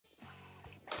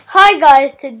Hi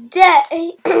guys,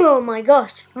 today, oh my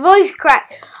gosh, voice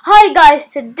crack. Hi guys,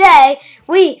 today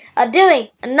we are doing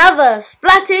another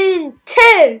Splatoon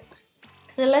 2.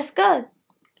 So let's go.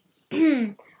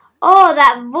 Oh,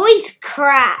 that voice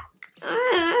crack.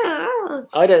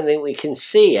 I don't think we can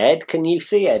see Ed. Can you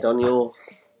see Ed on your...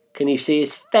 Can you see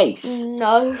his face?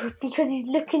 No, because he's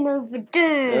looking over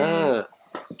there. Ah.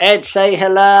 Ed, say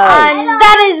hello. And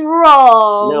that is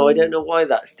wrong. No, I don't know why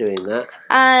that's doing that.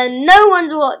 And no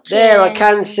one's watching. There, I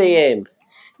can see him.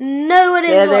 No one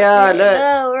is there watching. They are, look.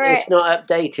 Oh, right. It's not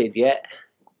updated yet.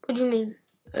 What do you mean?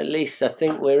 At least I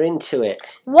think we're into it.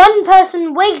 One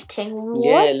person waiting. What?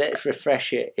 Yeah, let's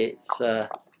refresh it. It's...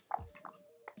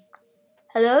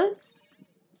 Hello?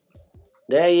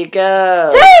 There you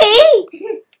go.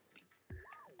 3?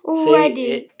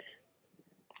 Already.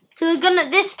 So we're gonna.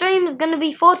 This stream is gonna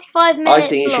be 45 minutes. I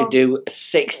think you long. should do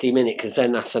 60 minutes because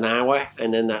then that's an hour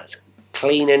and then that's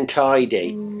clean and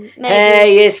tidy. Maybe.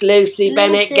 Hey, it's Lucy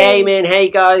Bennett Gaming. Hey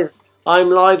guys, I'm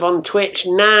live on Twitch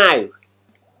now.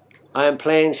 I am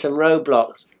playing some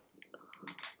Roblox.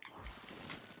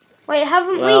 Wait,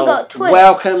 haven't we got Twitch?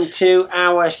 Welcome to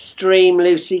our stream,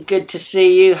 Lucy. Good to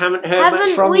see you. Haven't heard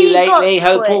much from you lately.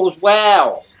 Hope all's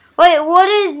well. Wait, what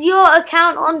is your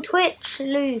account on Twitch,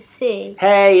 Lucy?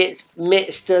 Hey, it's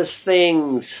Mitz Does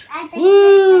Things.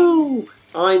 Woo!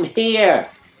 I'm here.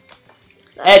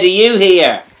 Ed, are you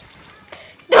here?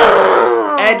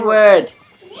 Edward.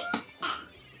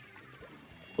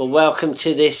 Well, welcome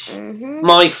to this,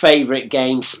 my favourite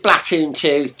game, Splatoon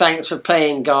 2. Thanks for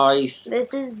playing, guys.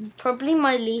 This is probably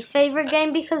my least favourite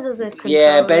game because of the controller.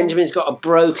 Yeah, Benjamin's got a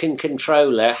broken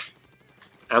controller,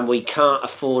 and we can't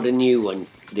afford a new one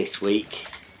this week.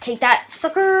 Take that,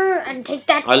 sucker, and take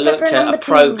that, I sucker, looked at a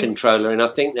Pro controller, and I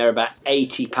think they're about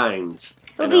 £80.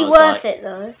 It would be worth it,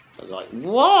 though. I was like,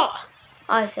 what?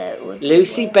 I said it would.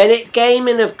 Lucy Bennett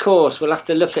Gaming, of course. We'll have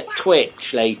to look at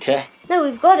Twitch later. No,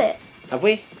 we've got it. Have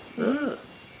we? Oh.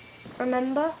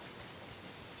 Remember?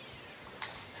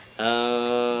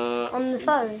 On the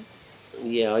phone.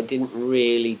 Yeah, I didn't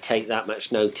really take that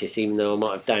much notice, even though I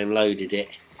might have downloaded it.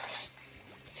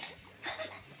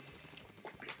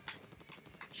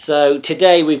 So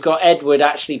today we've got Edward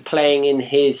actually playing in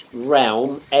his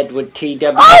realm. Edward TW.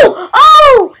 Oh!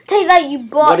 Oh! Take that, you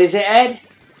bot. What is it, Ed?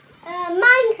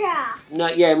 Minecraft. No,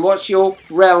 yeah, and what's your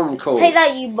realm called? Take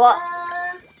that, you bot.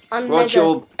 What's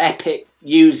your epic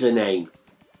username?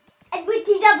 Edward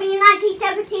TW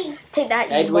 1917. Take that,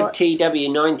 you Edward bot. TW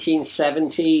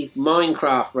 1970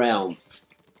 Minecraft realm.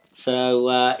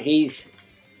 So he's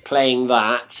playing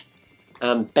that.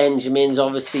 And Benjamin's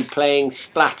obviously playing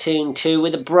Splatoon 2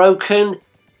 with a broken...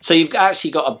 So you've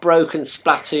actually got a broken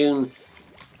Splatoon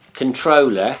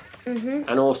controller.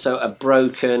 And also a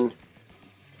broken...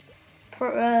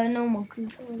 normal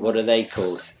controller. What are they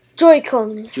called?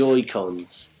 Joy-Cons.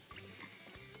 Joy-Cons.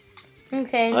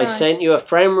 Okay, I sent you a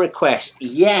friend request.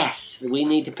 Yes! We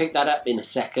need to pick that up in a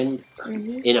second.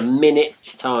 In a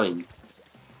minute's time.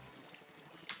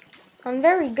 I'm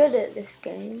very good at this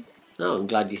game. Oh, I'm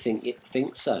glad you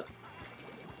think so.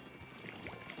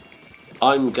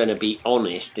 I'm going to be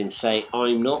honest and say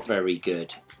I'm not very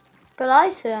good. But I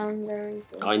say I'm very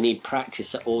good. I need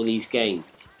practice at all these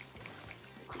games.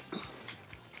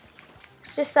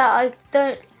 It's just that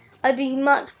I'd be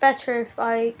much better if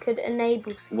I could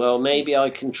enable something. Well, maybe I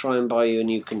can try and buy you a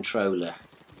new controller.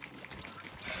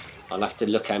 I'll have to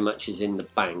look how much is in the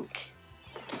bank.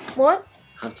 What?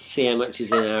 I have to see how much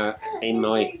is in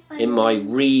my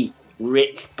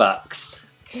rich bucks.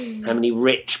 How many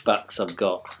rich bucks I've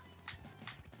got.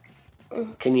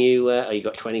 Can you... oh, you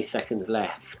got 20 seconds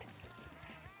left.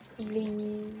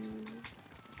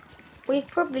 We've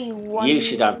probably won. You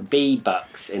should have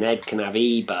B-bucks and Ed can have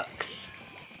E-bucks.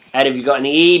 Ed, have you got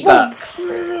any E-bucks?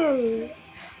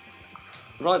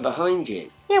 Right behind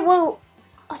you. Yeah, well,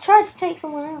 I tried to take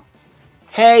someone else.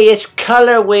 Hey, it's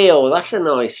Colour Wheel. That's a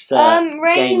nice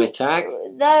game attack.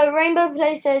 The Rainbow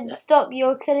Play said, stop,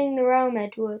 you're killing the realm,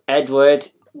 Edward.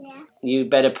 Edward, Yeah. you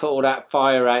better put all that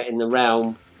fire out in the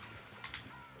realm.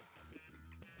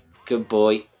 Good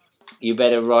boy. You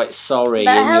better write sorry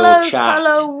in your chat.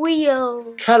 Colour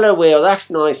Wheel. Colour Wheel, that's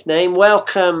a nice name.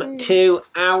 Welcome to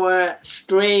our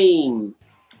stream.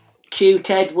 Cute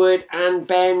Edward and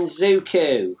Ben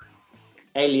Zuku.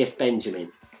 Alias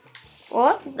Benjamin.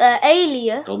 What? The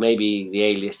alias? Or maybe the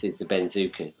alias is the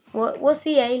Benzuku. What's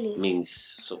the alias? Means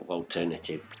sort of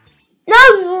alternative.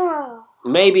 No!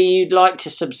 Maybe you'd like to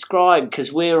subscribe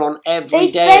because we're on every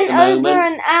They day at the spent moment. over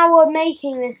an hour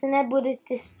making this and Edward is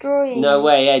destroying No it.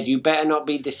 way, Ed. You better not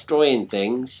be destroying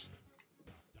things.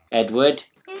 Edward.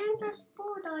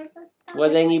 Well,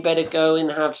 then you better go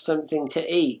and have something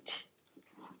to eat.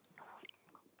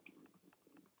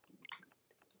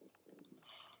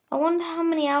 I wonder how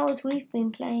many hours we've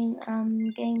been playing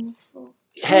games for.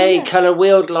 Hey, Yeah. Colour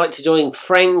Wheel would like to join.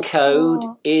 Friend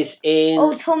code is in...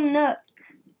 Oh, Tom Nook.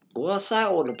 What's that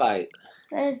all about?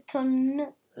 There's Tom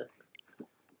Nook.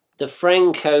 The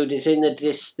friend code is in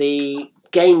the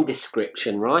game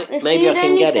description, right? This Maybe I dude can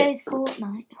only get plays it.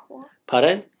 Fortnite. What?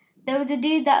 Pardon? There was a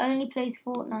dude that only plays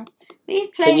Fortnite.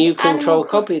 We've played Can you control Animal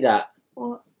copy Crossing. that?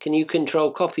 What? Can you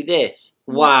control copy this?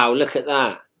 Wow, look at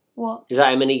that. What? Is that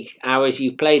how many hours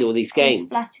you've played all these games?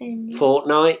 Splatoon. Yeah.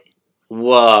 Fortnite?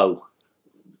 Whoa.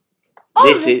 Oh,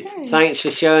 This the is. same. Thanks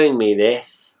for showing me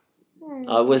this.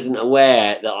 I wasn't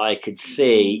aware that I could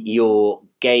see your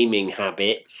gaming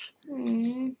habits.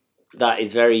 That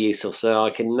is very useful. So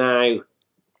I can now...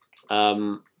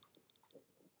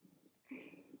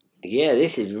 yeah,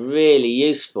 this is really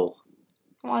useful.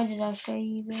 Why did I show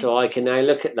you this? So I can now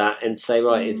look at that and say,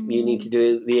 right, you need to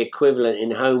do the equivalent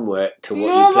in homework to what you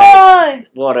No! play.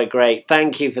 What a great...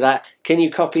 Thank you for that. Can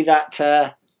you copy that?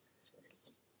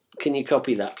 Can you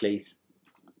copy that, please?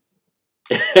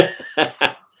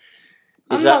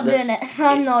 I'm not doing it.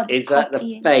 I'm not. Is that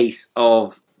the face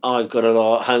of I've got a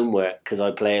lot of homework because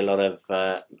I play a lot of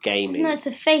gaming? No, it's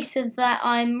the face of that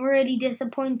I'm really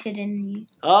disappointed in you.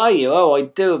 Are you? Oh, I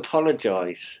do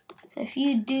apologise. So if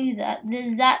you do that, the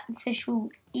Zapfish will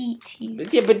eat you.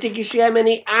 Yeah, but did you see how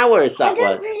many hours that was? I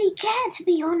don't really care, to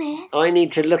be honest. I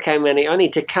need to look how many. I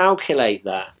need to calculate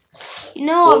that. You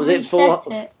know, What I'll was it? reset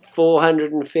it.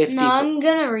 450. No, I'm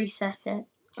gonna reset it.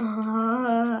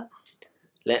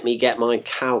 Let me get my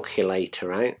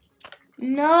calculator out.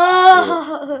 No.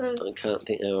 I can't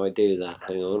think how I do that.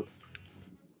 Hang on.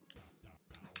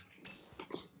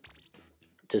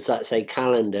 Does that say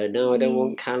calendar? No, I don't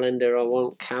want calendar. I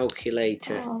want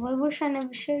calculator. Oh, I wish I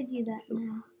never showed you that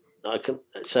now.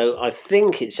 So I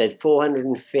think it said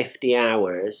 450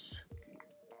 hours.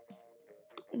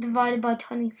 Divided by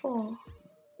 24.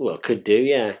 Well, could do,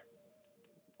 yeah.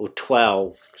 Or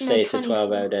 12. No, Say it's 24. a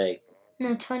 12-hour day.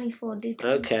 No, 24, dude.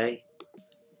 Okay.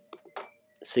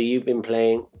 So you've been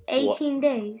playing... 18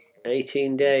 days.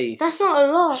 18 days. That's not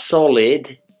a lot.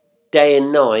 Solid. Day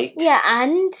and night. Yeah,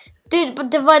 and? Dude, but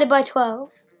divided by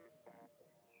 12.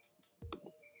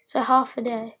 So half a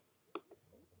day.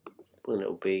 Well,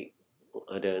 it'll be...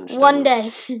 I don't understand. One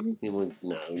day.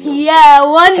 No. Yeah,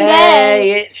 one day.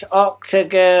 Hey, it's Octo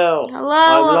Girl.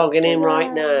 Hello, I'm logging in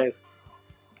right now.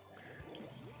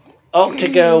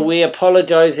 Octo Girl, we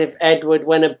apologise if Edward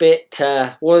went a bit...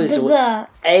 Berserk.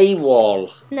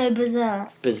 AWOL. No, berserk.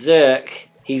 Berserk.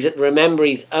 Remember,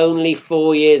 he's only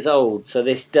 4 years old, so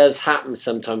this does happen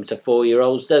sometimes to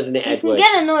 4-year-olds, doesn't it, Edward? You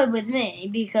can get annoyed with me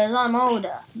because I'm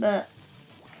older, but...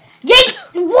 Yay!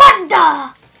 What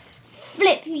the...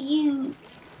 Flip you.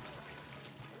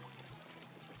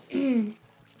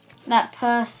 That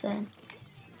person.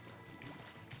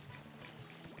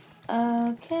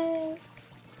 Okay.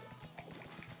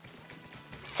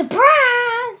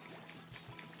 Surprise!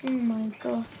 Oh my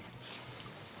god.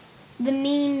 The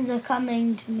memes are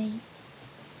coming to me.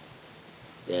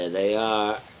 There they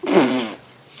are.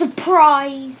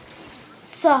 Surprise!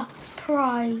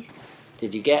 Surprise!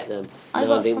 Did you get them? I No,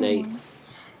 got I think someone.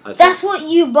 they... That's what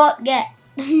you bot get.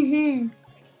 Oh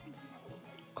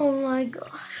my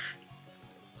gosh.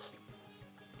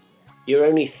 You're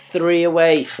only 3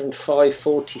 away from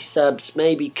 540 subs.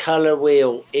 Maybe Colour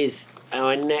Wheel is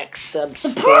our next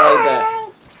subscriber.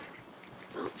 Surprise!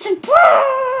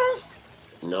 Surprise!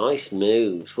 Nice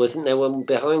moves. Wasn't there one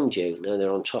behind you? No,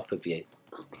 they're on top of you.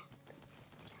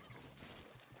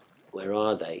 Where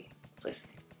are they?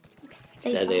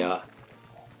 There they are.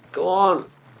 Go on.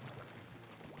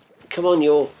 Come on,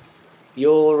 your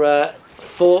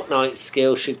Fortnite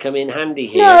skill should come in handy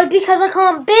here. No, because I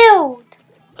can't build.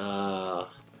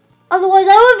 Otherwise,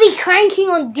 I would be cranking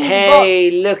on these Hey,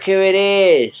 bots. look who it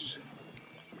is.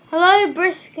 Hello,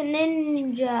 Brisk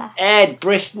Ninja. Ed,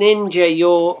 Brisk Ninja,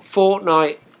 your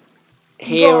Fortnite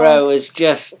hero has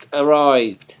just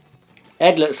arrived.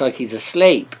 Ed looks like he's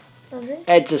asleep. Does it?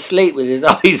 Ed's asleep with his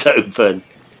eyes open.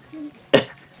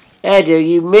 Ed, are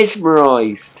you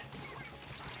mesmerised?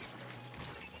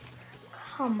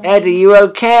 Come on. Ed, are you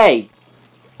okay?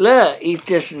 Look, he's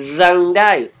just zoned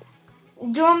out.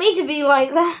 Do you want me to be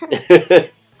like that?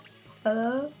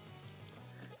 Hello?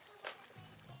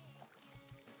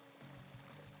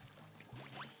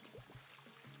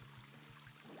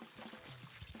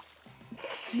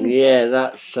 Yeah,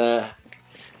 that's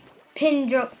Pin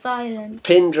drop silent.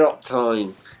 pin drop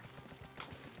time.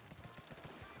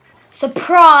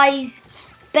 Surprise!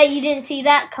 Bet you didn't see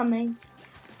that coming.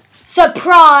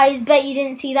 Surprise! Bet you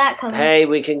didn't see that coming. Hey,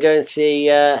 we can go and see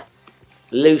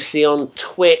Lucy on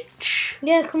Twitch.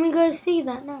 Yeah, can we go see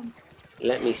that now?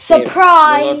 Let me see.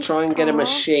 Surprise! Well, I'll try and get a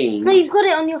machine. No, you've got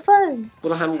it on your phone.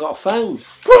 Well, I haven't got a phone.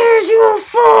 Where's your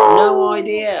phone? No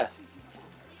idea.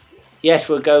 Yes,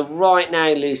 we'll go right now,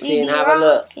 Lucy, and have a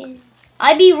look.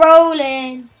 I be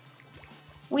rolling.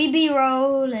 We be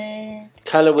rolling.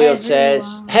 Colour Wheel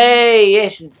says, hey,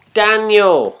 it's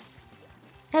Daniel.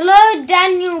 Hello,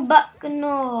 Daniel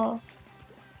Bucknor.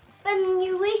 When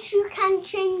you wish you can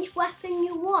change weapon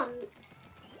you want.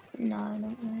 No,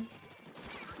 not really.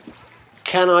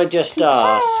 Can I just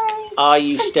ask, are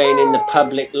you staying in the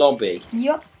public lobby?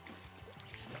 Yup.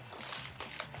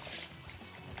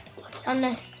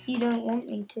 Unless you don't want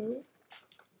me to.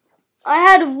 I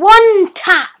had one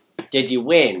tap. Did you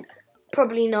win?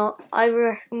 Probably not. I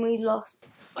reckon we lost.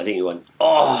 I think you won.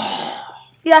 Oh.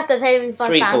 You have to pay me £5.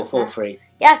 3, 4, 4, 3.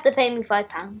 You have to pay me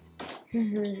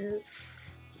 £5.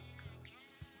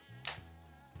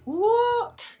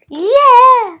 What?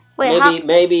 Yeah.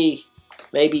 Wait,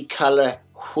 maybe Colour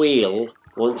Wheel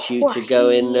wants you to go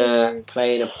in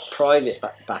play in a private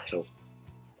battle.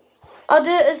 I'll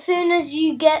do it as soon as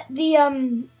you get the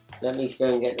Let me go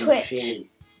and get the Twitch. machine.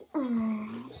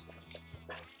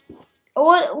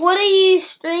 What are you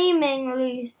streaming,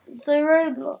 Luce? So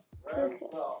Roblox. Okay.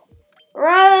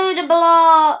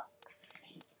 Roadblocks.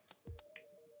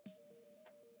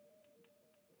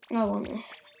 I want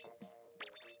this.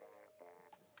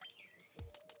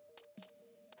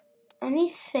 I need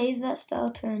to save that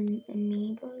style to an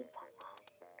amiibo.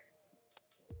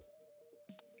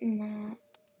 Nah.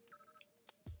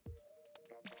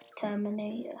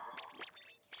 Terminator.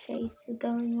 Shades are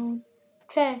going on.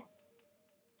 Okay.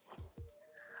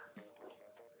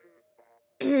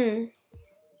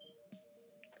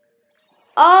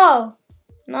 Oh,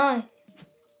 nice.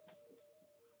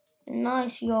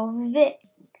 Nice, you're Vic.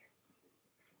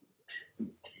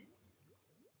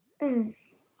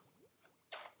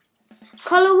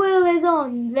 Colour Wheel is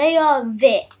on. They are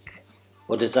Vic.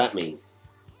 What does that mean?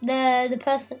 They're the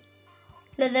person.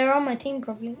 They're on my team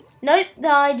probably. Nope,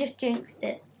 I just jinxed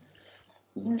it.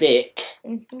 Vic.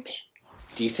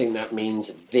 Do you think that means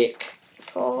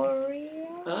Victoria?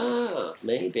 Ah,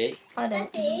 maybe. I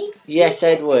don't know. Yes,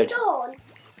 Edward.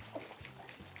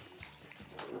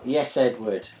 Yes,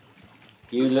 Edward.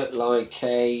 You look like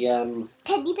a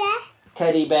Teddy bear?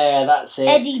 teddy bear, that's it.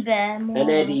 Eddie Bear. More. An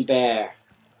Eddie Bear.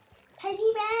 Teddy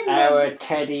bear? Our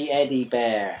Teddy Eddie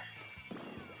Bear.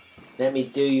 Let me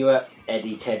do you up,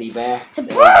 Eddie Teddy Bear.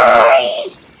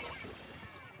 Surprise!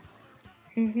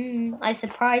 I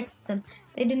surprised them.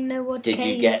 They didn't know what Did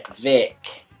came. you get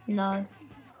Vic? No.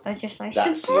 I just like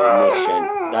That's surprise! your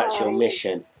mission. That's your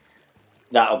mission.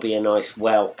 That'll be a nice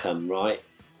welcome, right?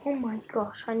 Oh my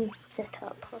gosh, I need to sit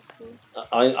up properly.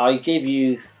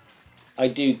 I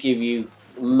do give you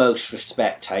most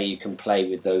respect how you can play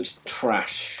with those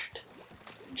trashed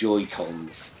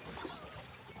Joy-Cons.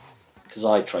 Because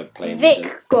I tried playing with them.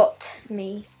 Vic got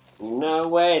me. No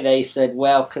way, they said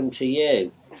welcome to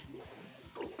you.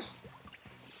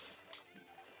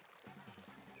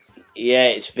 Yeah,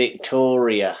 it's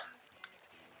Victoria.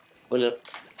 Well, look,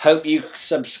 hope you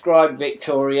subscribe,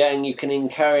 Victoria, and you can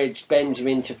encourage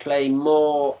Benjamin to play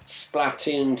more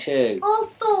Splatoon 2. Or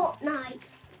Fortnite.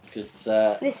 Because,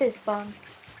 This is fun.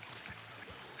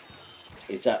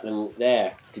 is that them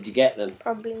there? Did you get them?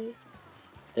 Probably.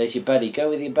 There's your buddy. Go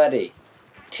with your buddy.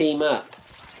 Team up.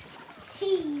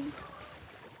 Team.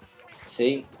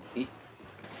 See?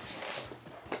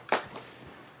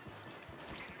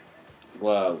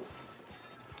 Whoa.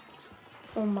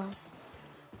 Oh my.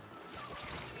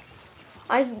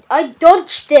 I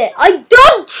dodged it. I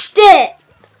dodged it!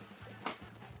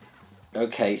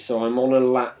 Okay, so I'm on a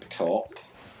laptop.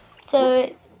 So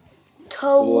it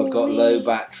Oh, I've got low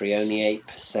battery, only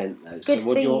 8% though. Good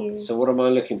for you. So what am I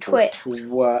looking for?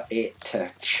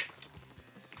 Twitch.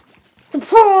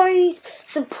 Surprise!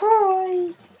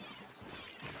 Surprise!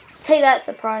 Take that,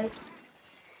 surprise.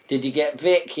 Did you get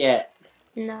Vic yet?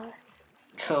 No.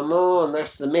 Come on,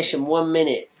 that's the mission. 1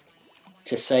 minute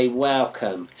to say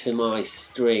welcome to my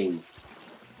stream.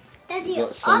 Daddy,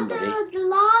 Got somebody. the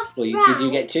last Well, round. did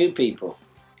you get 2 people?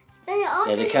 Daddy,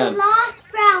 Here they the come. last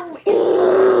round.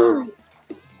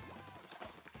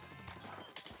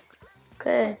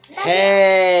 Okay.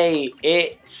 Hey,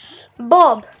 it's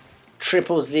Bob.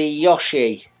 Triple Z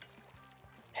Yoshi.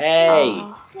 Hey.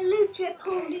 Oh. Hello,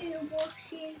 Triple Z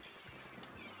Yoshi.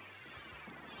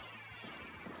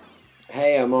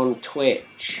 Hey, I'm on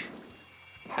Twitch.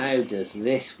 How does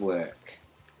this work?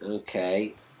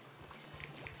 Okay.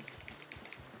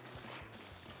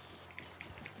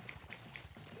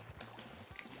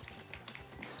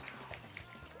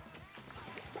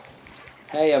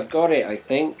 Hey, I've got it, I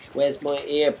think. Where's my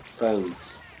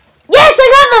earphones? Yes,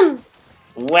 I got them!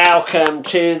 Welcome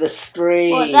to the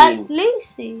stream. What, that's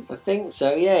Lucy? I think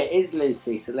so, yeah, it is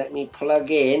Lucy. So let me plug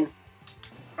in.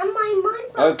 And my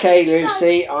Okay,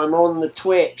 Lucy, I'm on the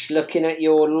Twitch looking at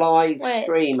your live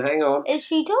stream. Hang on. Is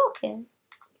she talking?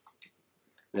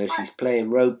 No, she's playing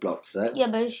Roblox, though. Yeah,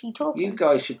 but is she talking? You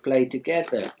guys should play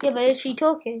together. Yeah, but is she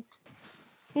talking?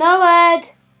 No,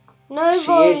 Ed. No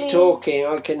volume. She is talking.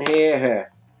 I can hear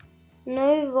her.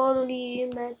 No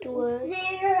volume at work.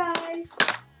 0.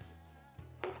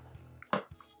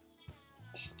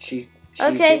 She's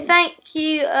Okay, thank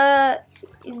you,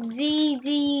 Z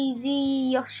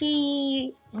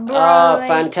Yoshi. Bro, oh,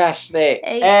 fantastic.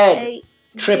 Ed,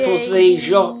 Triple Z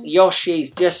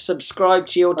Yoshi's just subscribed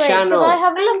to your channel. Could I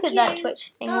have a look at that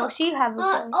Twitch thing? What you have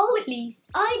please?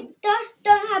 I just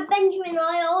don't have Benjamin.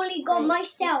 I only got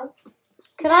myself.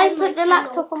 Can I put the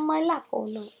laptop on my lap or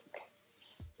not?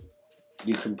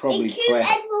 You can probably press.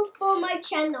 Edward for my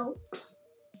channel.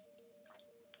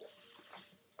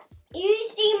 You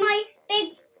see my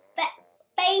big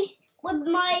face with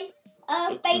my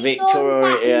face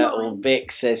Victoria on or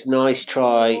Vic says, "Nice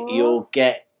try. You'll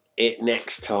get it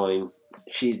next time."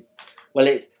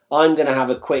 I'm going to have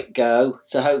a quick go,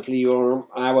 so hopefully you're on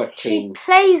our team. She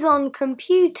plays on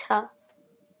computer.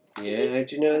 Yeah, how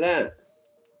do you know that?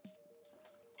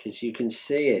 Because you can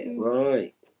see it,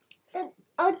 right?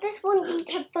 I just want these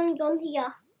headphones on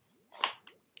here.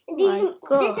 This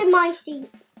is my seat.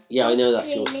 Yeah, I know that's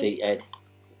your seat, Ed.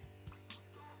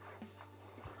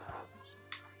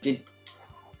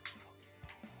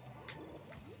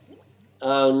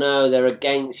 Oh no, they're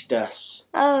against us.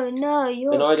 Oh no,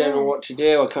 you're. And I don't know what to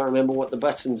do. I can't remember what the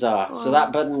buttons are. Oh. So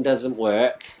that button doesn't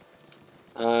work.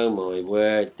 Oh my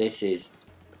word, this is.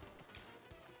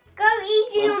 Go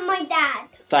easy on my dad.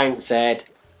 Thanks, Ed.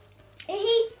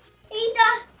 He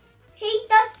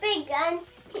does big and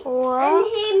him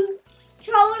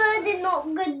controller is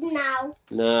not good now.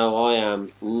 No, I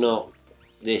am not.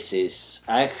 This is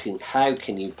how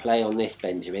can you play on this,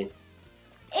 Benjamin?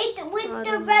 With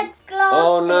the red glasses.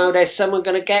 Oh no, there's someone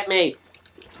gonna get me.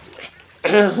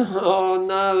 Oh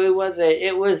no, who was it?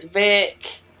 It was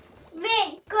Vic.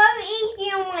 Vic, go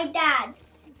easy on my dad.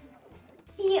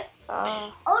 He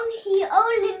only a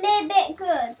little bit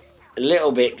good. A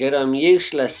little bit good. I'm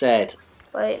useless, Ed.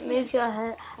 Wait, move your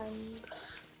hand.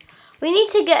 We need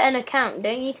to get an account,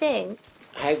 don't you think?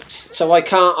 So I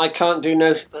can't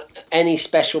do any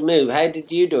special move. How did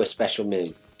you do a special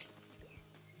move?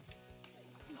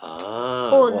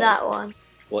 Ah. Or that one.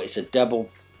 What, it's a double?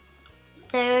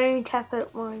 They only tap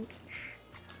it once.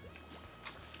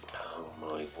 Oh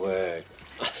my word.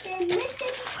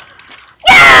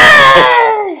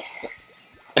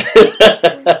 Yes!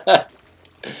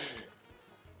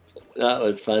 That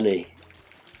was funny.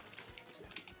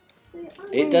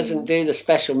 It doesn't do the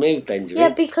special move, Benjamin. Yeah,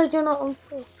 because you're not on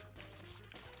full.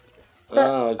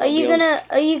 But are you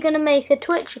gonna make a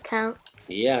Twitch account?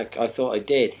 Yeah, I thought I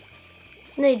did.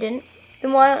 No, you didn't.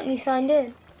 Then why aren't you signed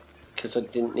in? Because I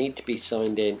didn't need to be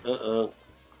signed in.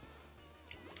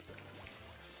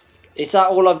 Is that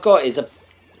all I've got? Is a?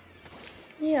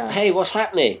 Yeah. Hey, what's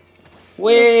happening?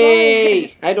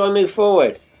 Whee! How do I move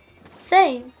forward?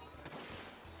 Same.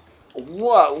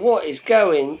 What is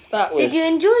going? That was. Did you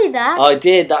enjoy that? I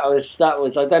did. That was.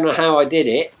 I don't know how I did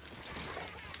it.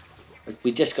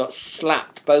 We just got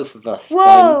slapped, both of us.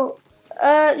 Whoa!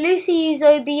 Lucy used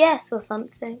OBS or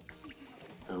something.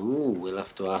 Oh, we'll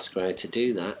have to ask her how to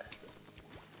do that.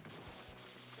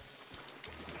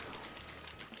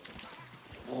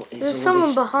 There's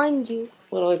someone behind you.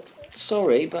 Well,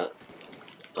 sorry, but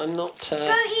I'm not. Go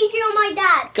easy on my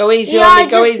dad. Go easy on me.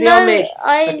 Go easy on me.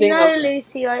 I know,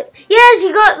 Lucy. Yes,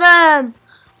 you got them.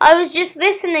 I was just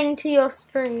listening to your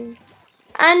stream.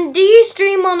 And do you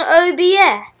stream on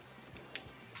OBS?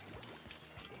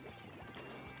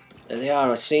 There they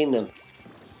are. I've seen them.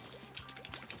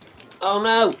 Oh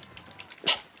no!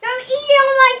 Go easy on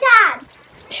my dad.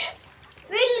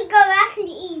 Really go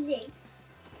actually easy.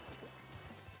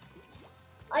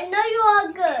 I know you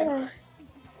are good.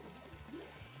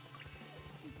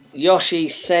 Yoshi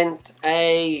sent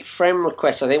a friend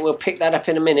request. I think we'll pick that up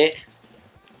in a minute.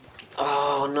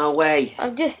 Oh, no way.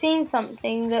 I've just seen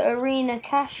something. The Arena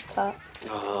Cash Cup.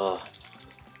 Oh.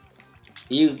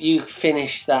 You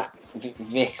finished that,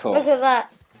 Vic. Look at that.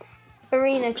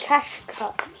 Arena Cash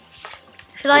Cup.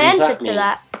 Should I enter to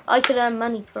that? I could earn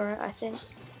money for it, I think.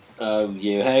 Oh,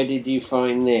 How did you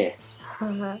find this?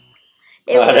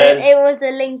 It was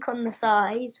a link on the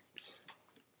side.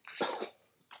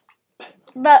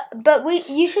 But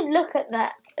you should look at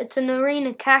that. It's an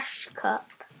Arena Cash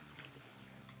Cup.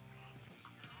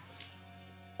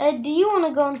 Do you want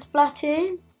to go on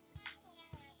Splatoon?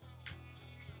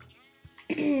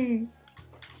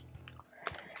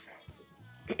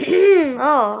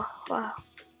 Oh, wow.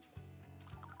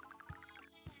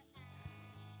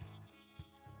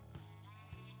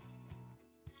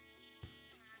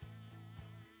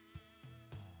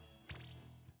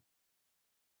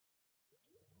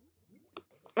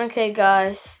 Okay,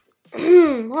 guys.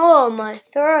 Oh, my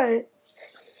throat.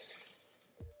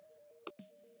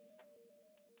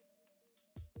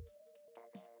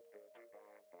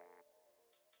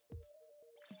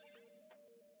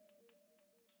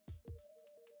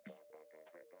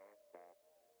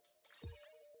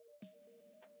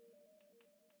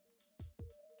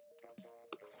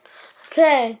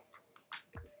 Okay.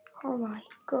 Oh my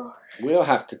gosh. We'll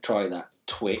have to try that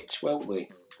Twitch, won't we?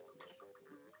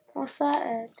 What's that,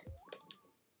 Ed?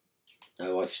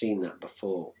 Oh, I've seen that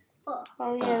before.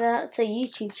 Oh yeah, that's a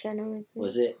YouTube channel, isn't it?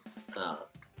 Was it? Oh.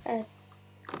 Ed.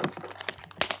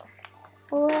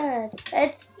 Oh, Ed.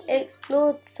 Ed's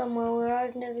explored somewhere where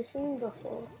I've never seen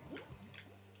before.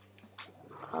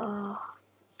 Oh.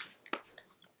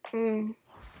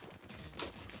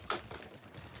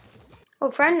 Oh,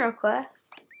 friend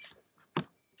request.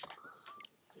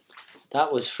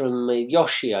 That was from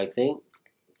Yoshi, I think.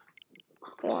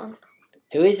 One.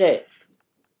 Who is it?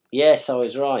 Yes, I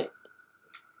was right.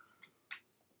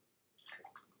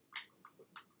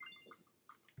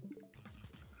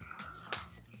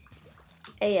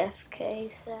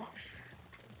 AFK sesh.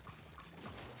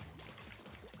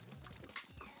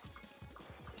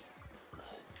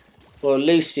 Well,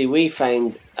 Lucy, we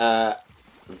found that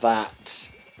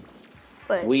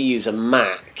we use a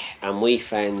Mac, and we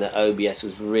found that OBS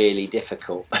was really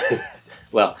difficult.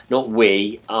 Well, not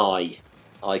we, I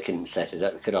couldn't set it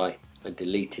up, could I? I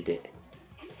deleted it.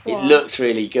 What? It looks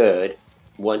really good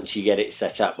once you get it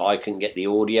set up, but I couldn't get the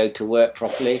audio to work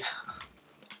properly.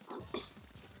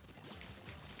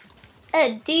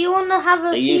 Ed, do you want to have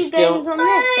a few games on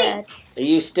this, Ed? Are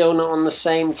you still not on the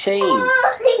same team?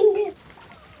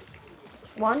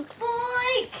 One.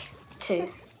 Two.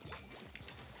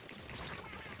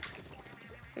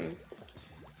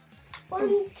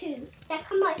 1, 2.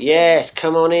 Second mic. Yes,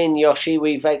 come on in, Yoshi.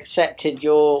 We've accepted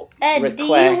your Ed, request. do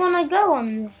you want to go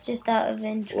on this just out of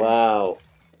interest? Wow.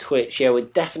 Twitch, yeah, we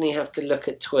definitely have to look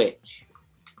at Twitch.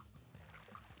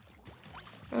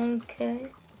 Okay.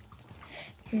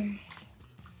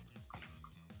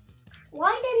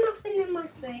 Why there's nothing in my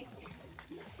fridge?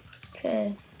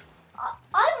 Okay.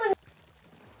 I would.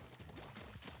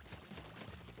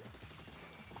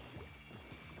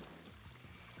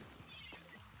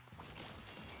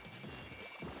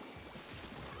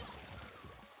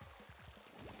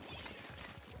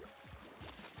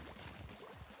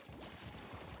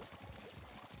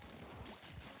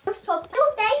 It's still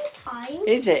daytime.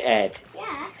 Is it, Ed?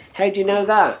 Yeah. How do you know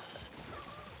that?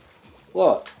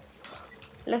 What?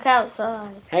 Look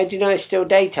outside. How do you know it's still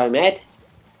daytime, Ed?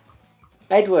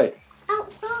 Edward?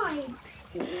 Outside.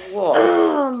 What?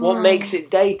 Oh, What my. makes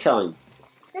it daytime?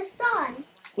 The sun.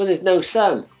 Well, there's no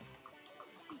sun.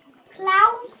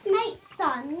 Clouds make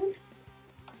suns.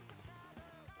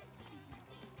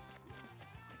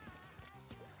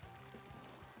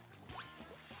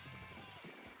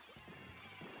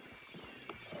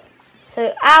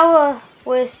 So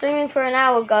we're streaming for an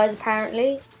hour, guys,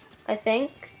 apparently. I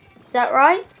think. Is that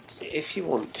right? If you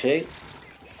want to.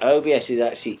 OBS is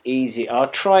actually easy. I'll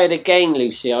try it again,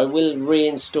 Lucy. I will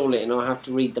reinstall it and I'll have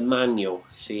to read the manual,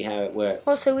 see how it works.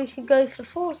 Also, we could go for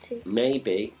 40.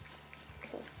 Maybe.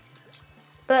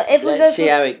 But if Let's see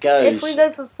how it goes. If we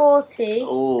go for 40,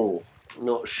 Oh,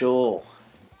 not sure.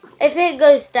 if it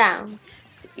goes down,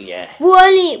 Yes.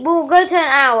 we'll go to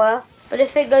an hour. But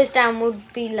if it goes down, we'll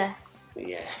be less.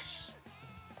 Yes.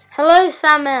 Hello,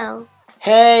 Samuel.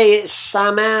 Hey, it's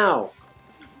Samuel.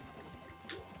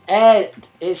 Ed,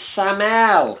 it's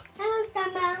Samuel. Hello,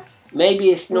 Samuel. Maybe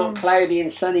it's not cloudy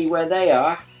and sunny where they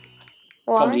are.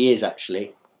 Why? Probably is,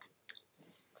 actually.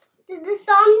 The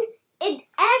sun is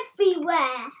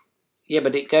everywhere. Yeah,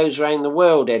 but it goes around the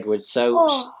world, Edward, so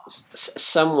Oh.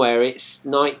 somewhere it's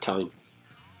night time.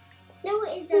 No,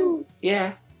 it isn't.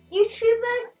 Yeah.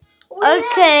 YouTubers.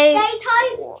 Okay.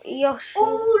 Daytime. Yoshi.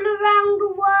 All around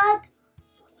the world.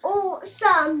 Or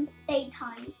some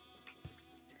daytime.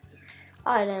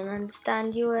 I don't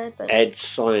understand you, Ed. But Ed's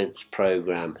science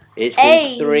program. It's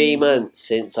Hey. been 3 months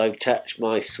since I've touched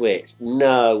my Switch.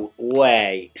 No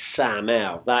way,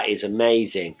 Samuel. That is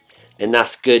amazing. And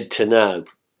that's good to know.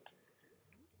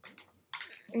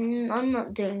 I'm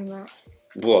not doing that.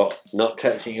 What? Not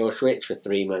touching your Switch for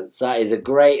 3 months? That is a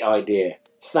great idea.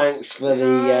 Thanks for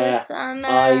the Samuel.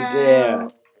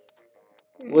 idea.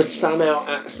 Was Salmon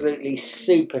absolutely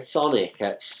supersonic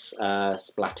at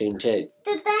Splatoon 2? Did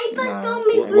they put No.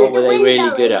 zombie through What were the they window?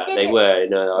 really good at? Did They it were,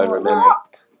 no, I What? remember.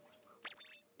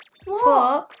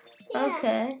 Swap? Yeah.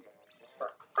 Okay.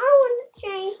 I want to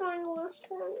change my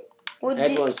weapon. What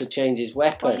Ed wants to change his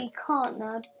weapon. Well, you can't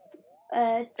now.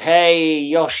 Hey,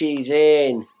 Yoshi's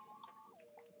in.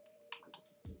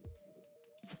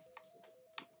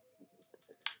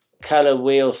 Colour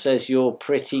Wheel says you're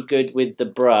pretty good with the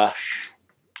brush.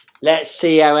 Let's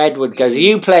see how Edward goes. Are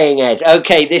you playing, Ed?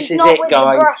 Okay, this He's is not it, with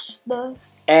guys. The brush, though.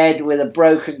 Ed with a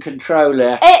broken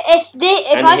controller. If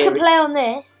I could here- play on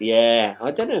this. Yeah,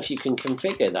 I don't know if you can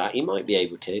configure that. You might be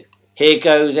able to. Here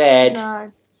goes Ed.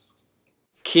 No.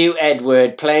 Cute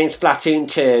Edward playing Splatoon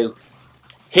 2.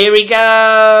 Here he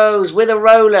goes with a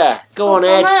roller. Go on, For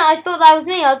a Ed. moment, I thought that was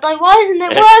me. I was like, why isn't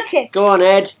it working? Go on,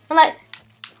 Ed. I'm like,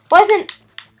 why isn't...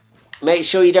 Make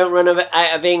sure you don't run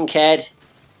out of ink, Ed.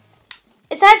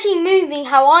 It's actually moving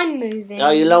how I'm moving. Oh,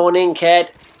 you're low on ink,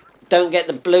 Ed. Don't get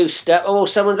the blue stuff. Oh,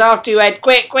 someone's after you, Ed.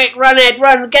 Quick, quick, run, Ed,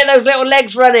 run. Get those little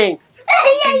legs running.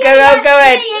 Go,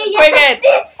 Ed. Quick, Ed.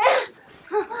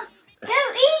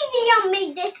 Go easy on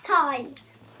me this time.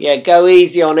 Yeah, go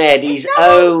easy on Ed. He's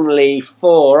only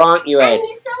 4, aren't you, Ed? And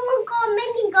if someone got a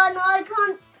minigun, I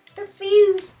can't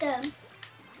defuse them.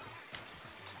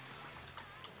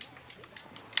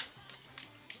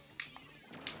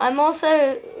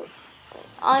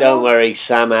 Don't worry,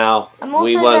 Samal. I'm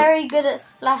also very good at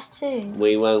Splatoon.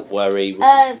 We won't worry.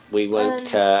 We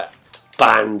won't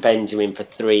ban Benjamin for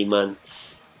 3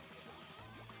 months.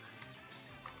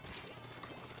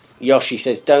 Yoshi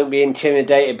says, don't be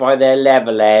intimidated by their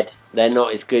level, Ed. They're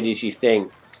not as good as you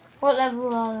think. What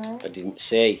level are they? I didn't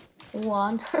see.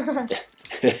 1.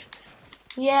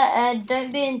 Yeah, Ed,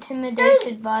 don't be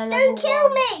intimidated by level 1. Don't kill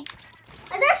me.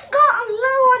 I just got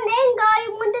low on ink. I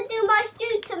want to do my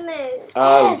shooter move.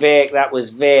 Oh, Vic, that was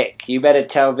Vic. You better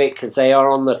tell Vic because they are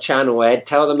on the channel, Ed.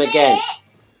 Tell them again.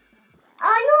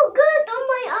 I'm not good on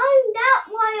my own. That's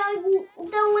why I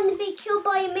don't want to be killed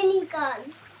by a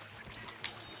minigun.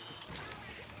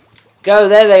 Go,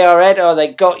 there they are, Ed. Oh,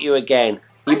 they got you again.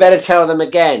 You better tell them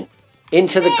again.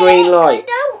 Into the green light. I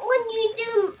don't want you to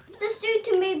do the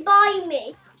shooter move by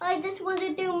me. I just want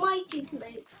to do my shooter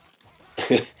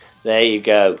move. There you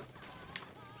go.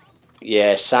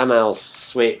 Yeah, Samal's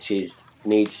switch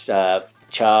needs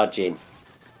charging.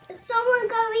 Someone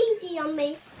go easy on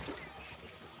me.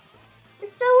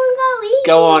 Someone go easy.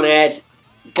 Go on, Ed.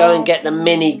 Go and get the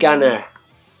mini gunner.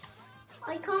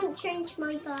 I can't change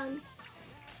my gun.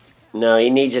 No, he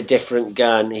needs a different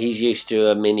gun. He's used to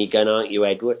a mini gun, aren't you,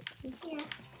 Edward? Yeah.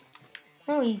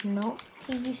 No, he's not.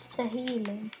 He's used to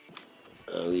healing.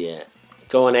 Oh, yeah.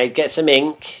 Go on, Ed. Get some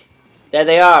ink. There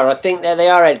they are. I think there they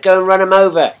are, Ed. Go and run them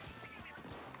over.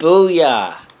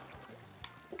 Booyah.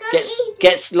 Go easy.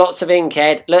 Get lots of ink,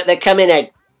 Ed. Look, they're coming,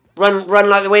 Ed. Run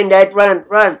like the wind, Ed. Run,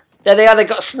 run. There they are. They've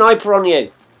got a sniper on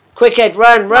you. Quick, Ed.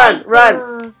 Run,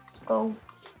 run. Go.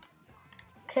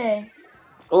 Okay.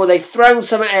 Oh, they've thrown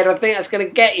some at Ed. I think that's going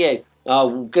to get you.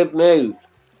 Oh, good move.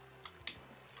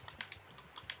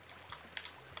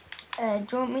 Do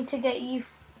you want me to get you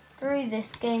through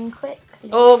this game quickly?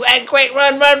 Oh, Ed, quick.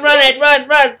 Run, Ed. Run.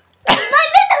 My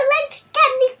little legs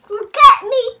can't get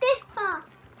me this far.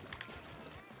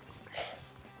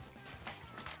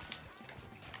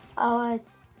 Oh,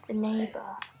 the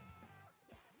neighbour.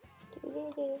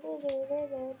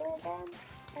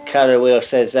 Colour Wheel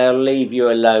says they'll leave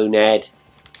you alone, Ed.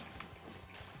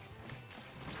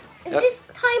 This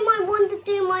time I want to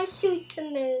do my shooter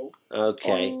move.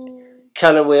 Okay.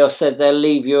 Colour Wheel said they'll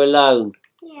leave you alone.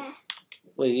 Yeah.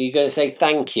 Well, you're going to say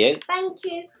thank you. Thank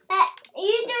you. Are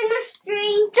you doing a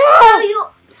stream? Tell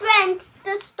your friends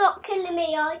to stop killing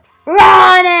me.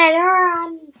 Run, Ed,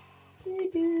 run!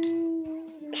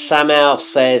 Samal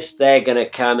says they're going to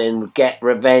come and get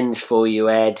revenge for you,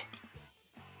 Ed.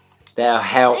 They'll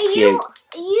help you.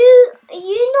 You're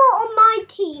not on my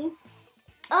team.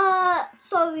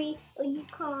 Sorry, you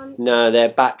can't. No, their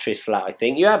battery's flat, I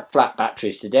think. You had flat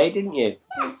batteries today, didn't you?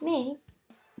 Yeah. Me?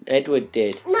 Edward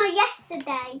did. No,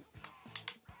 yesterday.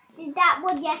 That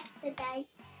was yesterday.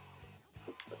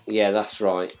 Yeah, that's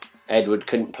right. Edward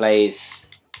couldn't play his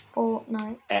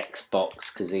Fortnite.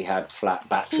 Xbox because he had flat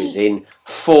batteries in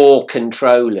 4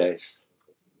 controllers.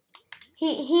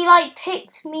 He like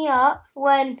picked me up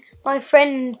when my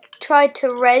friend tried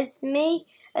to res me,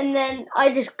 and then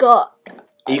I just got...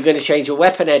 Are you going to change your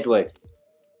weapon, Edward?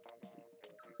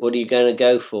 What are you going to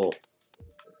go for?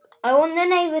 I want the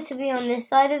neighbour to be on this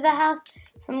side of the house,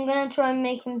 so I'm going to try and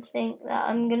make him think that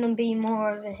I'm going to be more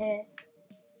over here.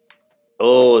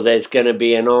 Oh, there's going to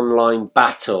be an online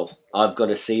battle. I've got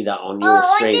to see that on your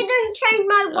Oh, stream. I didn't change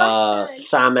my weapon.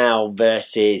 Samuel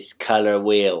versus Colour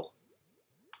Wheel.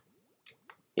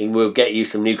 And we'll get you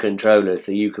some new controllers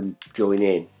so you can join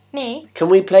in. Me? Can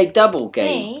we play double game?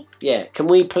 Me? Yeah. Can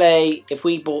we play, if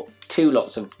we bought 2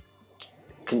 lots of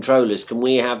controllers, can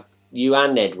we have you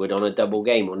and Edward on a double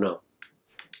game or not?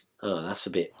 Oh, that's a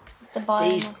bit...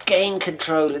 These game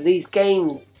controllers, these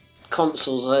game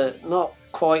consoles are not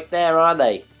quite there, are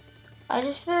they? I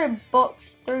just threw a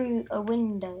box through a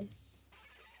window.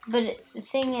 But the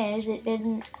thing is, it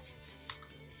didn't...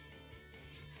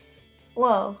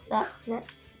 Whoa,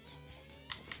 that's...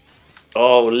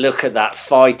 Oh, look at that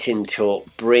fighting talk.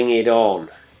 Bring it on.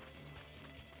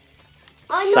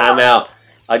 Samuel.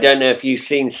 I don't know if you've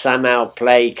seen Samuel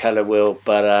play Colour Wheel,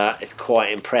 but it's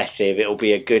quite impressive. It'll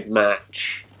be a good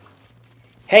match.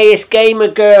 Hey, it's Gamer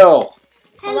Girl.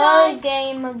 Hello,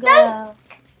 Gamer Girl.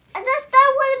 I just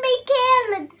don't want to be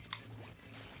killed.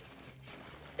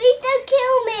 Please don't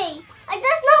kill me.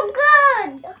 That's not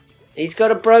good. He's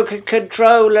got a broken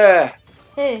controller.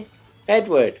 Who?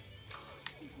 Edward.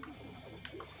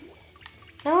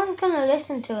 No one's going to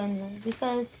listen to him though,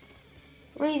 because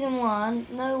reason one,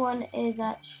 no one is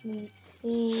actually...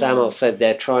 Samuel said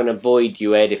they're trying to avoid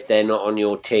you, Ed, if they're not on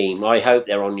your team. I hope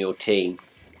they're on your team.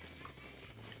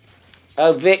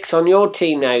 Oh, Vic's on your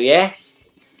team now, yes?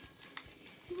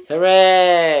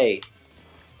 Hooray!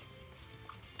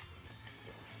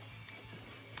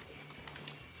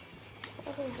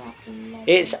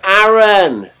 It's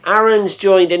Aaron. Aaron's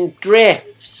joined and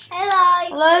drifts.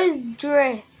 Hello. Hello,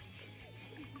 drifts.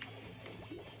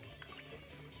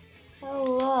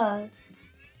 Hello.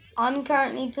 I'm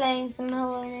currently playing some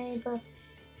Hello Neighbour.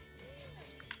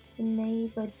 The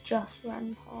neighbour just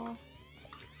ran past.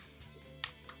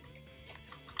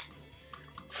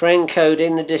 Friend code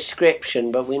in the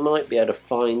description, but we might be able to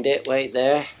find it. Wait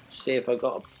there. See if I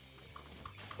got...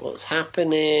 What's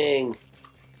happening?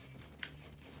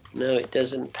 No, it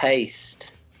doesn't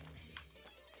paste.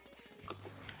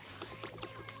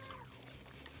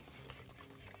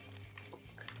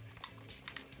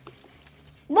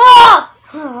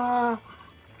 Whoa!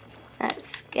 That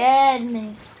scared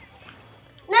me.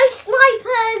 No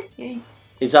snipers.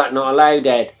 Is that not allowed,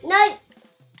 Ed? No.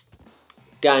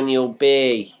 Daniel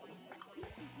B.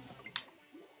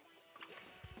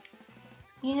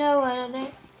 You know what I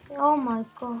don't... Oh my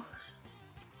gosh.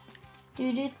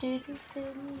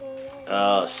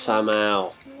 Oh,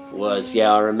 Samuel was...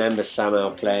 Yeah, I remember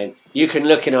Samuel playing. You can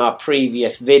look in our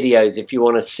previous videos if you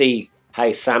want to see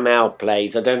how Samuel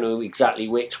plays. I don't know exactly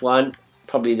which one.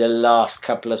 Probably the last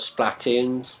couple of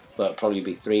Splatoons. Well, it'll probably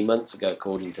be 3 months ago,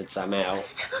 according to Samuel.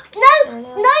 No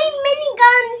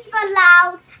miniguns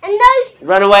allowed. And no...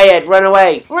 Run away, Ed, run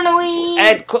away. Run away.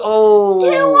 Ed, oh. 2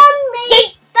 on me.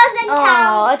 Yeet. Doesn't Oh,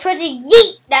 count. I tried to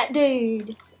yeet that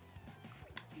dude.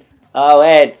 Oh,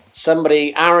 Ed,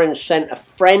 Aaron sent a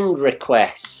friend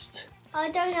request. I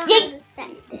don't know how Yeet. to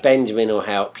send it. Benjamin will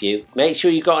help you. Make sure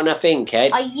you got enough ink,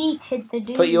 Ed. I yeeted the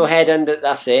dude. Put your head under,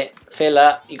 that's it. Fill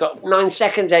up. You got 9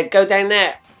 seconds, Ed. Go down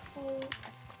there. 8,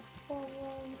 7,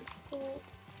 6.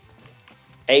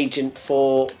 Agent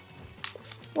 4...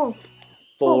 Whoa.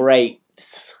 4/8.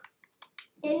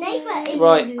 The neighbour is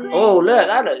Right. great. Oh, look,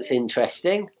 that looks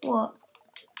interesting. What?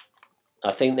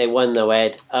 I think they won though,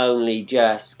 Ed. Only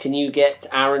just. Can you get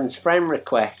Aaron's friend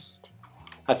request?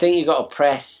 I think you got to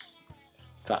press...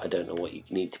 In fact, I don't know what you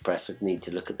need to press. I need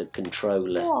to look at the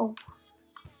controller. Whoa.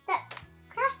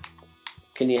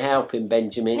 Can you help him,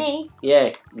 Benjamin? Me?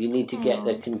 Yeah, you need to get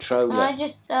the controller. I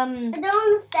just, I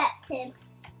don't accept him.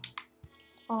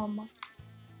 Oh my...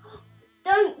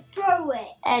 Don't throw it.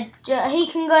 Ed, he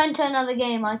can go into another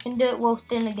game. I can do it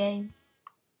whilst in a game.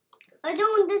 I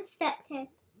don't accept him.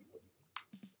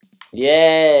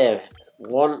 Yeah.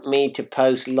 Want me to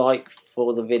post like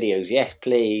for the videos? Yes,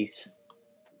 please.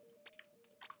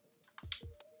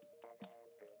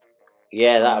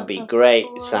 Yeah, that would be great,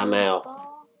 Samuel.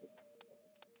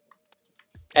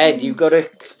 Ed, you've got to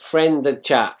friend the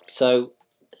chap, so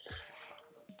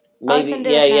maybe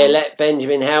let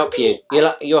Benjamin help you.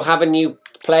 You'll have a new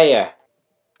player.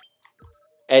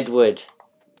 Edward.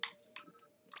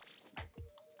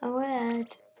 Oh,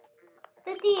 Ed.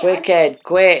 Quick, Ed,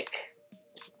 quick.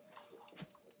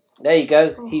 There you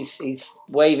go. He's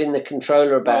waving the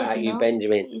controller about at you,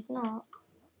 Benjamin. He's not.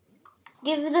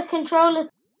 Give the controller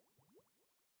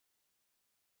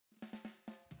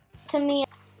to me.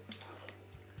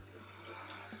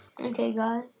 Okay,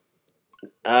 guys.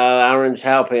 Aaron's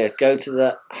helping us. Go to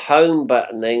the home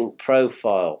button, then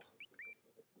profile.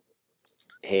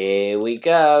 Here we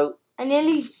go. I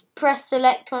nearly pressed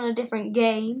select on a different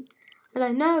game. And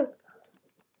I know.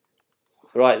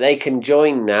 Right, they can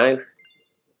join now.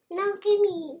 No,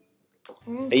 gimme.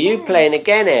 Are you playing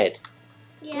again, Ed?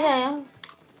 Yeah.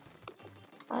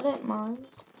 I don't mind.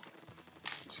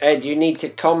 Ed, you need to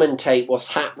commentate what's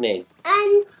happening.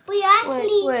 And we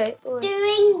actually Wait.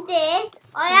 doing this.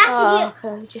 I actually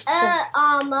Okay, just check.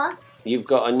 armor. You've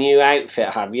got a new outfit,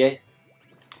 have you?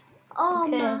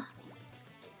 Armor. Okay.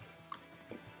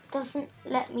 It doesn't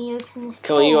let me open this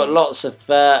Come on, you door. got lots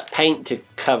of paint to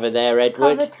cover there,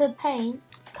 Edward.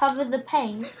 Cover the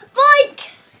paint. Bike.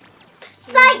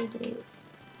 Psych.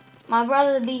 My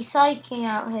brother be psyching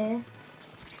out here.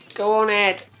 Go on,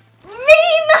 Ed.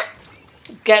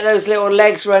 Reem. Get those little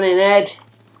legs running, Ed.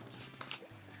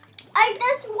 I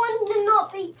just want to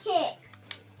not be kicked.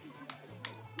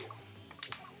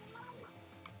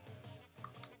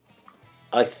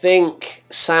 I think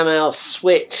Samuel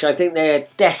switch. I think they're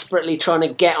desperately trying to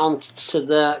get onto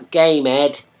the game,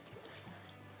 Ed.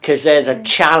 Because there's a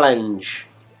challenge.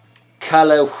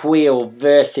 Colour Wheel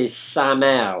versus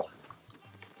Samuel.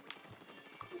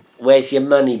 Where's your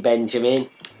money, Benjamin?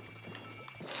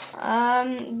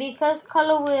 Because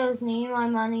Colour Wheel's new, my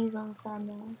money's on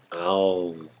Salmon.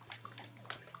 Oh.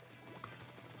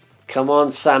 Come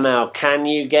on, Samuel. Can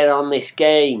you get on this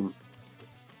game?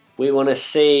 We want to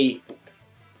see...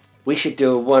 We should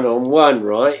do a one-on-one,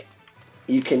 right?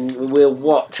 We'll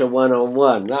watch a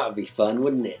one-on-one. That would be fun,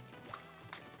 wouldn't it?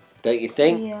 Don't you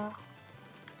think? Yeah.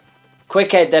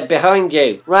 Quick, Ed, they're behind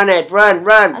you. Run, Ed, run.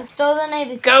 I stole the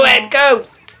neighbour's Go, car. Ed, go.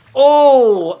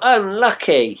 Oh,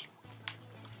 unlucky.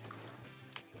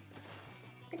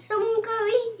 Could someone go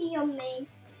easy on me?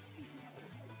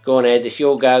 Go on, Ed, it's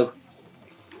your go.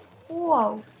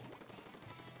 Whoa.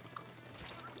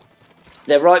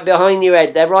 They're right behind you,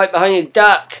 Ed. They're right behind you.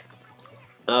 Duck.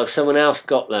 Oh, someone else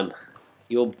got them.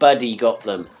 Your buddy got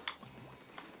them.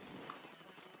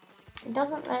 It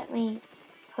doesn't let me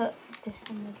put this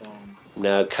on the ground.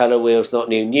 No, Colour Wheel's not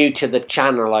new. New to the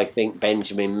channel, I think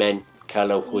Benjamin meant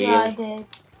Colour Wheel. Yeah, I did.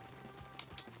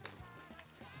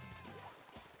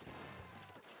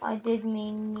 I did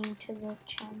mean new to the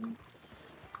channel.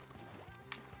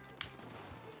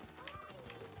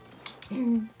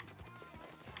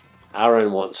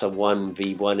 Aaron wants a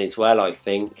 1v1 as well, I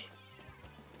think.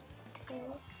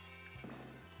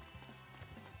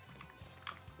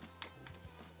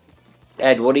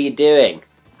 Ed, what are you doing?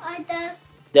 I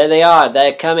just... There they are.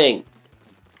 They're coming.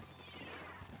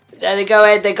 There they go,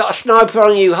 Ed. They got a sniper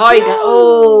on you. Hide. No.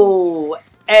 Oh,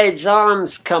 Ed's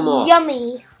arms come off.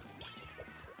 Yummy.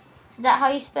 Is that how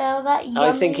you spell that? Yummy,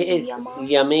 I think it is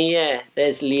yummy. yummy, yeah.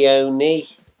 There's Leonie.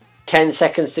 10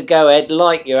 seconds to go, Ed.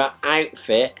 Like your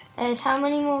outfit. Ed, how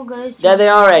many more goes? There they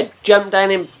are, Ed. Jump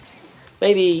down in.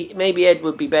 Maybe Ed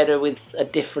would be better with a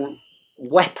different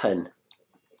weapon.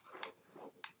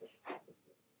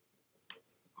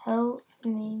 Help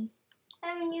me.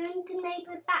 You're in the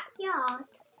neighbour's backyard.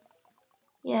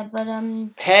 Yeah, but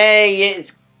Hey,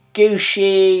 it's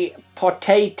Gooshy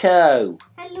Potato.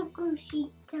 Hello,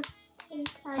 Goosey.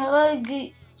 hello,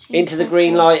 Gucci. Into the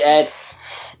green light, Ed.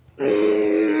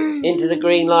 Into the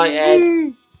green light,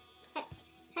 Ed.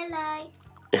 Hello.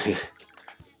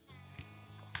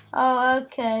 Oh,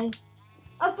 okay.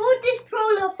 I thought this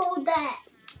troller fall there.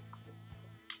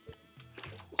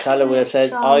 Colour Wheel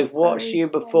says, I've watched you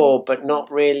before, but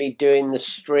not really doing the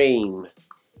stream.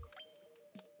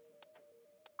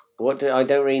 I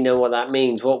don't really know what that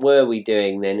means. What were we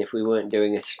doing then if we weren't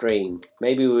doing a stream?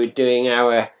 Maybe we were doing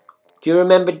our... Do you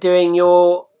remember doing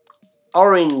your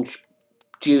orange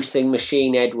juicing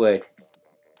machine, Edward?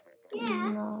 Yeah.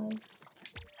 No.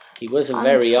 He wasn't I'm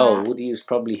very trapped. old. He was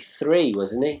probably 3,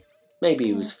 wasn't he? Maybe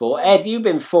he was 4. Ed, you've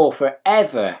been 4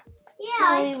 forever. Yeah, No,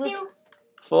 I he was still...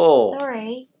 4.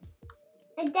 3.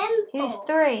 And then He was fall.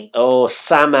 3. Oh,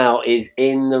 Samuel is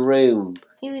in the room.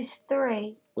 He was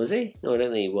 3. Was he? No, I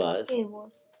don't think he was. He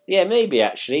was. Yeah, maybe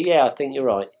actually. Yeah, I think you're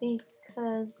right.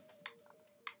 Because...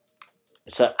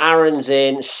 So Aaron's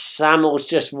in. Samuel's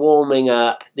just warming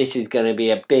up. This is going to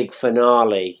be a big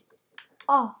finale.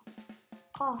 Oh.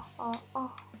 I'm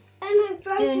a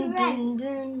broken Dun, red. dun,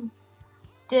 dun.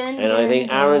 Dun, And I think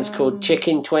dun, Aaron's dun. called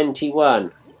Chicken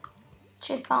 21.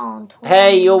 Chicken.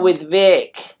 Hey, you're with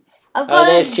Vic. I've Oh, got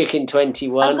there's a, Chicken I've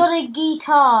 21. got a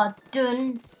guitar.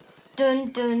 Dun,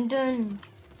 dun, dun, dun.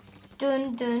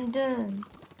 Dun, dun, dun.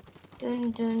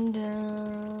 Dun, dun,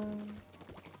 dun.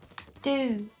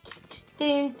 Do.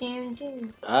 Dun, dun,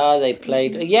 dun. Ah, they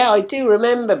played. Yeah, I do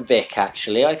remember Vic,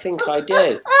 actually. I think I do.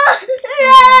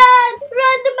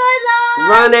 Run to my life!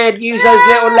 Run, Ed. Use those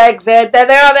little legs, Ed. There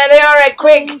they are, Ed.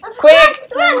 Quick, quick.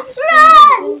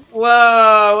 Run!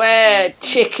 Whoa, Ed.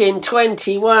 Chicken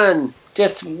 21.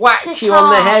 just whacked you on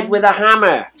the head with a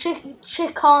hammer. Chicken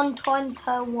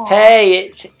 21. Hey,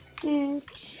 it's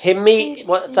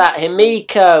what's that?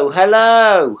 Himiko,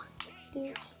 hello.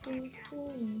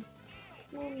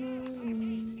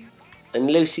 And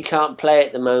Lucy can't play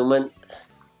at the moment.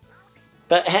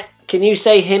 But can you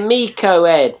say Himiko,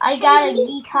 Ed? I got a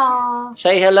guitar.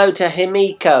 Say hello to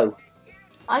Himiko.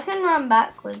 I can run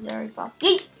backwards very fast.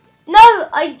 No,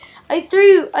 I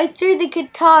threw the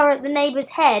guitar at the neighbour's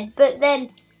head, but then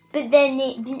it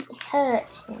didn't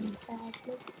hurt him,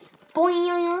 sadly.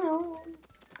 Boing.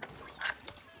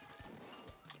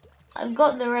 I've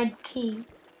got the red key.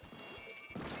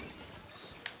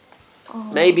 Oh.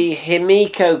 Maybe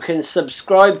Himiko can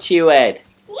subscribe to you, Ed.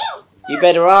 Yeah. You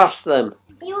better ask them.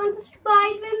 You want to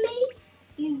subscribe with me?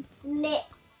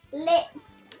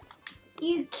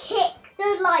 You kick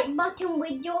the like button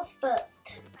with your foot.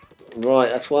 Right,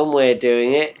 that's one way of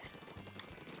doing it.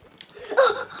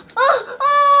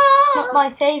 Not my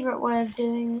favourite way of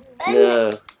doing it.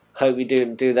 No, hope you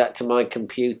don't do that to my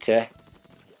computer.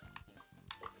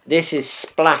 This is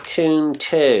Splatoon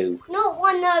 2. Not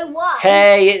 101.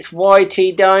 Hey, it's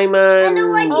Whitey Diamond.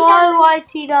 Hello,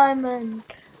 Whitey Diamond.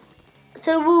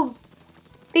 So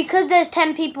because there's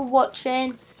 10 people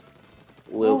watching,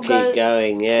 we'll keep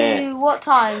going, yeah. To what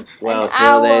time? Well,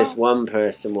 till there's one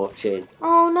person watching.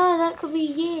 Oh no, that could be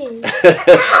you.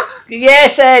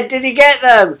 Yes, Ed, did you get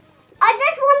them? I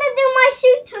just want to do my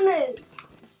super move.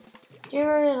 Do you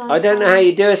realise I don't know how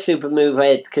you do a super move,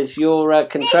 Ed, because your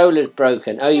controller's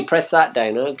broken. Oh, you press that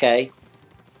down, okay.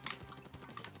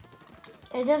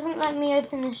 It doesn't let me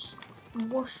open this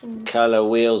washing. Colour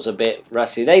wheel's a bit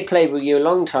rusty. They played with you a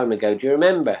long time ago, do you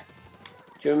remember?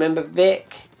 Do you remember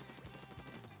Vic?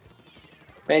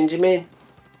 Benjamin?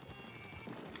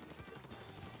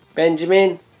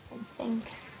 Benjamin? I think.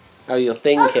 Oh, you're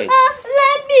thinking. Let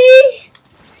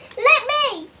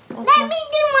me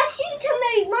do my super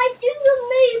move. My super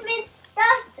move is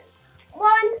that's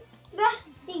one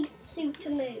rusty super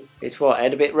move. It's what,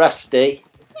 Ed? A bit rusty?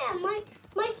 Yeah, my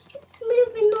super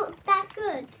move is not that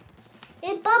good.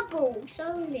 It bubbles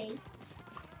only.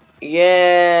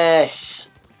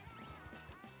 Yes.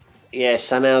 Yes,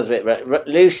 somehow a bit.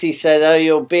 Lucy said, "Oh,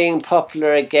 you're being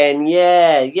popular again."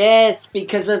 Yeah, yes,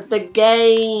 because of the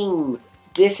game.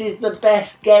 This is the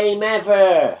best game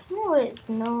ever. No, it's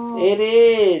not. It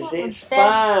is. It's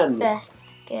fun. Best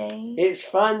game. It's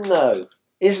fun though,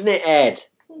 isn't it, Ed?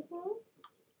 Mm-hmm.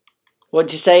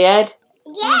 What'd you say, Ed?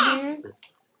 Yes.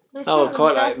 Oh, I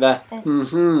quite like that.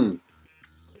 Mm-hmm.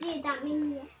 Yeah, that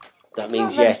means yes. That It's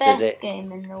means not yes, the does best it?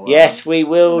 game in the world. Yes, we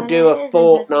will Well, do it a isn't,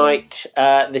 fortnight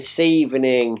this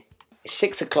evening. It's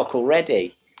 6 o'clock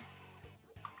already.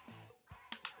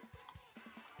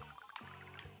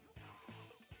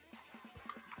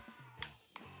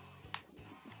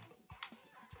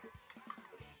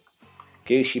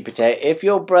 Goosey potato. If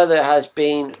your brother has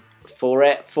been for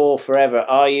forever,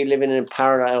 are you living in a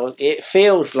parallel? It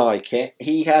feels like it.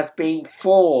 He has been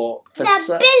for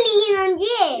billion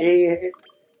years.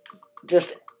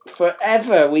 Just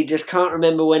forever. We just can't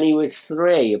remember when he was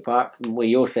 3, apart from, well,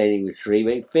 you're saying he was 3,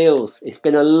 but it feels, it's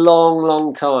been a long,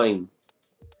 long time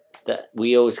that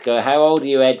we always go, how old are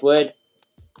you, Edward?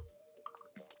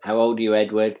 How old are you,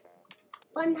 Edward?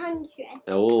 100.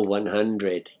 Oh,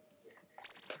 100.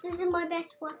 This is my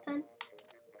best weapon.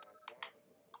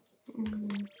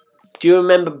 Do you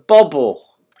remember Bobble?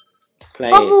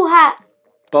 Playing? Bubble hat.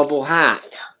 Bobble hat.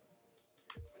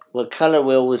 Well, colour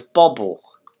wheel was Bobble.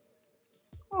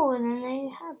 Oh, and then they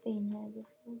have been here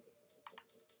before.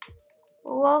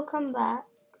 Well, welcome back.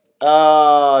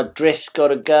 Oh, Drift's got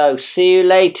to go. See you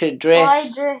later, Drift. Bye,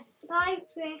 Drift. Bye,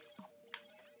 Chris.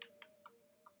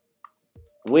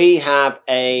 We have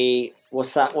a,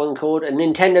 what's that one called? A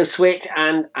Nintendo Switch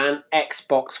and an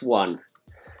Xbox One.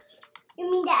 You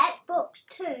mean the Xbox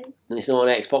 2? It's not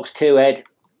an Xbox 2, Ed.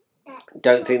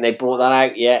 Don't think they brought that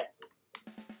out yet.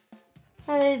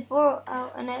 No, they brought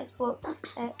out an Xbox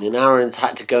X. And Aaron's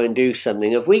had to go and do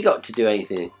something. Have we got to do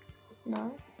anything?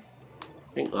 No.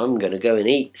 I think I'm going to go and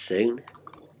eat soon.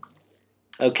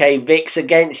 Okay, Vic's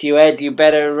against you, Ed. You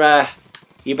better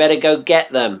go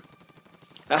get them.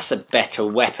 That's a better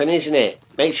weapon, isn't it?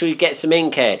 Make sure you get some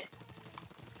ink, Ed.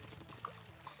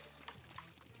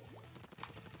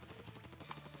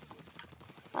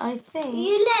 I think.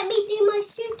 You let me do my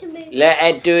super move. Let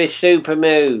Ed do his super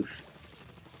move.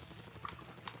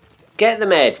 Get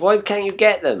them, Ed. Why can't you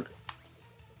get them?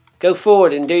 Go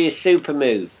forward and do your super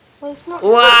move. Well, it's not.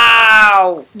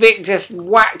 Wow! Vic just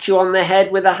whacked you on the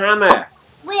head with a hammer.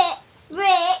 Rick,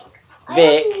 Vic.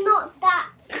 I'm not that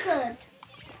good.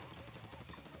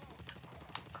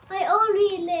 I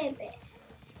only a little bit.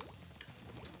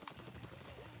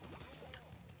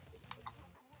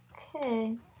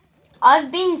 Okay.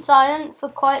 I've been silent for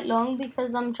quite long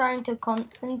because I'm trying to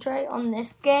concentrate on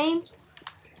this game.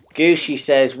 Goosey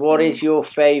says, what is your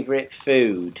favourite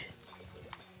food?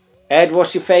 Ed,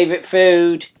 what's your favourite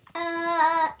food?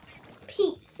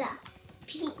 Pizza.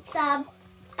 Pizza,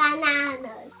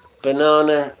 bananas.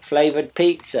 Banana flavoured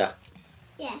pizza.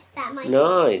 Yes, that might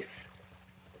Nice.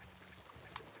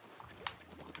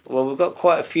 Well, we've got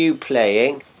quite a few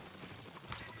playing.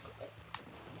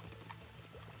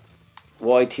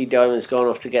 YT Diamond's gone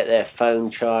off to get their phone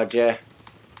charger.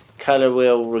 Colour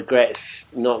Wheel regrets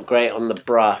not great on the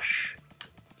brush.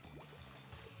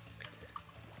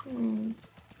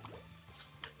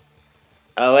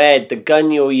 Oh, Ed, the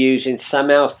gun you're using,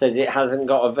 Sam else says it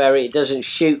doesn't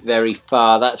shoot very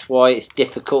far. That's why it's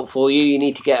difficult for you. You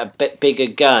need to get a bit bigger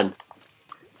gun.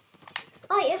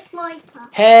 Like a sniper.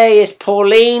 Hey, it's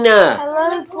Paulina.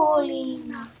 Hello,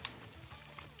 Paulina.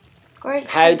 It's great.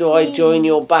 How do I join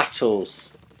your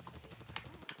battles?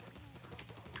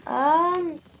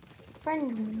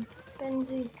 Friend me,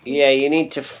 Benzuki. Yeah, you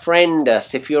need to friend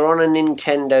us. If you're on a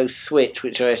Nintendo Switch,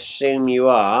 which I assume you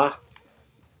are,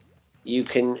 you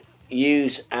can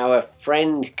use our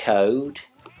friend code,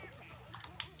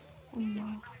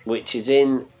 which is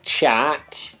in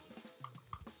chat.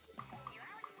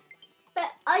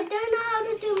 But I don't know how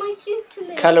to do my super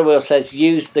move. Colour Wheel says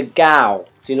use the gal.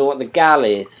 Do you know what the gal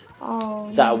is? Oh.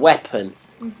 Is that a weapon?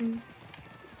 Mm-hmm.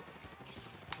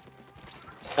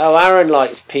 Oh, Aaron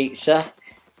likes pizza.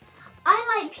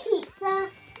 I like pizza,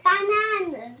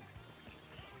 bananas.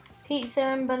 Pizza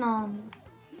and banana.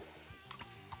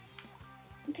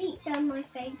 Pizza is my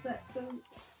favourite food.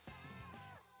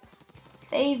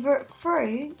 Favourite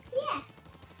fruit? Yes.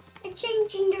 They're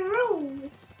changing the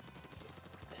rules.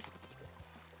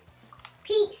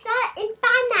 Pizza and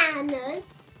bananas.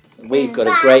 We've got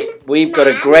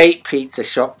a great pizza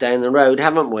shop down the road,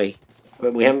 haven't we?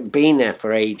 But we haven't been there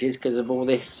for ages because of all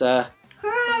this.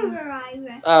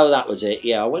 Coronavirus. Oh, that was it.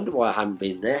 Yeah, I wonder why I haven't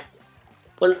been there.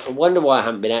 Well, I wonder why I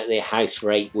haven't been out of the house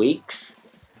for 8 weeks.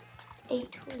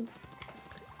 8 weeks.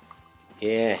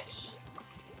 Yes.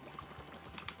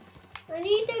 I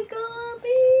need to go up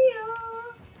here.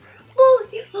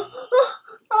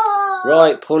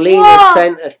 Right, Paulina Whoa.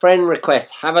 sent a friend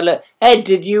request. Have a look. Ed,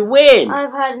 did you win?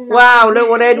 I've had enough. Wow, of look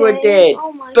what this Edward game. did.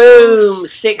 Oh my Boom,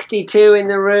 62 in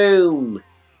the room.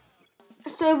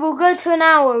 gosh. So we'll go to an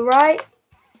hour, right?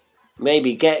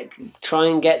 Maybe try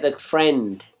and get the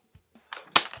friend.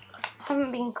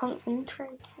 Haven't been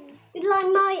concentrating. You like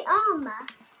my armour?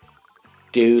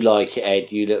 Do like it,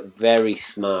 Ed. You look very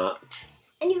smart.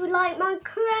 And you like my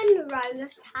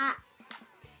coronavirus hat?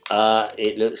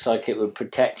 It looks like it would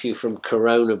protect you from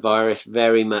coronavirus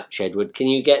very much, Edward. Can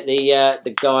you get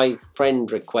the guy friend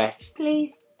request?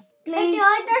 Please. And Please. do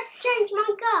I just change my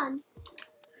gun?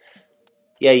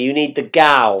 Yeah, you need the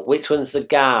gal. Which one's the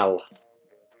gal?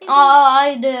 Oh,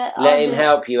 I do it. Let him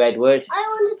help you, Edward. I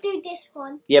want to do this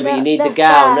one. Yeah, but you need the That's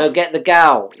gal. bad. No, get the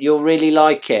gal. You'll really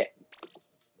like it.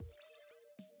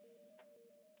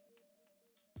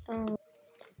 Oh.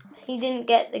 He didn't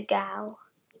get the gal.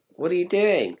 What are you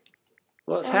doing?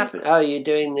 What's happened? Oh, you're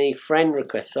doing the friend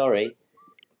request, sorry.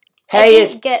 Hey,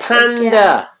 it's didn't get the Panda.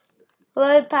 gal.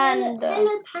 Hello, Panda.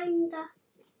 Hello, Panda.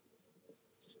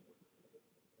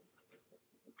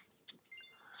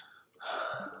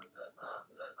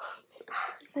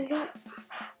 Okay.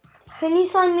 Can you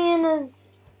sign me in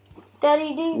as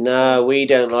Daddy Duke? No, we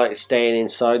don't like staying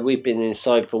inside. We've been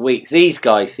inside for weeks. These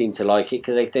guys seem to like it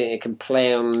because they think they can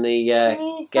play on the Can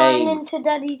you sign game. into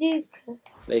Daddy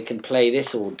Dukas? They can play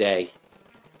this all day.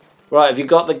 Right, have you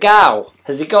got the gal?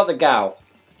 Has he got the gal?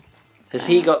 Has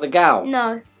he got the gal?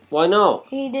 No, Why not?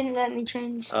 he didn't let me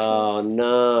change. Oh,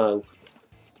 no.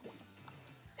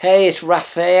 Hey, it's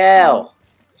Raphael.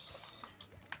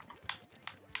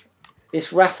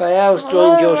 It's Raphael's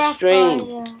joined your stream.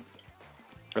 Raphael.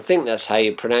 I think that's how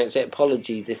you pronounce it.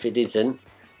 Apologies if it isn't.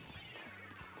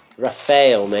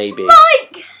 Raphael, maybe.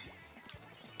 Mike!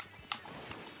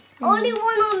 Only one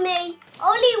on me.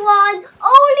 Only one.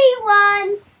 Only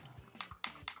one.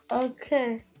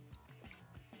 Okay.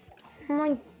 Oh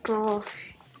my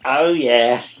gosh. Oh,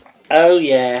 yes. Oh,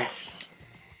 yes.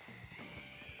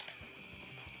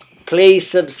 Please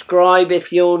subscribe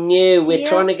if you're new. We're Yeah.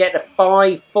 trying to get to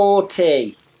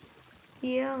 540.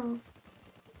 Yeah.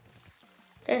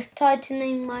 Just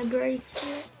tightening my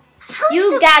bracelet. How's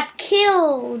You the- got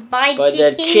killed by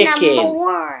the chicken chicken. number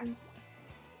 1.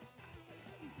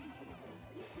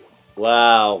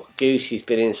 Wow. Goosey's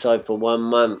been inside for 1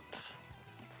 month.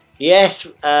 Yes,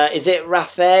 is it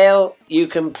Raphael? You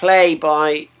can play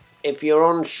by, if you're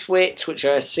on Switch, which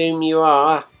I assume you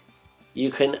are,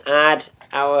 you can add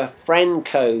our friend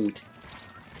code,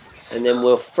 and then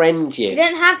we'll friend You you.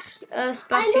 don't have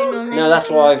Splatoon on No, that's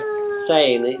why I'm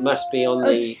saying it must be on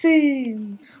the.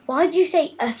 Assume. Why'd you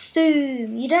say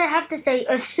assume? You don't have to say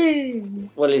assume.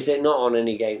 Well, is it not on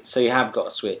any game? So you have got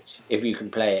a Switch if you can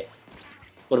play it.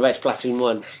 What about Splatoon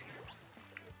 1?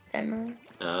 Don't know.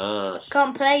 Ah.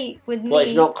 Can't play with me. Well,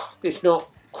 it's not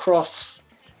cross.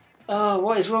 Oh,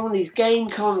 what is wrong with these game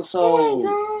consoles?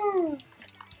 Oh my God.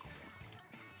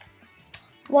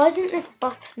 Why isn't this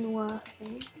button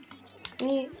working?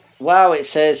 Wow, it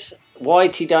says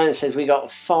Whitey Diamond says we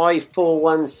got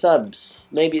 541 subs.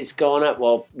 Maybe it's gone up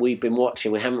while we've been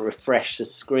watching. We haven't refreshed the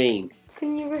screen.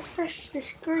 Can you refresh the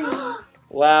screen?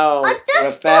 Wow,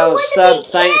 Rafael sub,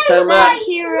 thanks so much.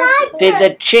 Did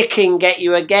the chicken get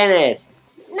you again, Ed?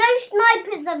 No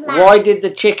snipers allowed. Why did the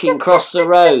chicken cross the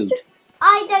road?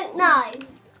 I don't know.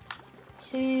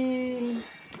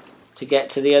 To get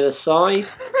to the other side?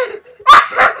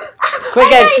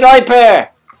 Quick, Ed, sniper!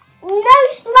 No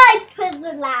snipers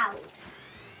allowed.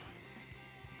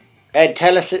 Ed,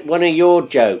 tell us one of your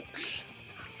jokes.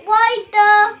 Why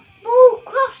the ball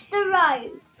crossed the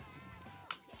road?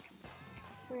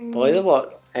 Why the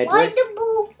what, Edward? Why the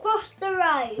ball crossed the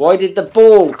road? Why did the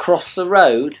ball cross the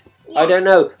road? Yeah. I don't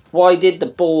know. Why did the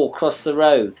ball cross the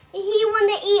road? He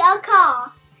wanted to eat a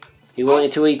car. He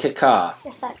wanted to eat a car.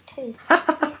 Yes, that too.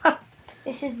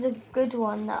 This is a good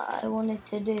one that I wanted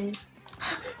to do.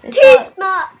 Too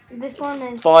smart. This one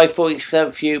is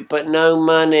 547 for you, but no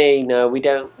money. No, we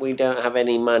don't have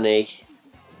any money.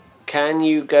 Can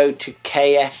you go to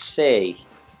KFC?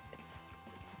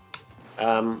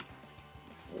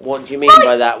 What do you mean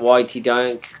by that, Whitey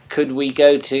Diamond? Could we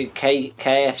go to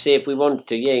KFC if we wanted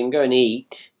to? Yeah, you can go and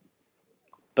eat.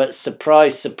 But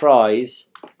surprise, surprise.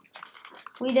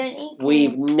 we don't eat.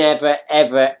 We've never,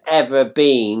 ever, ever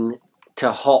been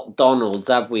to Hot Donald's,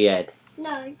 have we, Ed?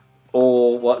 No.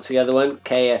 Or what's the other one?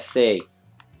 KFC.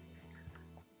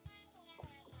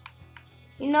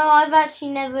 You know, I've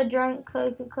actually never drunk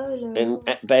Coca-Cola.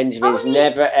 And Benjamin's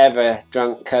never, ever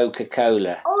drunk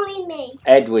Coca-Cola. Only me.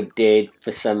 Edward did,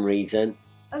 for some reason.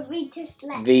 A Rita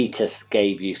slept. Vitas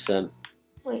gave you some.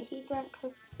 Wait, he drank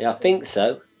Coca-Cola? Yeah, I think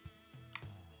so.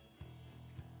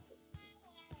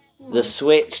 The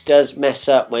Switch does mess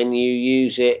up when you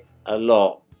use it a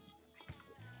lot.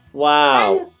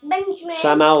 Wow. Benjamin.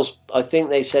 Sam else, I think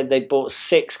they said they bought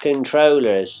 6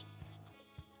 controllers.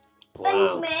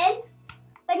 Wow.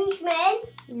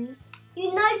 Benjamin.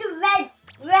 You know the reg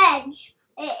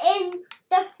in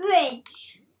the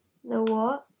fridge. The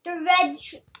what? The reg.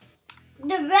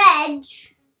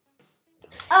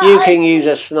 You can use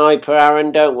a sniper,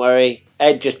 Aaron, don't worry.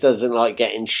 Ed just doesn't like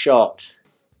getting shot.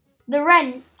 The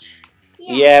wrench.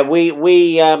 Yeah,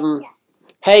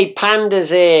 hey,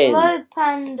 Panda's in. Hello,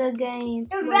 Panda Game.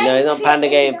 No, not Panda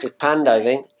Game, just Panda, I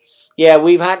think. Yeah,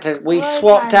 we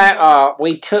swapped out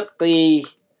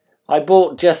I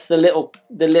bought just the little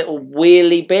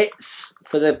wheelie bits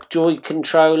for the Joy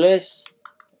controllers,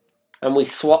 and we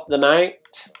swapped them out,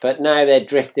 but now they're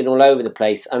drifting all over the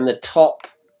place, and the top,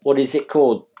 what is it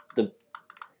called?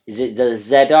 Is it the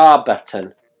ZR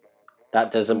button?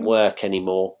 That doesn't work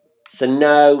anymore. So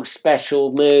no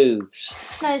special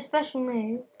moves. No special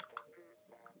moves.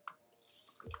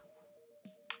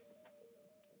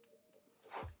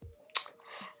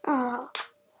 Oh.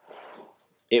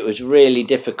 It was really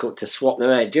difficult to swap them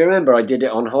out. Do you remember I did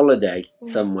it on holiday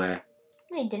somewhere?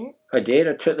 No, you didn't. I did.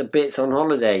 I took the bits on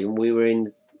holiday, and we were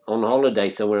on holiday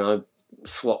somewhere, and I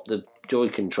swapped the Joy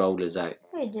controllers out.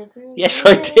 No, you didn't. Yes,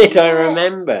 I did. I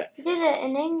remember. You did it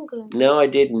in England. No, I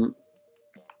didn't.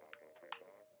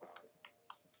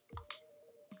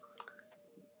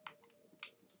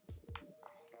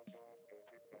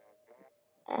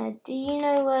 Do you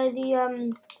know where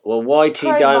the Well, YT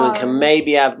Diamond can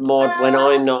maybe have mod when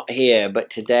I'm not here, but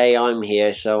today I'm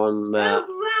here, so I'm.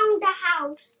 Around the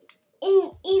house,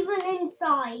 even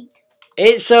inside.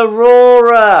 It's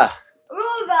Aurora.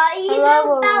 Aurora, you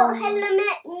know about Hello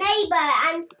Neighbour,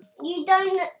 and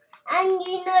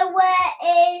you know where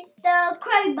is the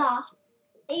crowbar.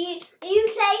 You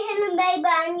say Hello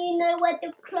Neighbour, and you know where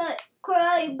the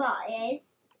crowbar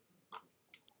is.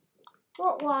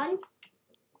 What one?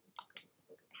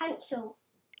 Cancel.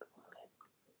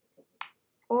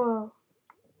 Oh.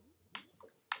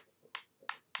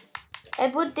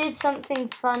 Edward did something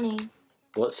funny.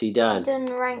 What's he done?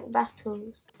 Done ranked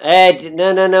battles. Ed,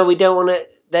 no, we don't want to.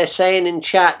 They're saying in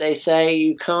chat, they say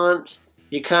you can't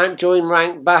join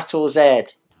ranked battles,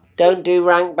 Ed. Don't do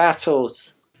ranked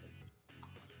battles.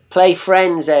 Play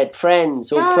friends, Ed,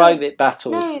 friends, or private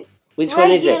battles. No, Which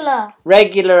one is it? Regular.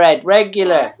 Regular, Ed,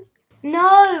 regular.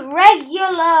 No,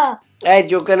 regular.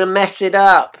 Ed, you're going to mess it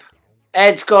up.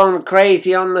 Ed's gone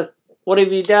crazy on the... What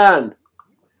have you done?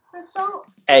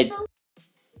 Ed. How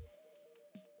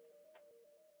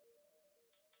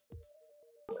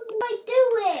do I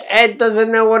do it? Ed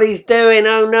doesn't know what he's doing.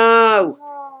 Oh, no.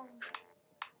 Oh.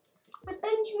 My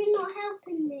Benjamin not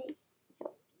helping me.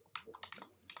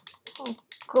 Oh,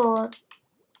 God.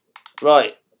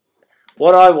 Right.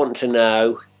 What I want to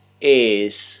know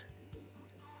is...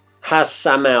 Has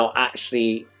Samuel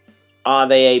actually... Are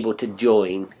they able to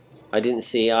join? I didn't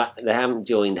see... They haven't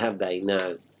joined, have they?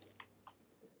 No.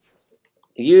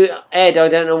 You, Ed, I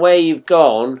don't know where you've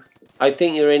gone. I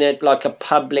think you're in like a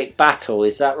public battle.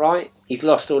 Is that right? He's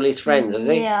lost all his friends, has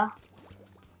he? Yeah.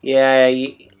 Yeah.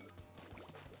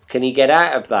 Can he get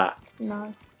out of that?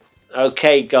 No.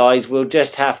 Okay, guys, we'll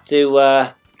just have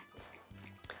to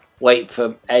wait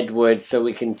for Edward so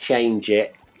we can change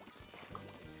it.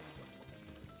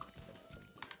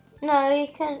 No, you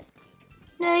can.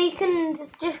 No, you can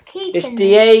just keep. It's in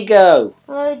Diego. It.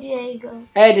 Hello, Diego.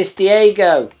 Ed, it's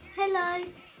Diego. Hello.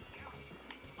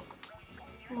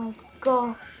 Oh my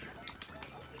gosh.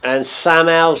 And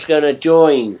Samuel's gonna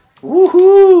join.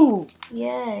 Woohoo!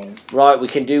 Yay. Right, we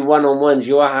can do one-on-ones.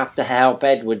 You'll have to help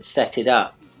Edward set it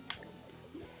up.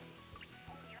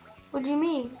 What do you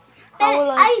mean?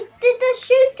 I did the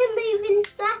shooter move in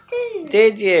Splatoon.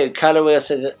 Did you? Colour Wheel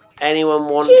says, anyone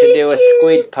want to do a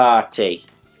squid party?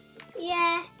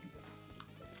 Yeah.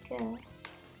 Yeah.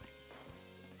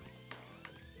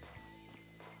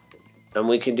 And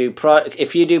we can do...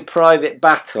 If you do private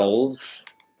battles,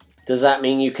 does that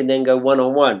mean you can then go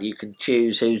one-on-one? You can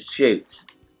choose who shoots.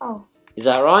 Oh. Is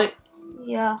that right?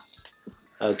 Yeah.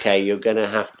 Okay, you're going to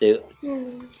have to...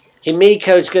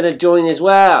 Himiko's going to join as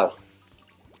well.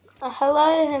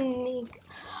 Hello, Himiko.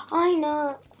 I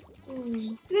know.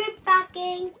 Squid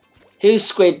bagging. Who's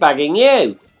squid bagging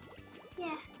you?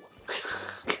 Yeah.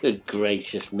 Good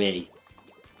gracious me.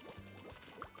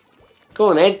 Go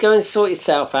on, Ed, go and sort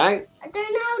yourself out. I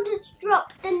don't know how to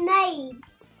drop the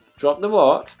nades. Drop the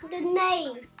what? The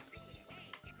nades.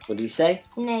 What do you say?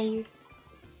 No.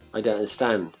 I don't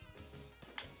understand.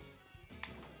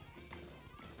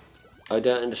 I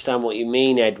don't understand what you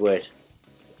mean, Edward.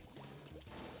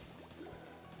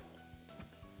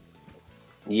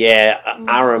 Yeah,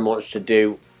 Aaron wants to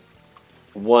do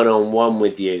one-on-one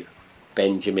with you,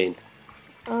 Benjamin.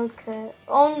 Okay.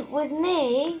 On with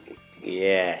me?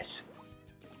 Yes.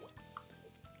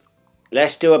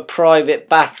 Let's do a private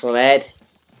battle, Ed.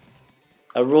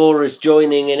 Aurora's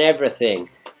joining and everything.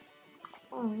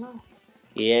 Oh, nice.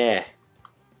 Yeah.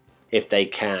 If they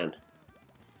can.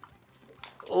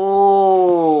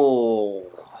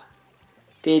 Oh.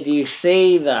 Did you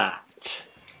see that?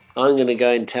 I'm going to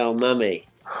go and tell Mummy.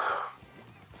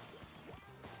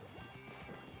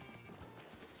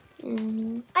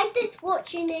 I just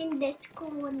watching in this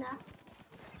corner.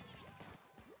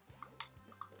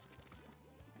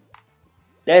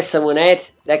 There's someone, Ed.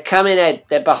 They're coming, Ed.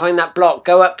 They're behind that block.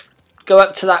 Go up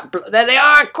to that block. There they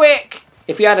are, quick!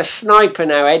 If you had a sniper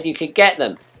now, Ed, you could get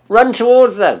them. Run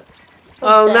towards them.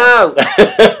 Oh, no.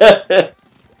 I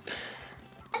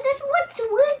just want to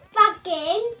wood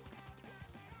bagging.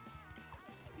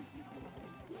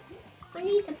 I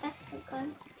need a better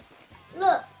gun.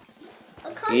 Look. I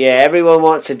can't. Yeah, everyone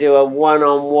wants to do a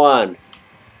one-on-one.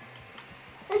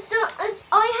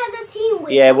 I had a team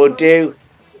with. Yeah, we'll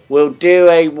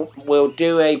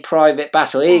do a private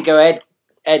battle. Here you go, Ed.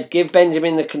 Ed, give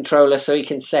Benjamin the controller so he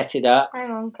can set it up. Hang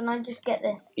on, can I just get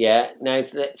this? Yeah, now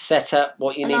let's set up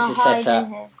what you And need I'll to set hide up.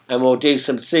 in here. And we'll do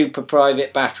some super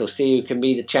private battles. See who can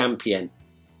be the champion.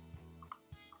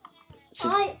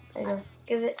 There you go.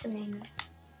 Give it to me now.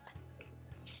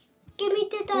 Give me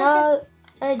the dog. No,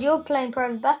 Ed, you're playing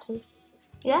private battles.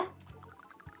 Yeah?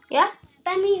 Yeah?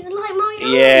 Benny, you like my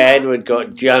armor? Yeah, Edward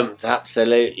got jumped,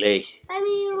 absolutely.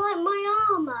 Benny, you like my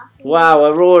armor? Wow,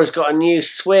 Aurora's got a new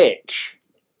Switch.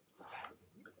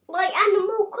 Like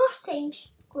Animal Crossing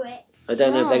script. I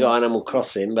don't know if they got Animal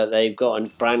Crossing, but they've got a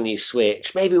brand new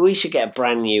Switch. Maybe we should get a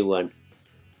brand new one.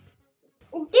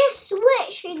 This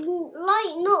Switch is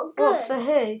like not good. What, for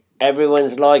who?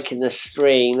 Everyone's liking the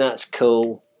stream, that's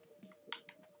cool.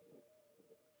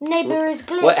 Neighbour is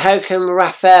glitched. What, how come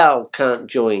Raphael can't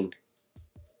join?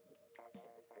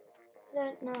 I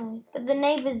don't know. But the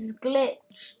neighbour's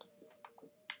glitched.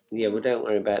 Yeah, well, don't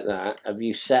worry about that. Have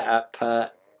you set up...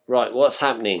 Right, what's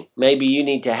happening? Maybe you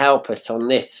need to help us on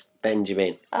this,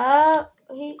 Benjamin.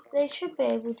 They should be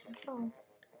able to join.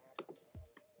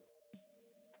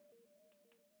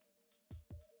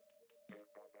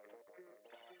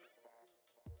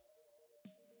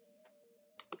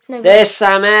 No, There's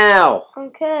Samuel.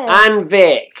 okay. And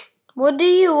Vic. What do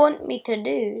you want me to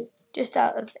do? Just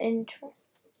out of interest.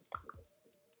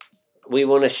 We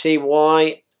want to see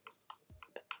why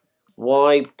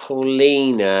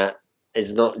Paulina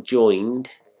is not joined.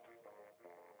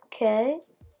 Okay.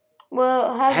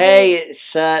 Well, hey, it's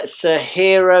Sir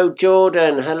Hero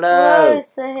Jordan. Hello. Hello,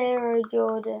 Sir Hero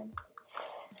Jordan.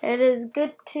 It is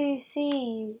good to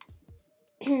see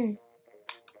you.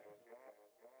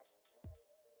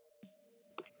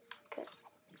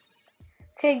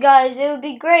 Okay, guys, it would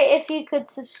be great if you could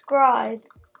subscribe.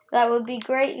 That would be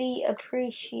greatly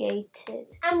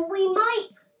appreciated. And we might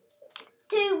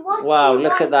do what. Wow,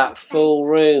 look at that full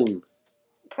room.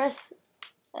 Press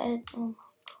Ed. Oh.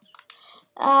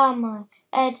 Ah, my.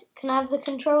 Ed, can I have the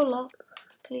controller,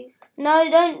 please? No,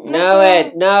 don't. No,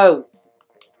 Ed, no.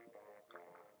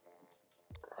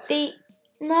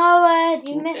 No, Ed,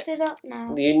 you messed it up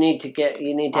now. You need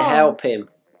to help him.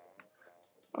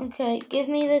 Okay, give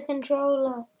me the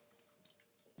controller.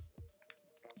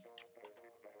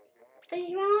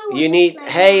 You need.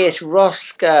 Hey, it's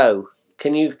Roscoe.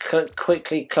 Can you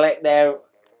quickly collect their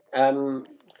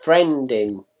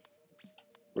friending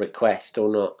request or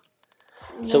not?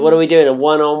 No. So what are we doing? A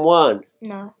one-on-one?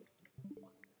 No.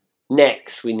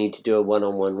 Next, we need to do a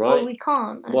one-on-one, right? Well, we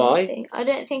can't. Why? I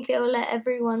don't think it'll let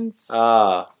everyone.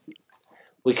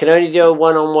 We can only do a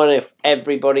one-on-one if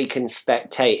everybody can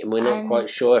spectate, and we're not quite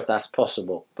sure if that's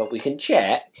possible. But we can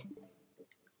check.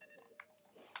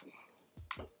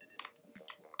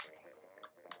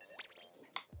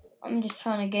 I'm just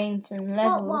trying to gain some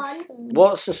levels.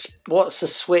 What's the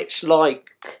Switch like?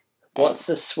 What's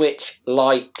the Switch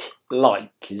like? Do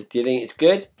you think it's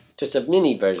good? Just a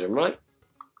mini version, right?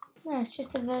 No, it's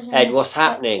just a version. Ed, what's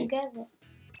happening? Together.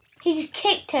 He just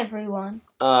kicked everyone.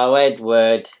 Oh,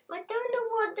 Edward. I don't know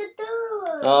what to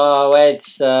do. Oh,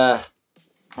 Ed's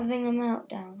having a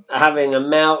meltdown. Having a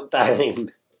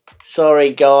meltdown.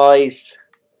 Sorry, guys.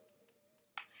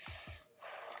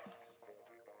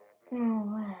 No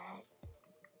way.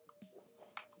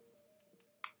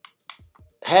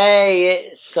 Hey,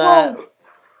 it's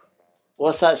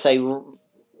what's that say?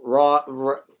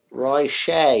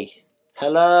 Raishay.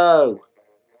 Hello.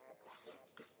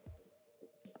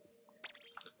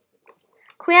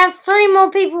 Can we have 3 more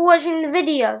people watching the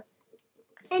video?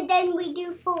 And then we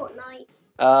do Fortnite.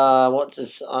 What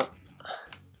does...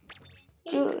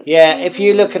 yeah, if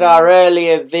you look at our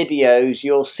earlier videos,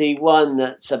 you'll see one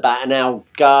that's about an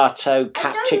Elgato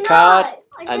capture card.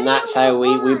 And that's how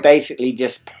we basically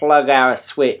just plug our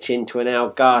Switch into an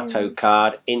Elgato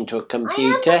card into a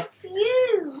computer. I have a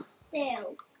few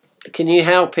still. Can you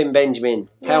help him, Benjamin?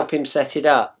 Yeah. Help him set it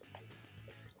up.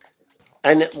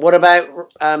 And what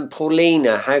about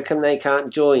Paulina? How come they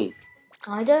can't join?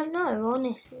 I don't know,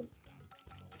 honestly.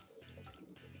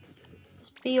 It's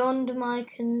beyond my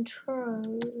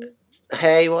control.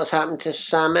 Hey, what's happened to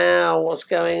Samuel? What's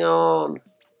going on?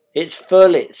 It's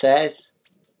full, it says.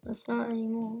 It's not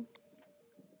anymore.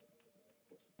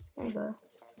 There you go.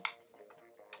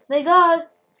 There you go.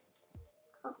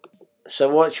 So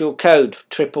what's your code?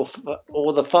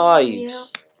 All the 5s? Yeah.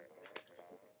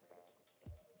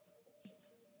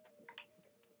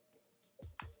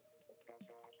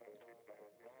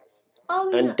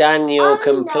 And Daniel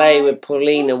can play with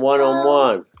Paulina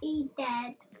one-on-one. Be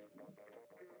dead.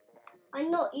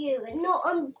 I'm not you. I'm not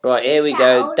on. Right, here we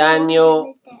go.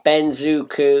 Daniel,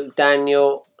 Benzuku,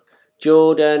 Daniel,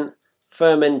 Jordan,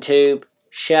 Fermentube,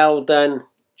 Sheldon,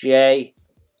 Jay.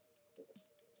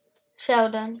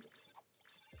 Sheldon.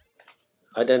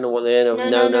 I don't know what they're...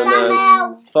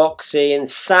 No. Foxy and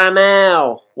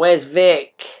Samuel. Where's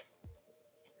Vic?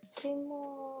 2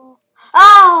 more.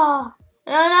 Ah!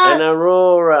 No. And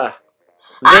Aurora.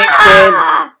 Vic's in.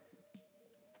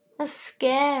 That's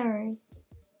scary.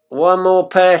 1 more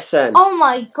person. Oh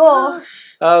my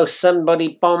gosh. Oh,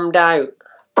 somebody bombed out.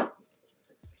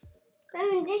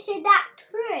 This is that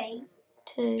tree.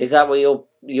 2. Is that what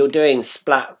you're doing?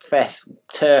 Splatfest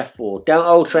Turf War. Don't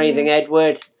alter anything,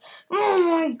 Edward. Oh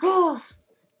my gosh.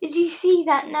 Did you see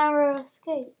that narrow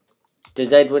escape?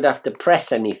 Does Edward have to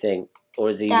press anything?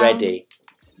 Or is he Down. ready?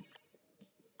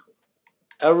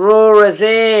 Aurora's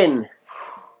in.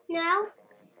 No.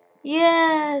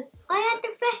 Yes. I had to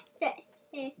press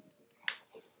this.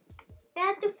 I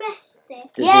had to press this.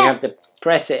 Does he have to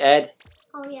press it, Ed?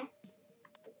 Oh yeah.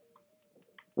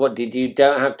 What,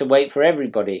 don't have to wait for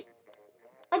everybody?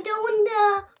 I don't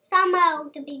want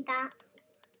Samuel to be that.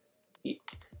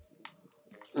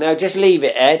 No, just leave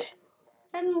it, Ed.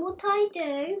 What I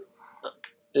do?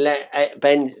 Let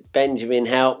Benjamin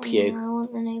help you. I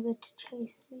want the neighbour to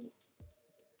chase me.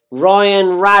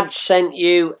 Ryan Rad sent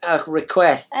you a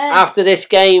request. After this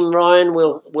game, Ryan,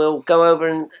 we'll go over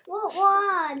and... What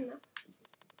one?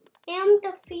 I'm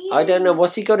defeated. I don't know.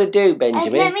 What's he got to do,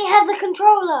 Benjamin? Let me have the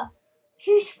controller.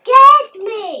 You scared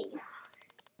me.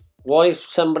 Why's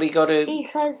somebody got to...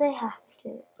 Because they have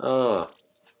to. Oh.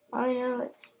 I know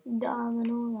it's dumb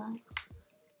and all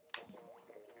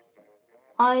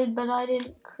that. But I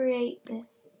didn't create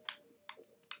this.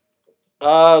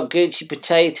 Oh, Gucci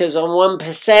Potatoes on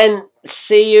 1%.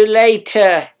 See you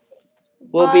later.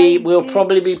 We'll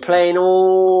probably be playing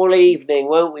all evening,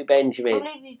 won't we, Benjamin?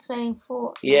 Probably be playing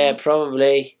Fortnite. Yeah,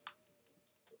 probably.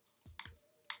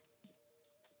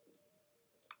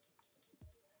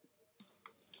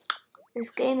 This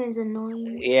game is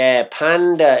annoying. Yeah,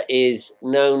 Panda is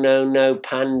no,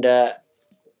 Panda.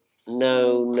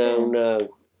 No.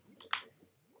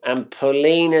 And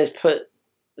Paulina's put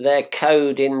their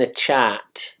code in the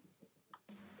chat.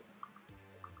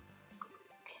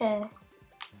 Okay.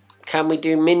 Can we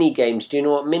do mini games? Do you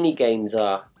know what mini games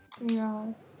are?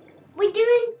 No. We're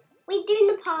doing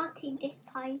the party this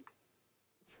time.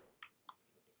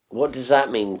 What does that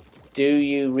mean? Do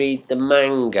you read the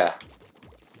manga?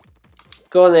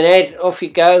 Go on then, Ed. Off you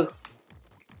go.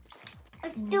 I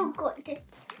still got this.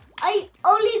 I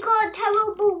only got a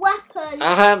terrible weapon.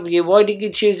 I have you. Why did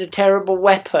you choose a terrible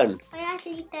weapon? I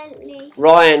accidentally.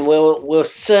 Ryan, we'll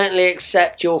certainly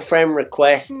accept your friend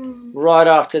request right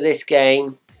after this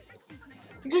game.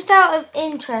 Just out of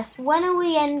interest, when are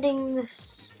we ending the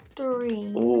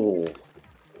stream? Ooh.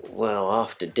 Well,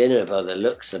 after dinner by the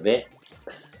looks of it.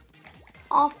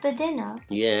 After dinner?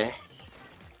 Yes.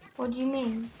 What do you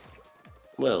mean?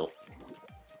 Well,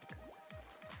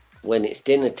 when it's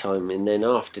dinner time and then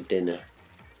after dinner.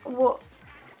 What?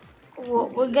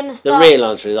 We're gonna The start... real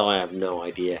answer is I have no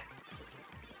idea.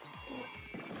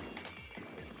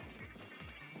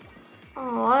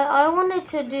 Oh, I wanted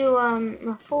to do a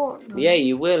Fortnite. Yeah,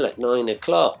 you will at 9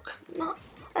 o'clock.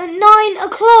 At 9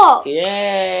 o'clock?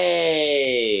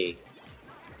 Yay!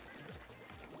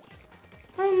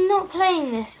 I'm not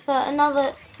playing this for another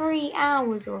 3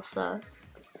 hours or so.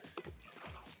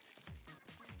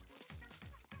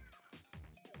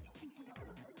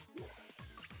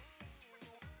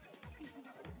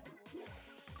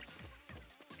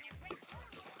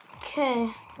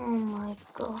 Okay, oh my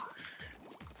gosh.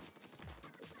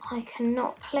 I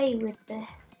cannot play with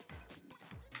this.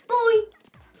 Boy!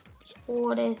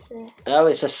 What is this? Oh,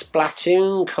 it's a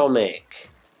Splatoon comic.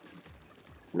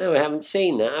 No, we haven't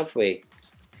seen that, have we?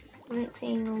 I haven't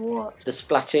seen what? The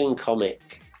Splatoon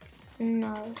comic.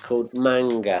 No. Called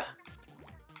Manga.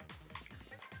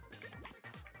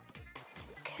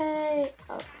 Okay,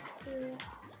 up here.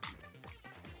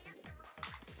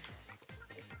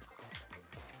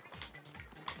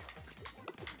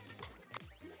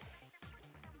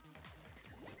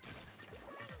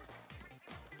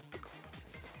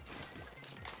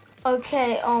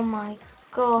 Okay, oh my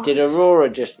god. Did Aurora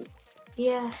just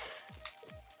Yes.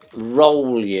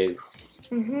 roll you?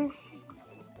 Mm-hmm.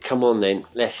 Come on then,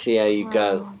 let's see how you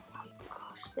go. Oh my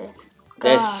gosh, this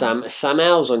There's guy. Sam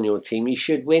L's on your team. You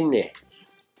should win this.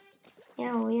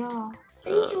 Yeah, we are.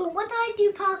 What do I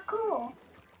do parkour?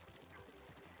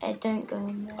 Don't go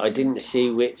in there. I didn't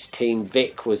see which team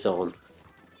Vic was on.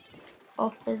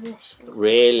 Opposition.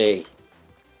 Really?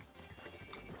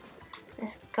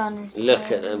 This gun is Look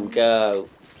terrible. at them go.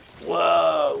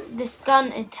 Whoa! This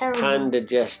gun is terrible. Panda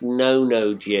just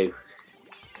no-no'd you.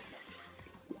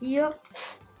 Yep.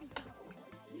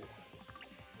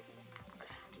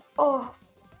 Oh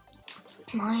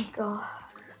my god.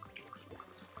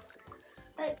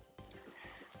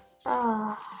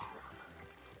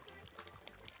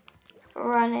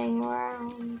 Running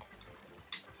around.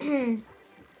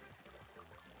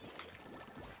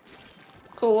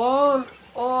 Go on.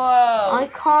 Whoa! I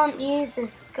can't use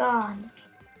this gun.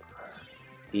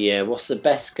 Yeah, what's the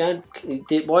best gun?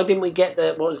 Why didn't we get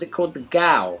the, what was it called? The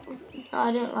Gal?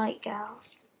 I don't like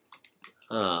gals.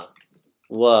 Ah.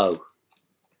 Whoa.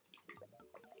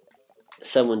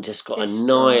 Someone just got Destroyed.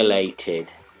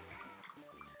 annihilated.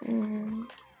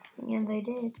 Yeah, they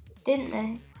did. Didn't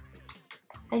they?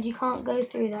 And you can't go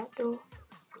through that door.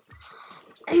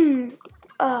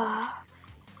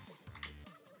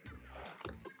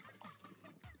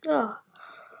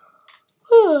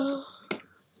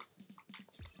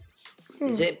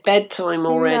 Is it bedtime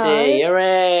already? No.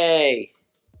 Hooray!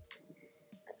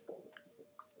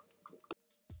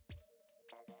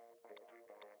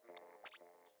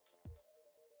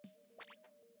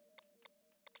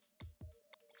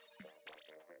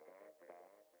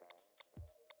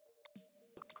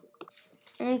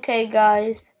 Okay,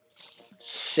 guys.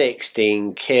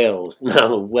 16 kills.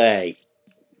 No way.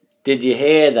 Did you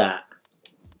hear that?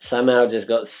 Somehow just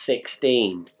got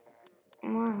 16.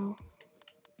 Wow.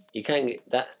 You can't get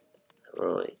that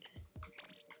right.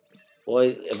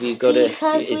 Why have you got to?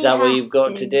 Because Is we that what have you've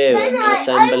got to do? Ben, That's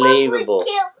unbelievable.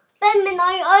 Ben,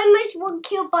 I almost was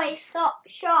killed by a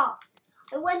shark.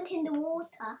 I went in the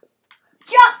water.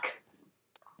 Chuck!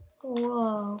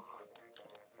 Whoa.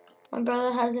 My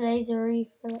brother has laser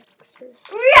reflexes.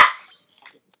 Yeah.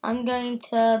 I'm going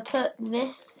to put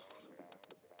this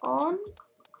on,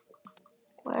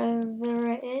 wherever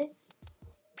it is.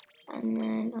 And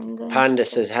then I'm going Panda to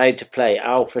says how to play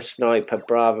Alpha Sniper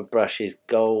Bravo Brushes.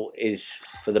 Goal is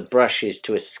for the brushes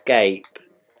to escape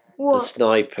the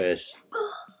snipers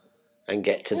and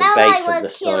get to the Now base I of the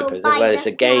was killed snipers. by Well, it's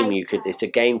the a game sniper. you could. It's a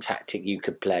game tactic you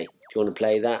could play. Do you want to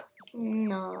play that?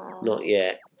 No. Not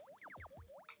yet.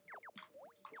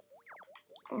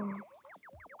 Oh.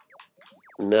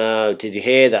 No. Did you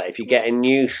hear that? If you get a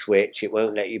new switch, it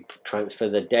won't let you transfer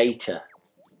the data.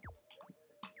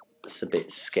 That's a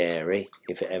bit scary.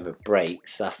 If it ever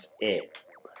breaks, that's it.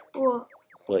 What?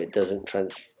 Well, it doesn't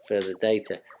transfer the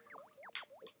data.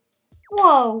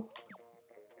 Whoa.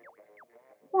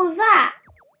 What was that?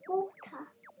 Water.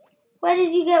 Where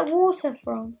did you get water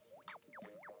from?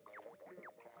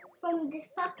 From this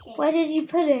bucket. Where did you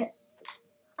put it?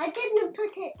 I didn't put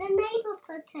it. The neighbor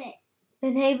put it. The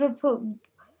neighbor put...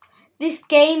 This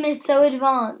game is so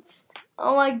advanced.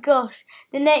 Oh my gosh.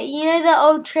 You know that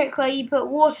old trick where you put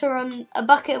water on... A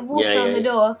bucket of water on the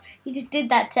door? He just did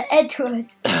that to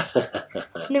Edward.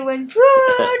 And it went...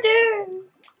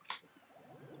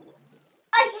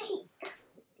 I hate.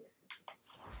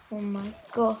 Oh my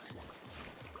gosh.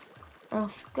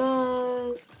 Let's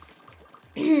go.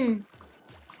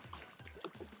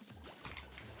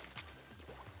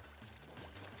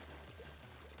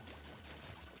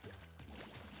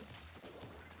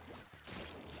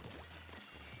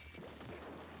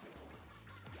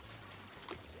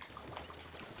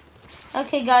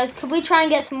 Okay guys, could we try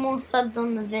and get some more subs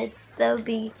on the vid? That would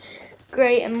be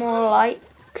great and more likes.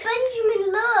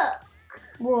 Benjamin, look.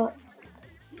 What?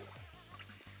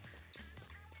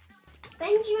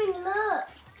 Benjamin, look.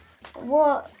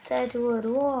 What, Edward?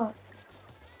 What?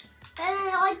 And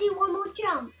then I do one more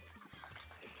jump.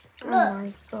 Oh Look.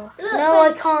 my god. Look, No,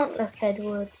 I can't look,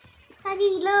 Edward.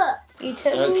 Daddy, look. You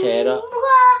took... Okay,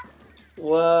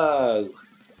 whoa.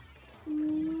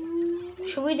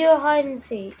 Should we do a hide and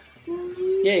seek?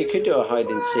 Yeah, you could do a hide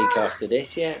and seek after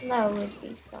this, yeah. That would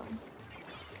be fun.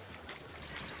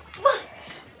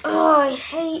 Oh, I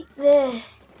hate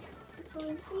this.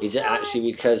 Is it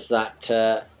actually because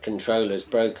that controller's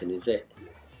broken, is it?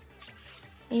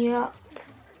 Yep.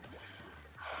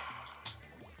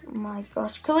 Oh my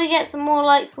gosh. Can we get some more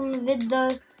likes on the vid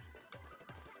though?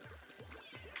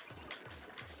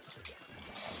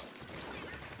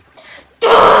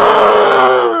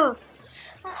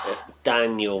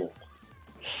 Daniel.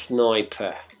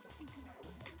 Sniper.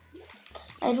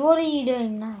 Ed, what are you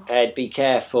doing now? Ed, be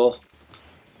careful.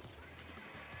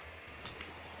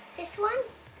 This one?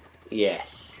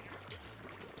 Yes.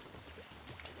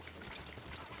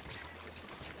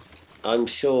 I'm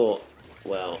sure,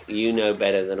 well, you know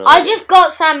better than I do. I just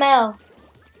got Sam L.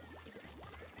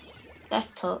 That's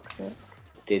toxic.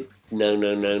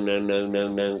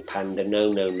 No, Panda,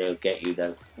 no, get you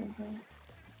though.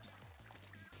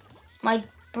 My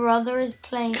brother is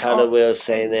playing... Colour Wheel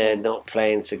saying they're not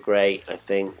playing so great, I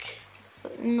think.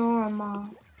 Nor am I.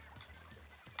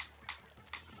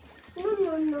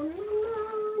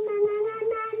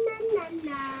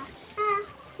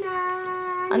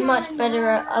 I'm much better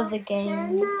at other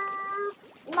games.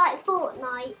 Like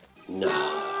Fortnite. No.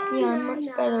 Yeah, I'm much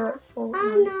better at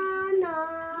Fortnite.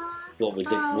 What was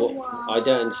it? I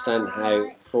don't understand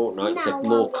how Fortnite's a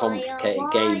more complicated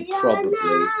game,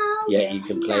 probably, yet you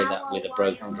can play that with a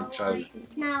broken controller.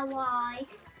 Now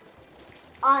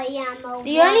I am a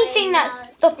The only thing that's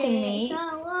stopping me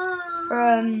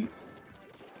from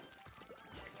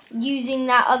using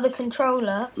that other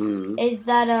controller is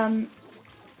that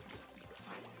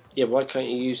Yeah, why can't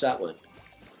you use that one?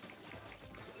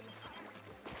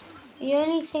 the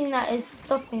only thing that is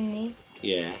stopping me,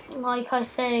 Yeah. like I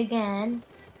say again,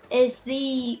 is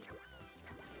the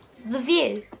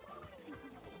view.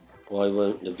 Why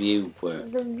won't the view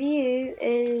work? The view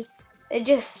is, it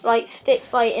just like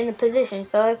sticks like in the position.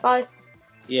 So if I...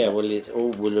 Yeah, well, it's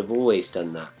all will have always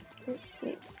done that.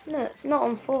 No, not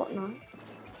on Fortnite.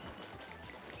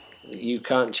 You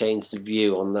can't change the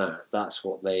view on that. That's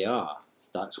what they are.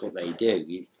 That's what they do.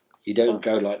 You don't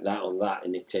go like that on that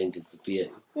and it changes the view.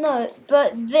 No,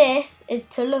 but this is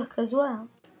to look as well.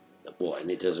 What,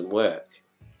 and it doesn't work?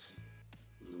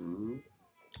 Mm.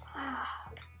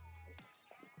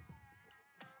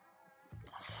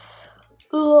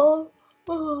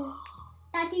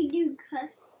 Daddy do cuss.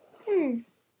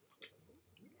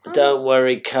 Don't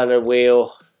worry, colour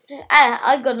wheel.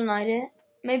 I got an idea.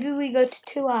 Maybe we go to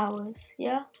 2 hours,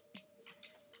 yeah?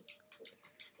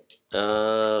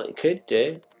 It could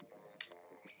do.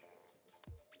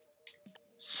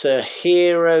 Sir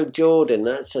Hero Jordan,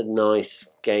 that's a nice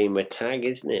gamer tag,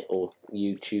 isn't it? Or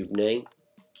YouTube name.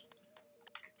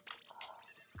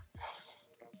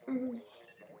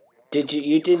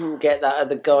 You didn't get that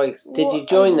other guy? Did you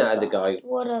join that other guy?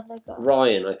 What other guy?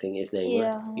 Ryan, I think his name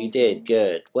Yeah. was. You did,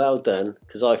 good. Well done,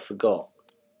 because I forgot.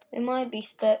 It might be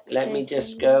spectating. Let me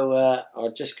just go,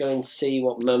 I'll just go and see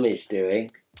what Mum is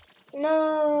doing.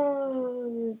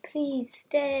 No, please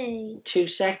stay. 2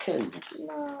 seconds.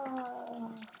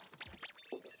 No.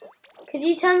 Could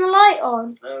you turn the light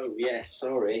on? Oh, yes,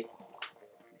 sorry.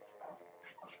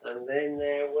 And then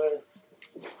there was...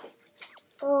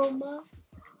 Oh my.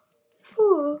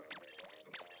 Ooh.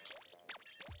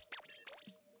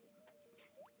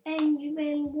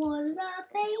 Benjamin was a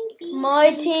baby.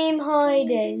 My team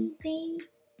hiding. Baby.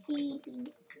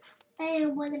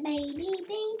 Benjamin was a baby.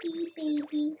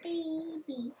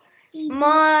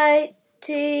 My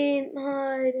team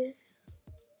hiding.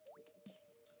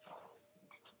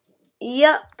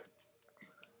 Yup.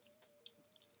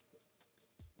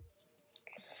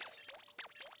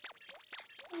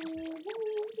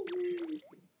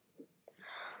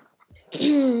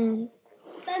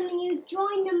 You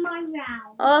joined my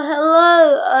round. Oh,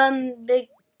 hello, Big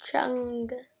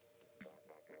Chungus.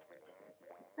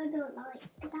 I don't like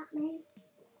that name.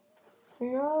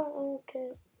 No,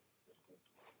 okay.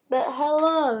 But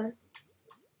hello.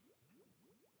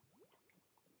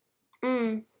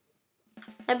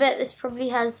 I bet this probably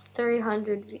has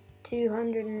 200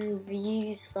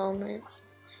 views on it.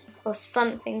 Or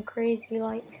something crazy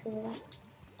like that.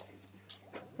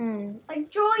 I'm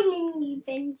joining you,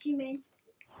 Benjamin.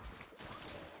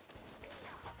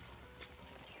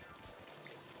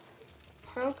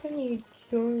 How can you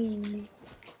join me?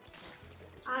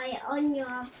 On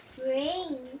your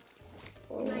brain.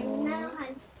 I know how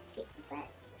to fix that.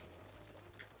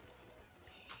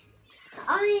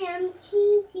 I am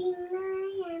cheating.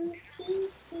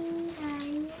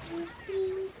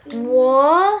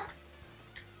 What?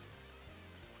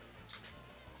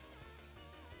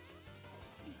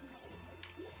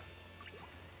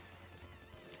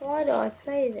 Why do I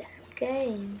play this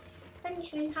game?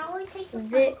 Benjamin, how will I take a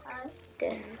Vic photo?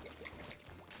 dead.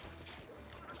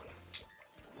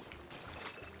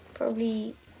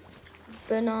 Probably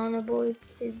Banana Boy,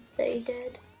 is they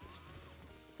dead?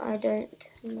 I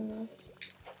don't know.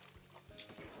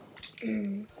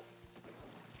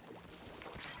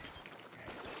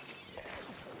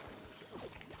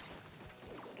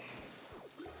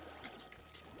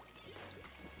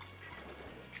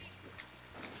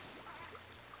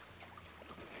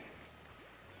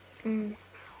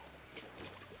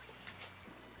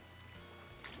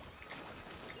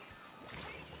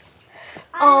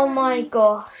 Oh my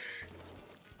gosh.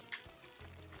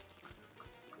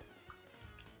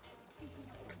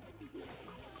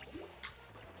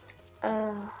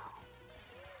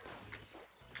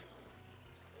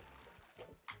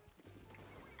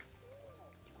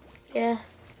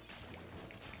 Yes.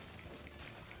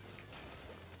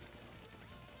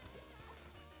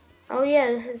 Oh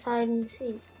yeah, this is hide and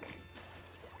seek.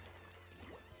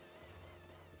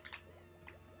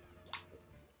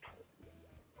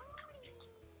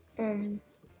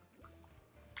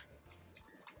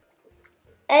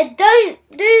 Ed, don't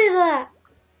do that!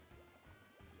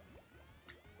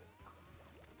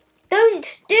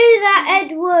 Don't do that,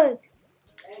 Edward!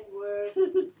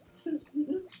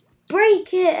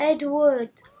 Break it,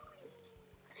 Edward!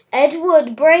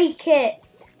 Edward, break it!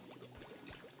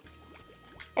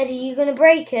 Ed, are you gonna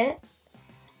break it?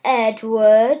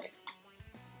 Edward!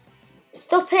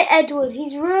 Stop it, Edward!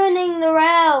 He's ruining the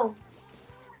realm!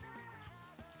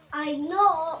 I'm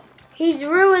not. He's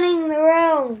ruining the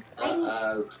realm!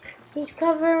 Uh-oh. He's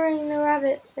covering the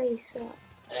rabbit face up.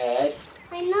 Ed?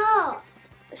 I'm not.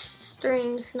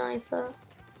 Stream sniper.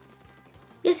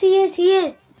 Yes, he is, he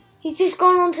is! He's just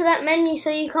gone onto that menu so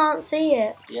you can't see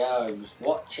it. Yeah, I was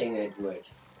watching Edward.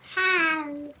 How?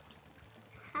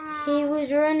 He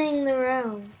was running the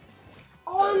realm.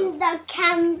 On the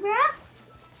camera?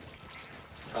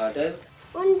 Pardon?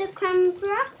 On the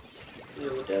camera?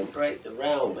 You don't break the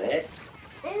realm, Ed.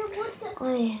 Why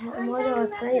do I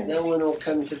play this? No one will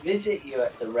come to visit you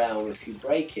at the realm if you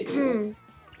break it. I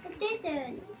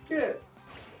didn't. Yeah.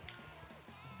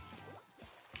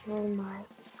 Oh my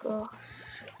gosh.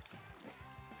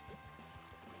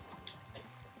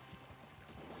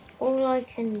 All I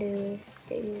can do is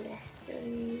do this.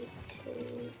 3, 2,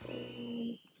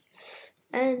 1.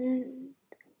 And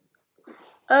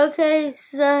okay,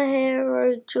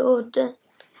 Zahiro Jordan.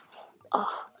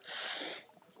 Oh.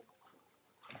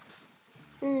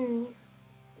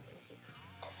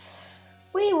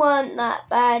 We weren't that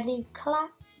badly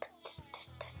clapped.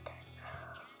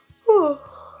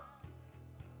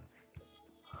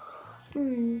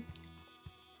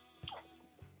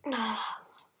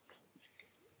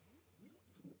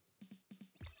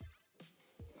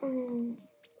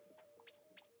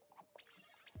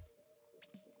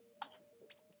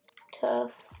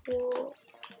 Turf war.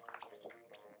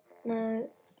 No,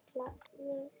 it's black.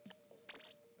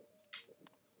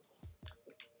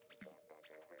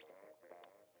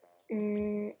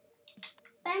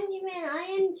 Benjamin, I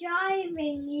am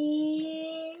driving.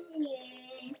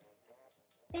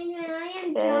 Benjamin, I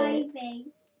am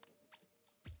driving.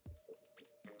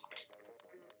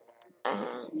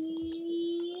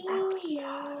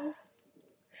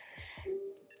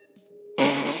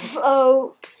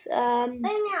 Oops. Benjamin, I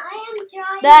am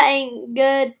driving. That ain't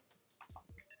good.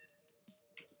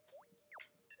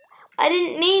 I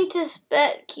didn't mean to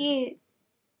spec you.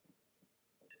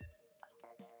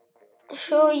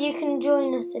 Sure, you can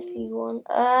join us if you want.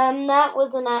 That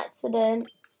was an accident.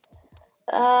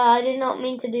 I did not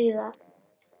mean to do that.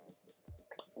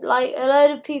 Like, a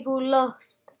load of people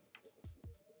lost.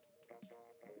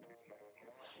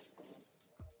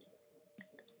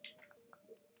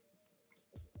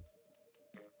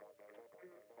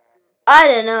 I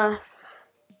don't know.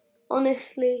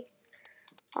 Honestly,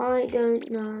 I don't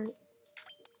know.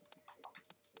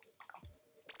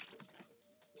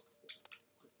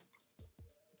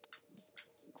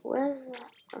 Where's that?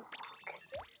 Oh, okay.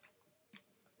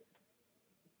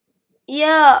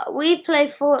 Yeah, we play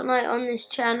Fortnite on this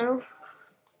channel.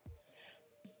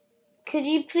 Could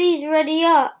you please ready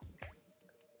up?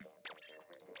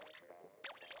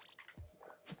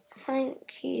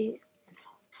 Thank you.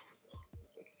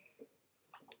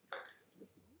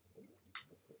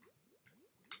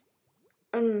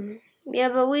 Yeah,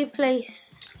 but we play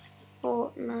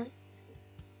Fortnite.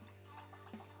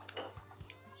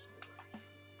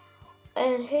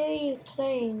 And who are you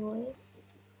playing with?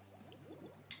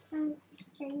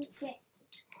 Change it.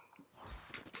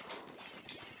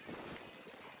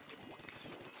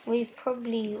 We've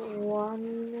probably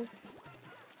won.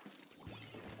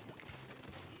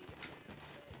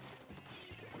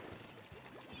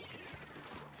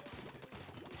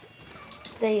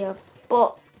 They are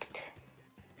bopped.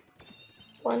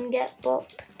 One get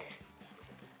bopped.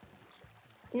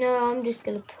 No, I'm just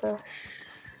gonna push.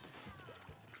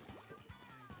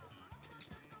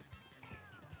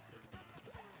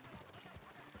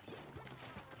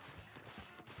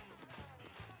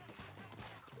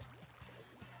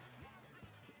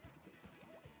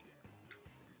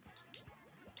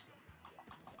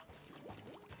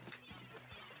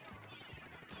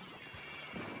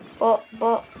 Bop,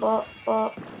 bop, bop,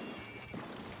 bop.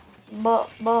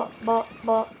 Bop, bop, bop,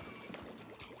 bop.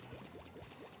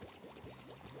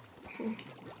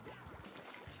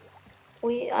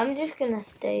 I'm just gonna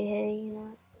stay here, you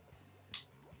know.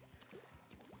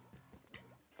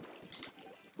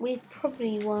 We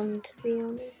probably won, to be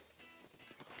honest.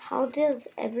 How does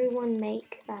everyone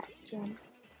make that jump?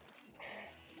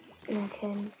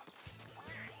 Okay.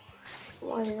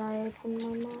 Why did I open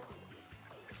my mouth?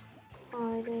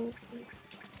 I don't know.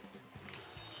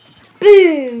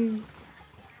 Boom!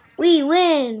 We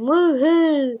win!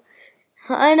 Woohoo!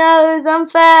 I know, it's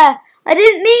unfair. I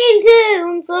didn't mean to!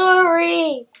 I'm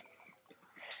sorry.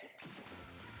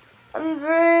 I'm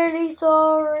really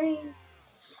sorry.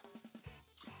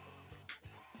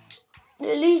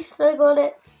 At least I got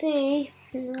XP.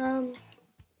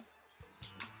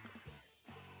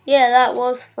 Yeah, that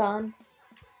was fun.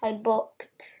 I bopped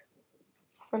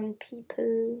some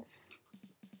peoples.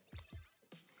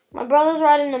 My brother's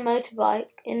riding a motorbike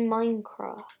in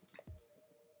Minecraft.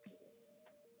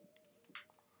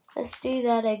 Let's do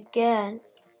that again.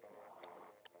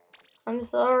 I'm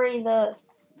sorry though.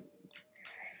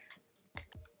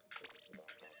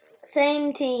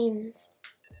 Same teams.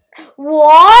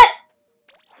 What?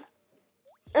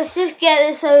 Let's just get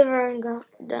this over and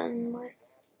done with.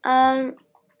 I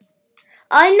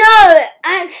know,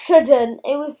 accident.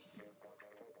 It was.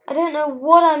 I don't know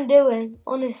what I'm doing,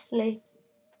 honestly.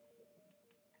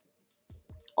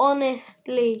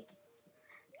 Honestly.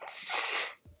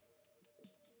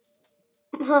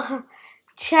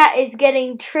 Chat is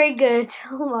getting triggered.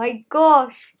 Oh my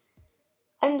gosh.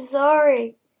 I'm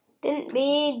sorry. Didn't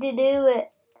mean to do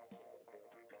it.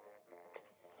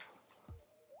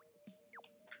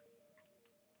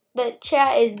 But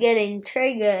chat is getting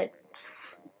triggered.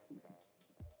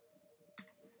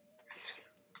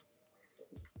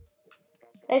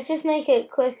 Let's just make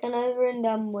it quick and over and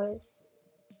done with.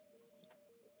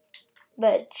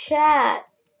 But chat,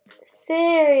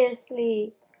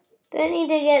 seriously, don't need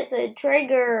to get so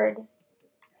triggered.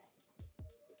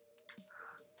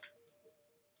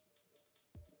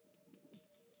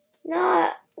 No,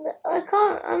 I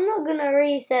can't. I'm not gonna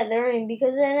reset the room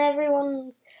because then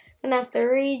everyone's gonna have to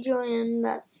rejoin and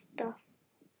that stuff.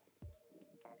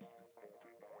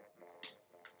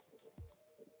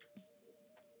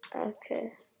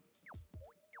 Okay.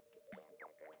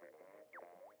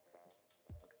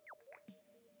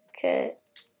 Okay.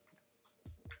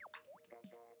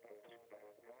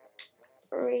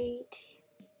 Read.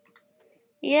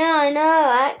 Yeah, I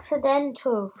know.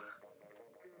 Accidental.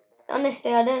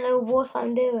 Honestly, I don't know what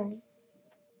I'm doing.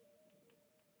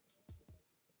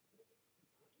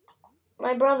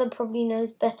 My brother probably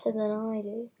knows better than I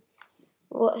do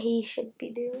what he should be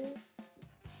doing.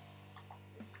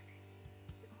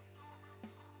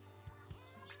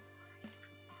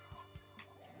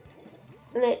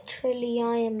 Literally,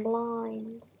 I am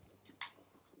blind.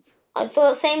 I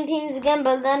thought same teams again,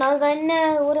 but then I was like,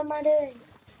 no, what am I doing?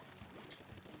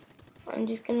 I'm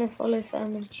just gonna follow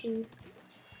Firm and Chew.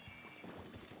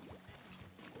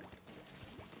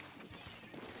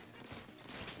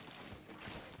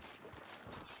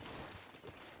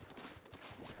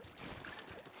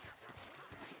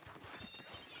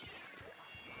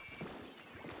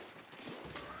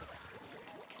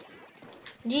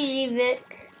 GG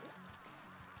Vic.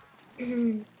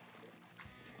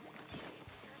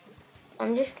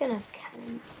 I'm just gonna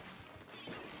camp.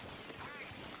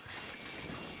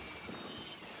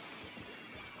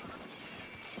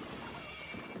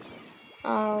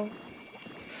 Oh.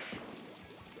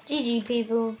 GG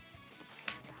people.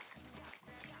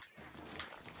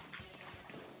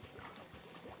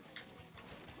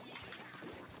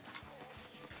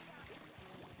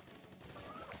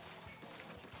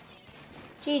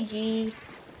 GG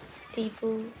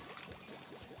peoples.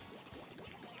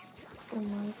 Oh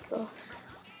my gosh.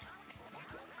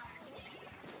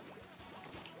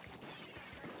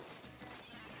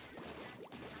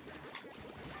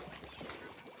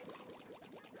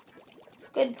 It's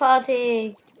a good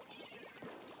party.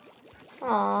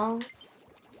 Aww.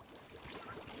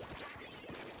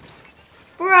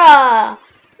 Bruh,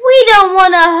 we don't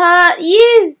want to hurt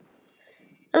you.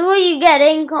 That's what you get,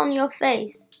 ink on your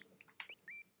face.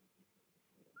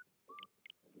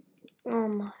 Oh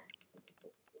my.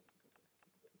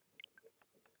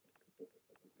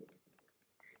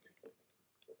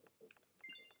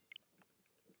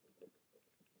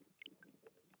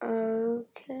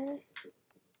 Okay.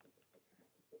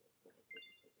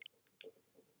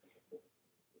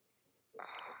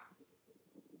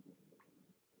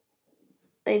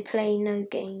 They play no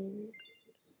games.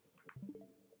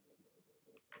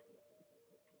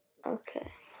 Okay.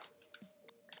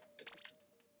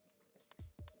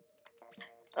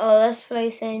 Oh, let's play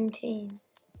same team.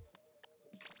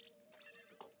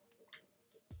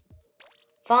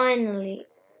 Finally.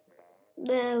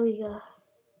 There we go.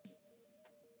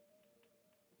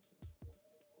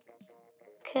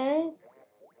 Okay.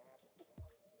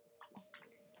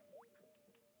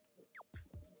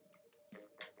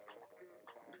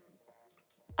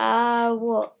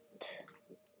 What?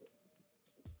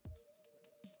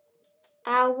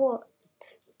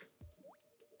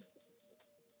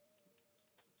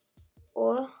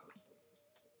 What?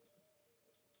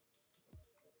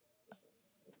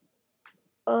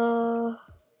 Or?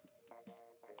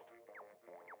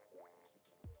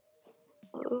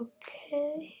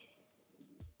 Okay.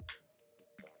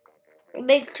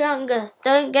 Big Chungus,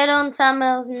 don't get on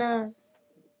Samuel's nerves.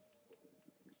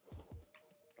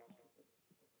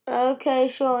 Okay,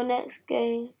 sure, next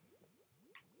game.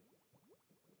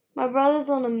 My brother's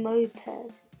on a moped.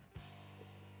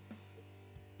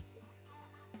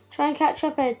 Try and catch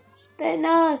up, Ed.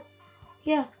 No!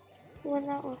 Yeah, he went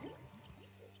that way.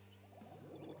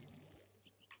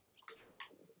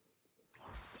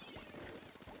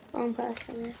 Wrong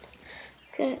person, Ed.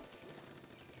 Okay.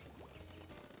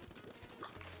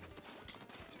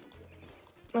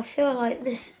 I feel like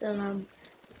this is an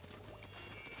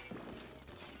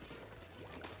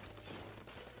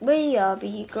We are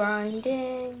be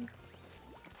grinding.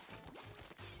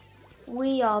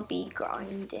 We are be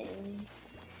grinding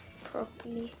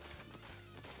properly.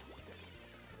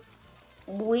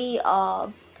 We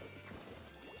are.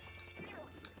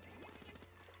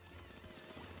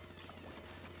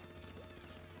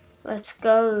 Let's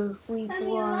go. We've Mommy,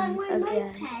 won I'm my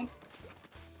again. moped.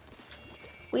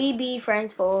 We be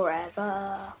friends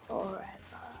forever, forever.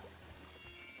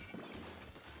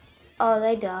 Oh,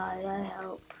 they died. I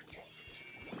helped.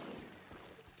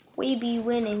 We be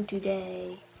winning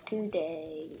today,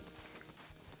 today.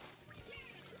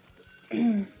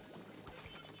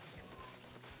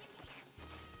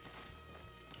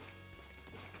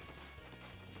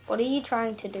 What are you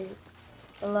trying to do?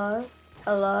 Hello?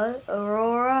 Hello?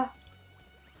 Aurora?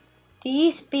 Do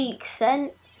you speak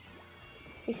sense?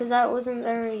 Because that wasn't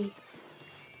very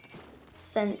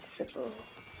sensible,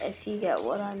 if you get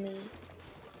what I mean.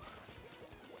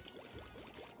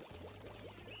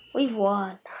 We've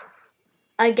won.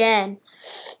 Again.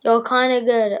 You're kind of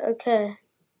good. Okay.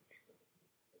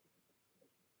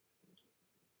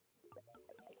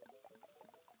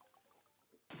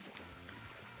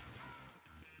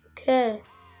 Okay.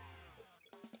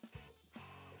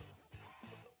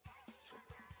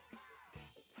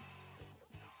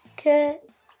 Okay.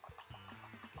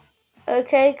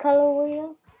 Okay, color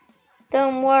wheel.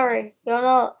 Don't worry. You're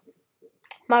not.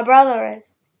 My brother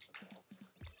is.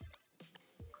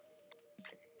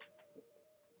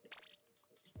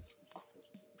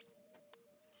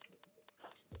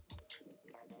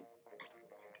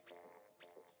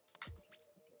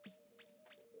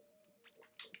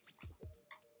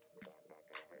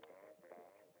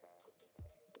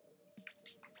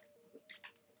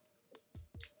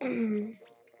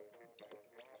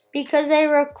 Because they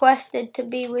requested to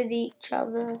be with each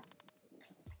other.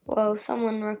 Well,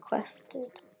 someone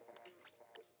requested.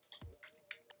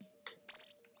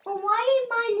 But why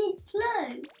mine is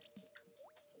blue?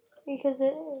 Because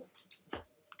it is.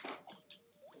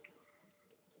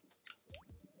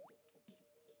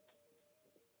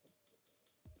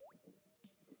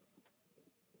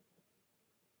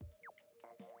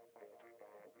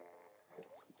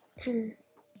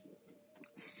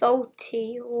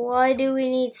 Salty. Why do we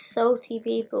need salty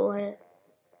people here?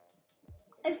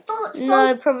 I thought so.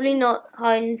 No, probably not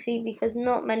hide and seek because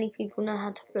not many people know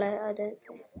how to play it, I don't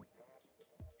think.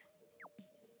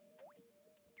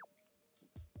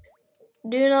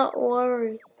 Do not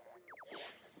worry.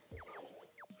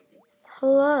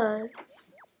 Hello?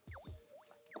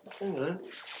 Hang on.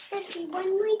 Daddy,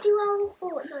 when we do our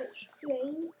Fortnite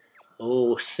stream?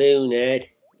 Oh, soon, Ed.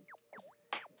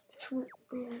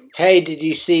 Hey, did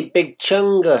you see Big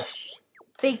Chungus?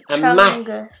 Big And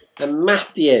Chungus. And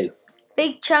Matthew?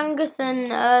 Big Chungus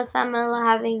and Samuel are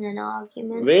having an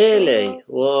argument. Really? So,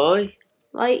 Why?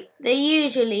 like, they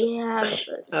usually have.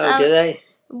 Oh, do they?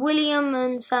 William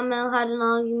and Samuel had an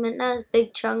argument. Now it's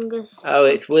Big Chungus. Oh,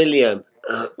 it's William.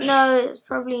 No, it's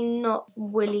probably not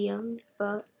William,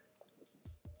 but...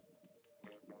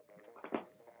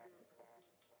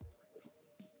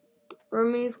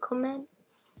 Remove comment?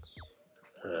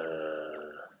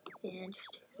 Yeah,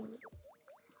 just do that.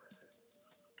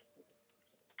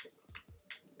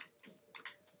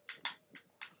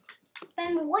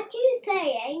 Ben, what are you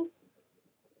saying?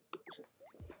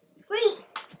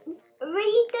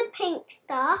 Read the pink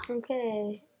stuff.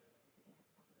 Okay.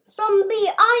 Zombie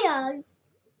Io.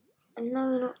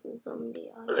 No, not the zombie.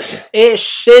 It's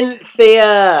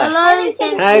Cynthia! Hello,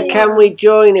 Cynthia. How can we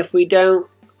join if we don't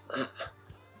have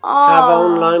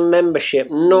online membership?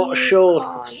 Not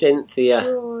sure, Cynthia.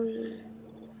 Join.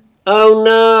 Oh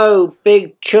no!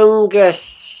 Big Chungus,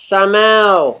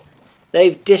 Samuel!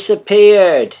 They've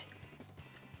disappeared.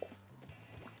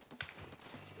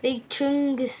 Big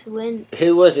Chungus went.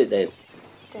 Who was it then?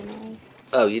 Don't know.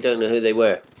 Oh, you don't know who they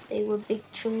were? They were Big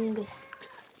Chungus.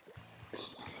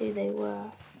 That's who they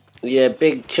were. Yeah,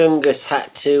 Big Chungus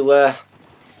had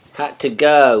to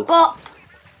go. Bop.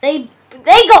 They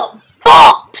got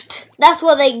bopped. That's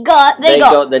what they got. They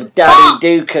got the Daddy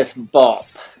Dukas bop.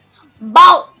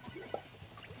 Bop.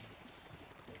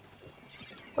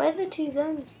 Where are the two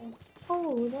zones then?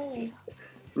 Oh, there.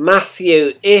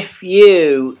 Matthew, if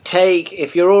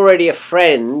you're already a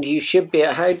friend, you should be.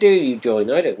 How do you join?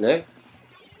 I don't know.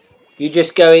 You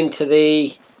just go into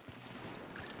the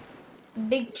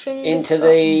Big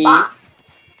Chungus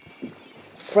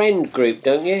friend group,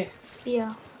 don't you?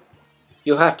 Yeah.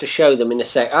 You'll have to show them in a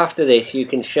sec. After this, you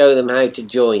can show them how to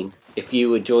join if you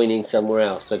were joining somewhere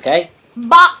else, okay?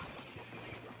 Bop.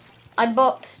 I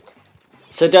bopped.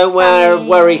 So don't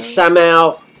worry,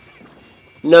 Samuel.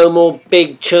 No more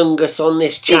Big Chungus on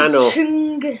this channel. Big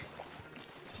Chungus.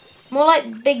 More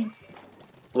like Big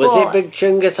Was Boy. it Big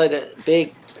Chungus?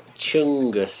 Big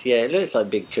Chungus. Yeah, it looks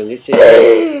like Big Chungus.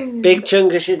 Big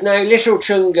Chungus is now Little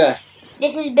Chungus.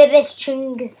 This is Bebe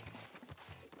Chungus.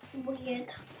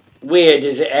 Weird. Weird,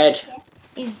 is it, Ed? Yeah.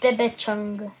 He's Bebe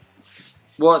Chungus.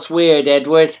 What's weird,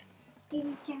 Edward?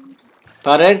 Baby chungus.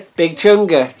 Pardon? Big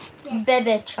Chungus.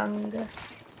 Bebe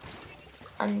Chungus.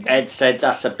 Ed said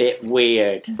that's a bit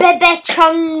weird. Bebe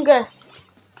Chungus.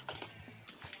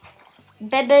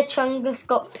 Bebe Chungus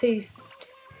got poofed.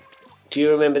 Do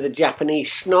you remember the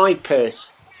Japanese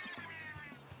snipers?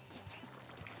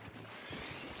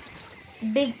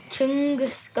 Big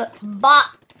Chungus got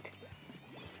bopped.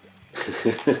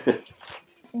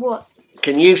 What?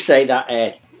 Can you say that,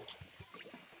 Ed?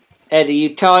 Ed, are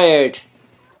you tired?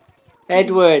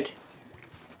 Edward,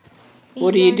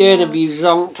 what are you doing? Have you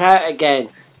zonked out again?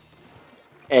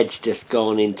 Ed's just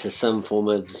gone into some form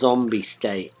of zombie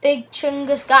state. Big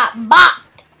Chungus got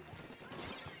bopped.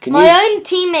 My own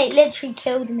teammate literally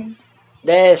killed me.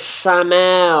 There's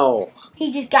Samuel.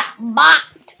 He just got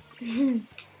bopped.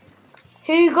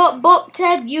 Who got bopped,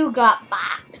 Ed? You got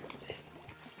bopped.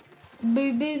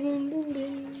 Boo, boo, boo, boo,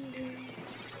 boo.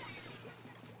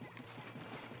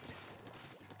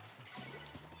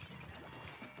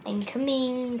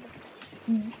 Incoming.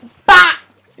 Bah!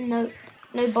 No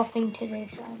bopping today,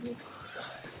 sadly.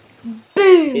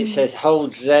 Boom! It says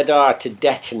hold ZR to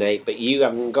detonate, but you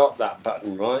haven't got that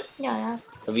button, right? Yeah, I have.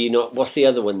 Have you not? What's the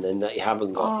other one then that you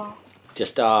haven't got? R.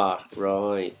 Just R,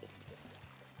 right.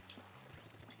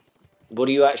 What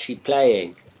are you actually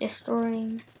playing?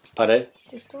 Destroying. Pardon?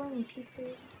 Destroying people.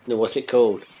 No, what's it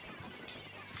called?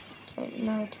 Don't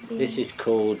know to be. This is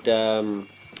called,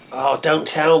 oh, don't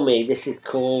tell me. This is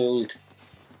called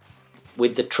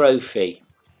With the Trophy.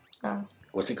 No.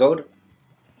 What's it called?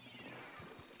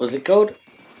 What's it called?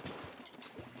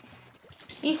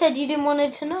 You said you didn't want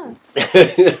it to know.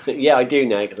 Yeah, I do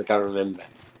know because I can't remember.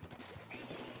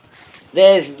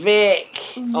 There's Vic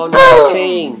on Boom! the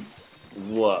team.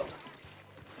 Whoa.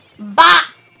 Bah!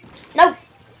 No!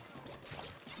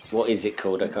 What is it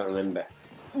called? I can't remember.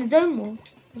 Zone Wars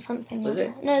or something Was like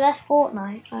it? that. No, that's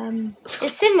Fortnite.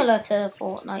 It's similar to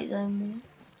Fortnite Zone Wars.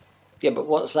 Yeah, but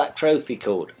what's that trophy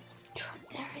called?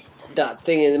 There is no That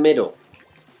thing in the middle?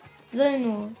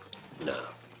 Zone Wars. No.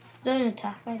 Zone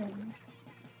Attack, I don't know.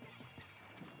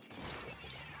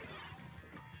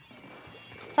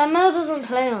 Samuel doesn't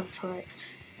play on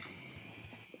Switch.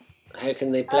 How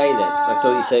can they play then? I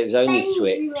thought you said it was only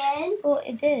Switch. I thought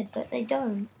it did, but they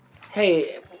don't.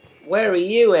 Hey, where are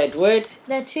you, Edward?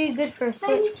 They're too good for a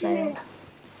Switch player.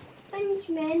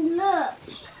 Benjamin, look.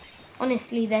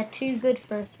 Honestly, they're too good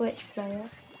for a Switch player.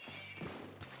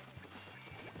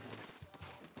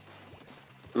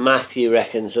 Matthew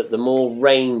reckons that the more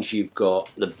range you've got,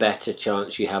 the better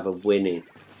chance you have of winning.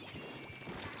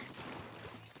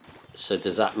 So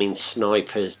does that mean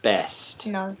sniper's best?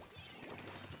 No.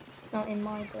 Not in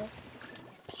my book.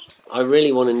 I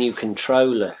really want a new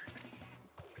controller.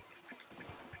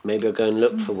 Maybe I'll go and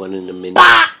look for one in a minute.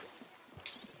 Bah!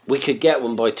 We could get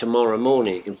one by tomorrow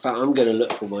morning. In fact, I'm going to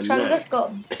look for one now. Chungus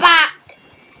got backed.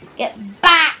 Get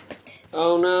backed.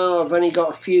 Oh no, I've only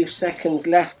got a few seconds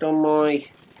left on my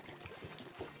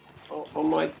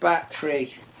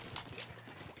battery.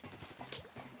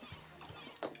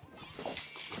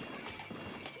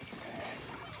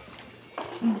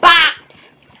 Bap!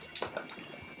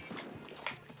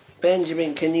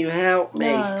 Benjamin, can you help me?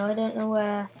 No, I don't know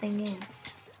where thing is.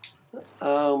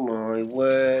 Oh my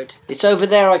word. It's over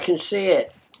there, I can see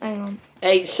it. Hang on.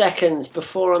 8 seconds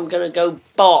before I'm going to go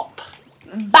bop.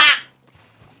 Bap!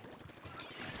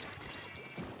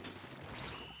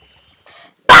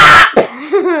 Bap!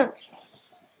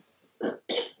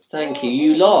 Thank you.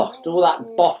 You lost all that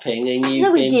bopping and you've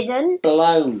No, we been didn't.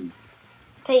 blown.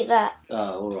 Take that.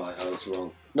 Oh, alright, I was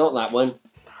wrong. Not that one.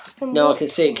 No, I can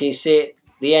see it. Can you see it?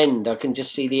 The end. I can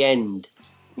just see the end.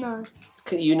 No.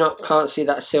 Can't see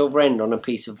that silver end on a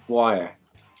piece of wire?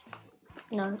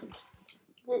 No. Is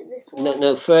it this one?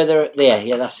 No, further there.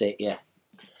 Yeah, that's it, yeah.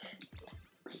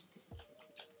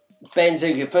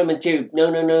 Benzuga, Firma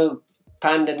no.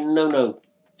 Panda, no.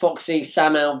 Foxy,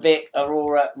 Samuel, Vic,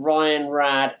 Aurora, Ryan,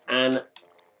 Rad, and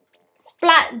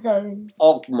Splat Zone.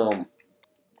 Ogmom.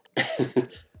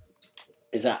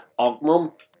 Is that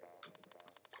Ogmom?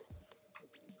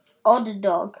 Odd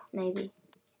Dog, maybe.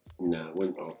 No, it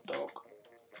wasn't Odd Dog.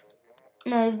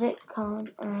 No, Vic can't.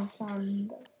 Sam.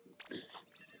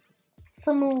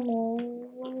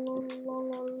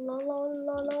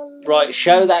 Right,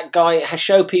 show that guy.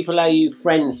 Show people how you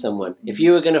friend someone. If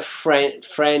you were going to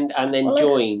friend and then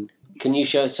join, can you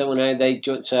show someone how they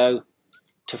join? So,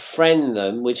 to friend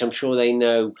them, which I'm sure they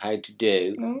know how to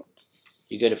do,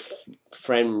 you go to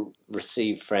friend,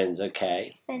 receive friends. Okay.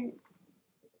 Sent.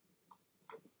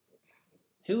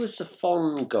 Who was the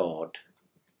fond god?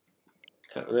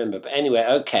 Can't remember. But anyway,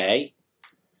 okay.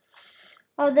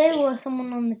 Oh, there was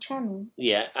someone on the channel.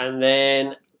 Yeah, and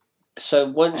then So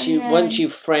once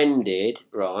you've friended,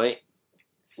 right?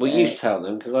 So Well, you tell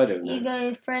them because I don't know. You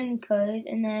go friend code,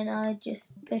 and then I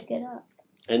just pick it up.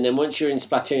 And then once you're in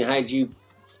Splatoon, how do you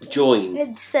join?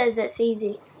 It says it's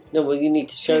easy. No, well, you need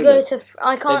to show You go them. to.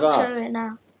 I can't show it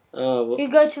now. Oh, well. You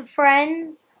go to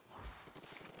friends,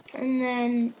 and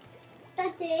then.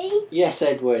 Daddy. Yes,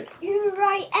 Edward. You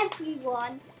write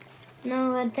everyone.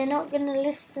 No, they're not gonna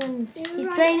listen. He's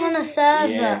playing on a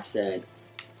server. Yes, Ed.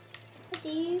 Daddy,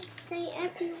 you say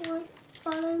everyone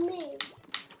follow me.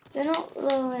 They're not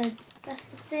lowered. That's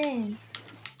the thing.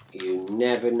 You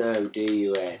never know, do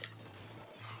you, Ed?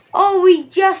 Oh, we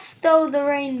just stole the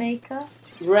Rainmaker.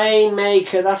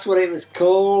 Rainmaker, that's what it was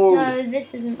called. No,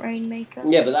 this isn't Rainmaker.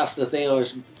 Yeah, but that's the thing I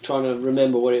was trying to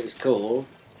remember what it was called.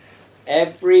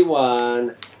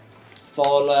 Everyone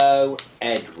follow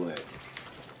Edward.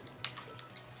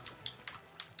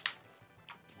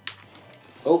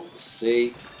 Oh,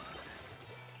 see.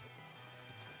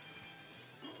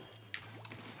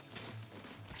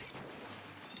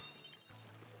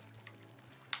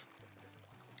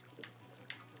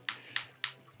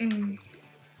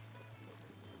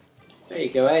 There you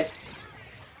go, Ed.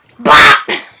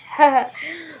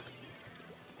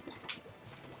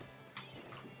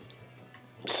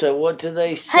 So what do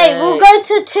they say? Hey, we'll go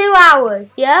to 2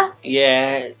 hours, yeah?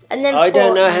 Yeah. And then I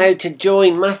don't know Fortnite. how to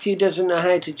join. Matthew doesn't know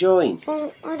how to join.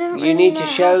 Well, I don't You really need know to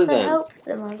show how them. to help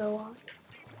them otherwise.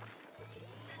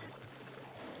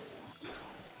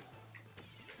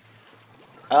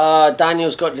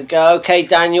 Daniel's got to go. Okay,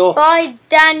 Daniel. Bye,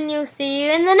 Daniel. See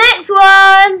you in the next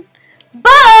one.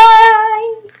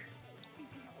 Bye.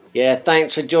 Yeah,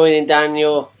 thanks for joining,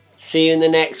 Daniel. See you in the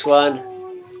next one.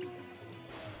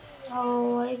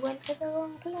 Oh, I went to the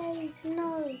wrong place.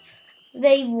 No.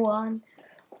 They won.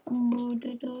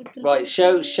 Right,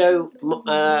 show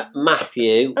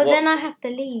Matthew. But then I have to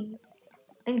leave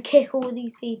and kick all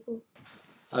these people.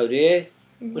 Oh, do you?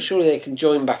 Well, surely they can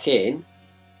join back in.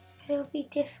 It'll be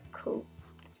difficult.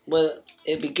 Well,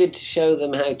 it'd be good to show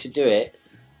them how to do it.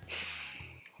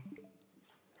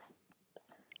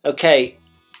 Okay,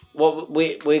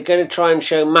 we're going to try and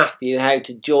show Matthew how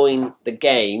to join the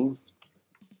game.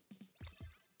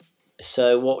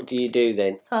 So what do you do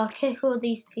then? So I'll kick all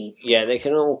these people. Yeah, they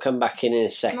can all come back in a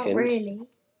second. Not really.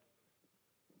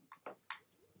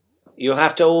 You'll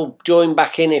have to all join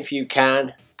back in if you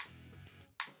can.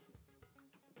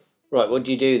 Right, what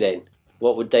do you do then?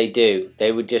 What would they do?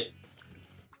 They would just...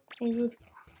 They would...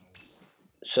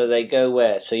 So they go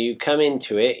where? So you come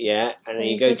into it, yeah, and So then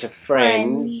you you go go to to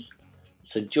friends.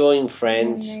 So join And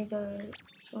friends, they go,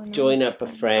 join up a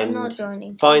friend, I'm not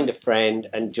joining. find a friend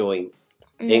and join.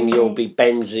 And Then you'll they- be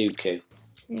Benzuku.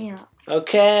 Yeah.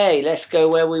 Okay, let's go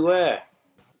where we were.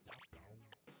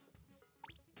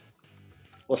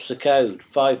 What's the code?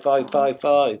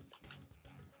 5555.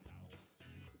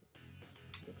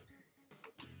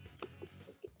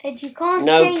 Ed, you can't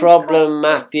No change problem, costume.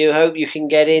 Matthew. Hope you can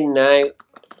get in now.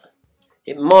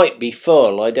 It might be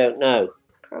full, I don't know.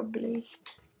 Probably.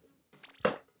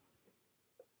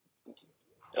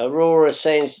 Aurora's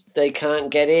saying they can't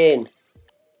get in.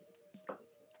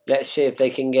 Let's see if they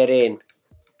can get in.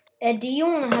 Ed, do you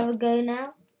want to have a go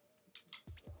now?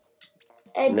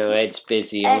 Ed, No, Ed's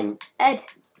busy.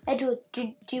 Edward,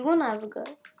 do you want to have a go?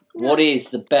 What is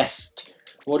the best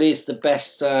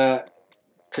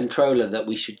controller that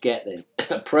we should get then?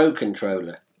 A pro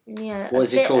controller. Yeah. What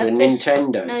is it called? A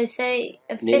Nintendo? No, say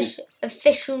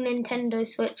official Nintendo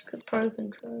Switch Pro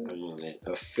controller. Hang on then.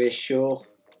 Official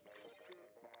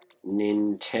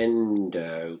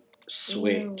Nintendo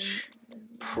Switch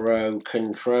Pro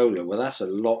controller. Well, that's a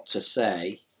lot to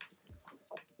say.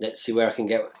 Let's see where I can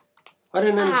get... I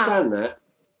don't understand that.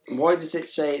 Why does it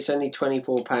say it's only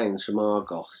 £24 from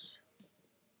Argos?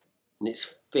 And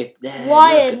it's there, look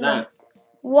at that. Wireless.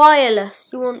 Wireless.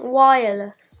 You want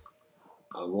wireless?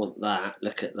 I want that.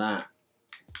 Look at that.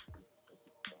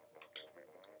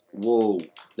 Whoa.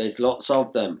 There's lots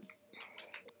of them.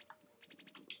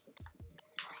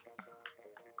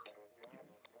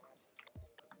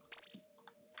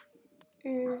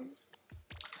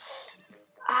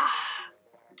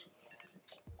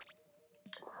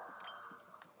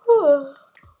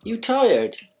 You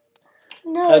tired?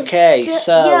 No. Okay,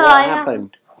 so yeah, what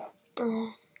happened?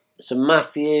 Oh. So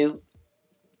Matthew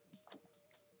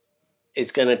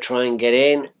is going to try and get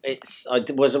in. I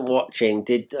wasn't watching.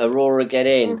 Did Aurora get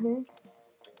in? Mm-hmm.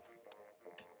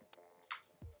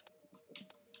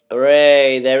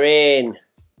 Hooray, they're in.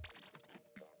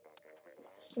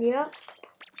 Yeah.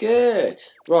 Good.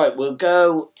 Right, we'll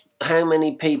go. How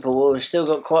many people? Well, we've still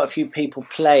got quite a few people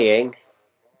playing.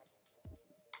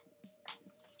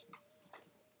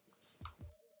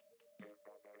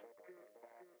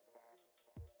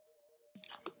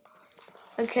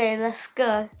 Okay, let's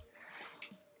go.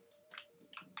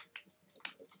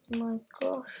 Oh my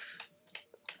gosh.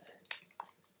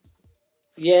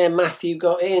 Yeah, Matthew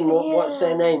got in. What's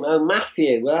their name? Oh,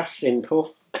 Matthew. Well, that's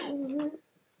simple.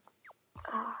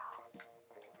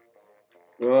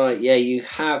 Right, yeah, you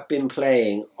have been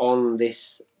playing on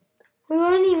this. We were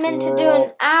only meant to do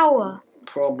an hour.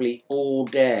 Probably all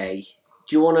day.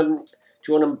 Do you want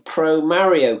a Pro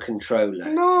Mario controller?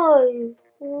 No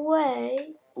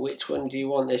way. Which one do you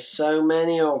want? There's so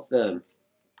many of them.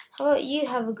 How about you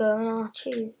have a go and I'll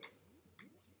choose?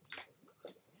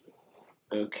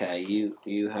 Okay,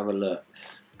 you have a look.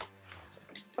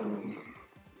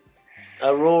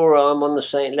 Aurora, I'm on the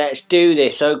same. Let's do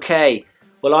this. Okay.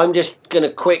 Well, I'm just going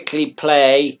to quickly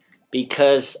play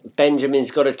because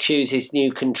Benjamin's got to choose his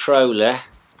new controller.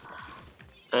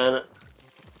 And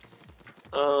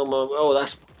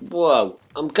that's whoa!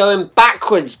 I'm going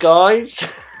backwards, guys.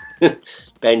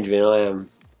 Benjamin, I am.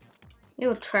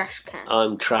 You're a trash can.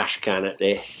 I'm trash can at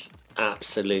this.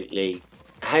 Absolutely.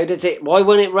 How does it? Why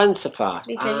won't it run so fast?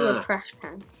 Because you're a trash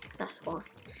can. That's why.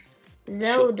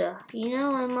 Zelda. You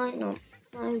know, I might not.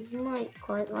 I might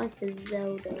quite like a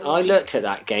Zelda. I looked at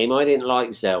that game. I didn't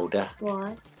like Zelda.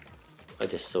 Why? I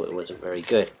just thought it wasn't very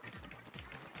good.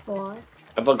 Why?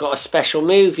 Have I got a special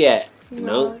move yet?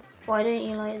 No. Why don't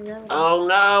you like Zelda? Oh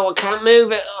no, I can't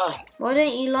move it. Oh. Why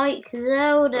don't you like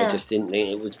Zelda? I just didn't think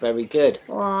it was very good.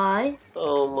 Why?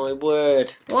 Oh my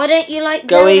word. Why don't you like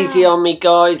Go Zelda? easy on me,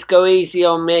 guys. Go easy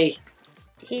on me.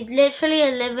 He's literally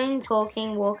a living,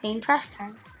 talking, walking trash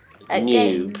can. At Noob.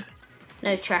 games.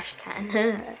 No, trash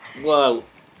can. Whoa.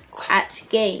 At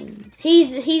games.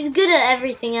 He's good at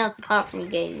everything else apart from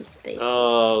games, basically.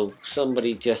 Oh,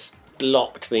 somebody just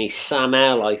blocked me. Sam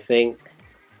L, I think.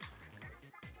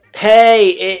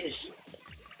 Hey, it's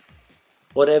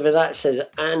whatever that says.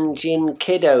 Anjin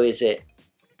Kiddo, is it?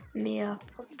 Yeah,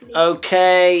 probably.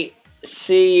 Okay.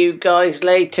 See you guys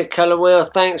later, Colour Wheel.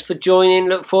 Thanks for joining.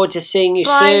 Look forward to seeing you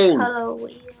soon. Bye, Colour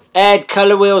Wheel. Ed,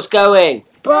 Colour Wheel's going.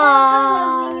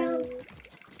 Bye.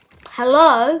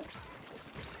 Hello?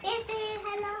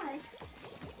 Hello.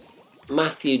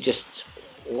 Matthew just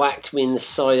whacked me in the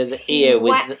side of the ear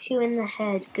with whacked you in the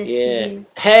head. Good for you.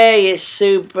 Hey, it's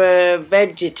Super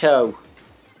Vegito.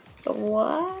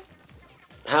 What?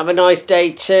 Have a nice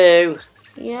day too.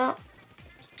 Yeah.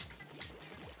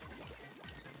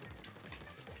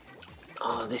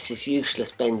 Oh, this is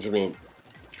useless, Benjamin.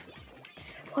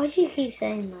 Why do you keep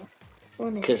saying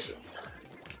that? Because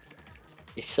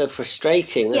it's so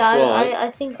frustrating. That's yeah, why.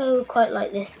 I think I would quite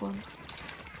like this one.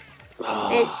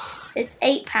 Oh. It's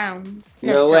 £8.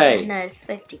 No way. No, it's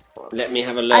 54. Let me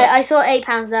have a look. I saw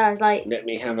 £8 there. I was like, let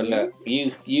me have a look.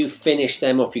 You finish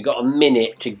them off. You got a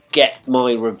minute to get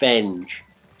my revenge.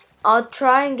 I'll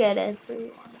try and get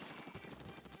everyone.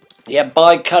 Yeah,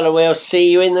 bye, Colour Wheel. See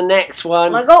you in the next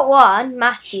one. I got one,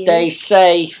 Matthew. Stay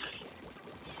safe.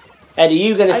 Ed, are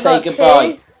you going to say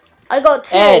goodbye? I got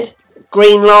 2. Ed,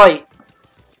 green light.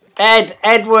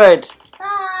 Edward.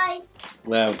 Bye.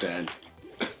 Well done.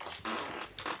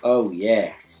 Oh,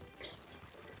 yes.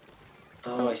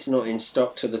 Oh, it's not in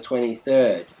stock till the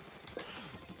 23rd.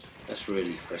 That's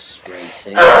really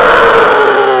frustrating.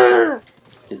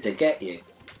 Did they get you?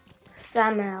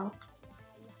 Samuel.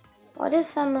 Why does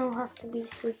Samuel have to be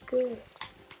so good?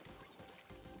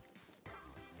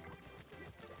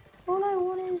 All I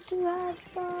want is to have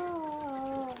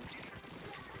fun.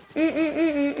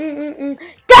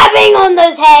 Dabbing on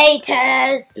those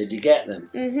haters! Did you get them?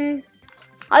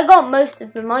 I got most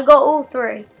of them. I got all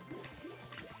 3.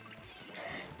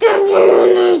 Dabbing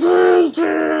on those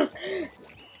haters!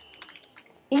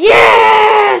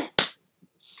 Yes!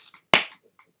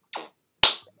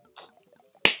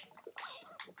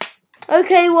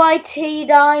 Okay, YT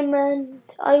Diamond.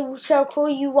 I shall call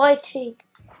you YT.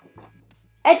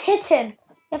 Ed, hit him. You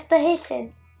have to hit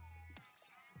him.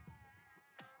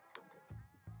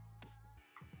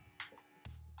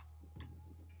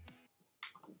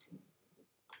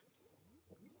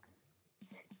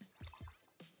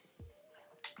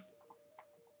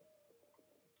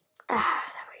 Ah,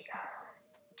 there we go.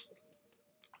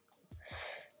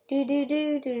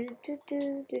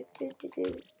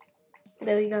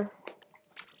 There we go.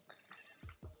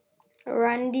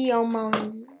 Randy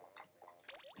Oman.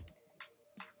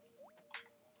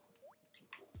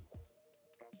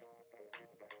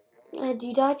 Ed,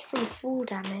 you died from fall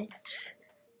damage.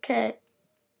 Okay.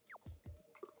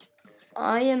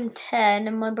 I am 10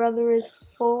 and my brother is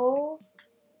 4.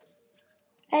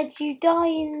 Ed, you die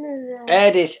in there.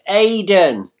 Ed, it's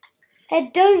Aiden.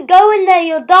 Ed, don't go in there,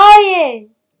 you're dying.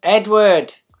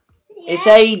 Edward, it's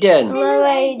Aiden. Hello,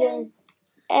 Aiden.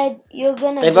 Ed, you're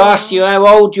gonna. They've asked you how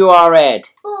old you are, Ed.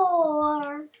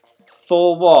 4.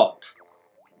 For what?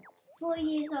 4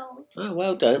 years old. Oh,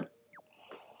 well done.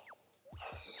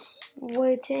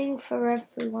 Waiting for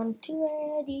everyone to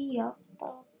ready up.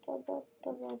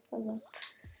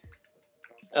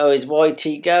 Oh, is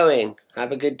YT going?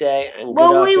 Have a good day and good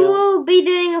Well, we afternoon. will be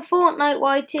doing a Fortnite,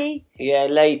 YT. Yeah,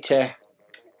 later.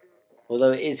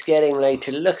 Although it is getting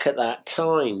later. Look at that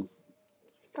time.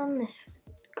 Done this.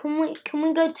 Can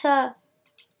we go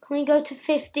to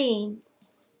 15?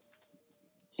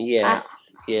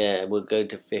 Yes. Yeah, we'll go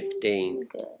to 15.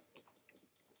 Good.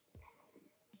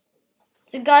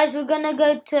 So guys, we're gonna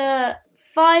go to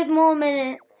 5 more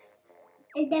minutes.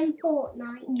 And then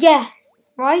Fortnite. Yes,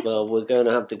 right? Well, we're going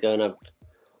to have to go and have...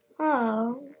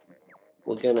 Oh.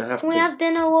 We're going to have Can to... we have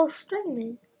dinner while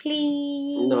streaming?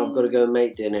 Please. No, I've got to go and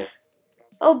make dinner.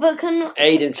 Oh, but can...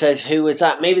 Aiden says, who was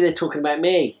that? Maybe they're talking about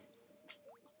me.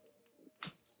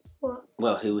 What?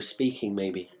 Well, who was speaking,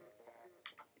 maybe.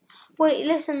 Wait,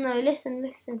 listen though, listen.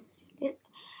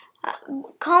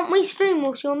 Can't we stream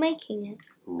whilst you're making it?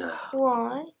 No.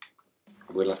 Why?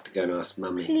 We'll have to go and ask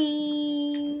Mummy.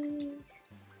 Please.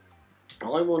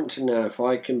 I want to know if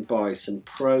I can buy some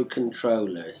Pro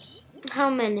controllers. How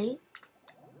many?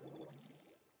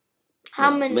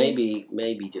 How many?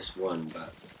 Maybe just one,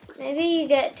 but... Maybe you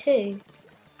get 2.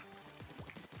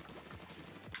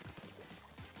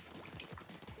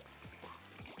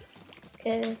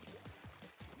 Okay.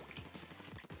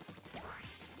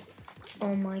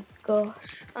 Oh my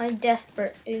gosh. I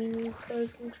desperately need Pro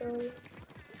controllers.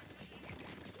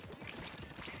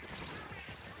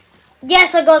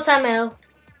 Yes, I got Samuel.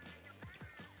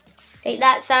 Take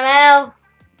that, Samuel.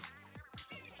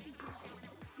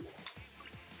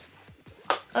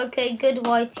 Okay, good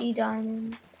YT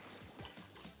diamond.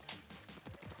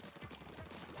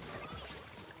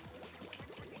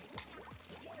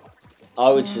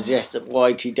 I would suggest that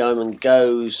YT Diamond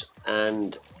goes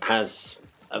and has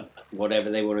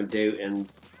whatever they want to do, and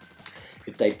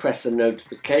if they press the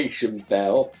notification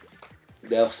bell,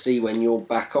 they'll see when you're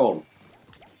back on.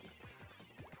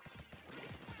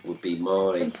 Would be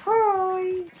my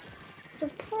Surprise.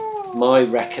 my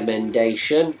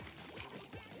recommendation.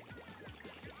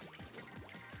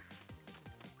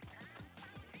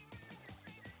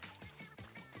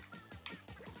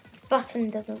 This button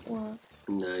doesn't work.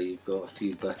 No, you've got a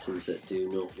few buttons that do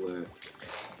not work.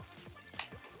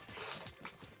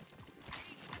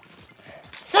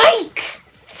 Psych!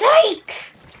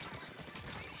 Psych!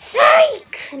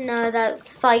 Psych! No, that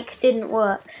psych didn't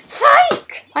work.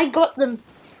 Psych! I got them.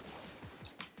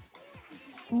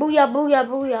 Booyah, booyah,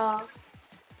 booyah.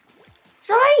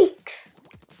 Psych!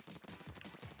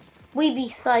 We be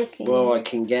psyching. Well, I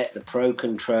can get the Pro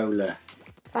controller.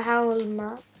 For how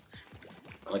much?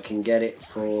 I can get it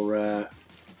for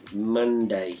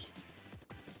Monday.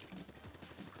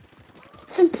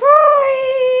 Surprise!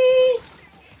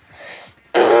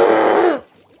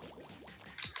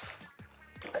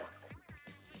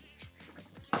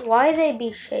 Why they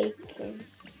be shaking?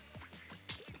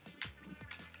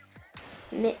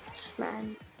 Mitch,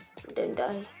 man. Don't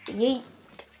die. Yeet.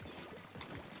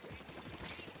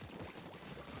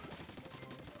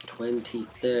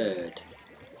 23rd.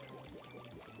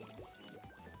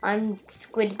 I'm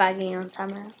squid bagging on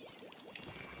Summer.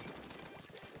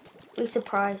 We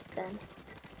surprised them.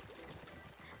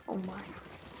 Oh my.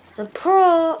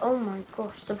 Surprise! Oh my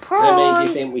gosh, surprise! How many do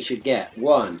you think we should get?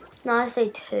 1. No, I say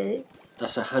 2.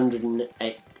 That's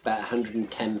 108, about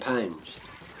 £110.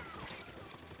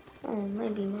 Oh,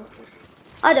 maybe not.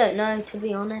 I don't know, to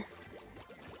be honest.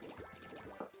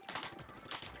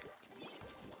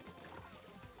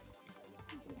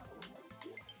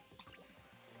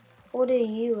 What are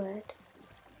you, Ed?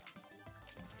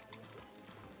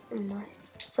 Oh my.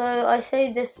 So I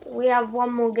say this, we have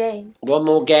one more game. One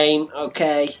more game,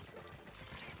 okay.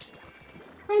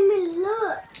 I mean,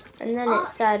 look. And then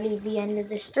it's sadly the end of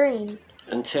the stream.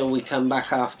 Until we come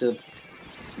back after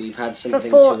we've had For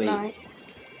something to Fortnite. eat.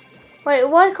 Wait,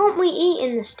 why can't we eat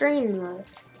in the stream though?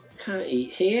 Can't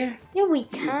eat here? Yeah, we You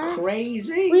can.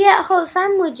 crazy? We get hot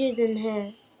sandwiches in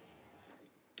here.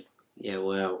 Yeah,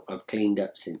 well, I've cleaned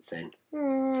up since then.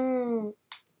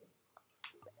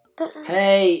 But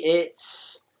Hey,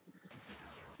 it's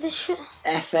the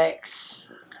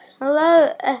FX.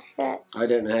 hello, FX. I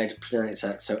don't know how to pronounce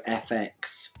that, so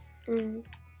FX.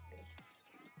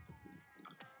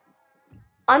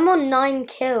 I'm on 9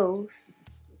 kills.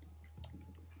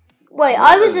 Wait,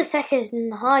 I was the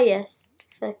second highest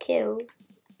for kills.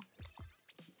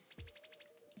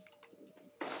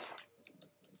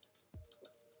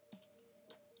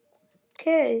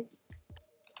 Okay.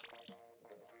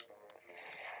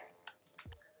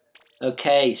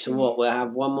 Okay, so what? We'll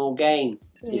have one more game.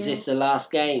 Yeah. Is this the last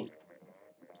game?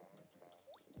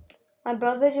 My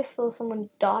brother just saw someone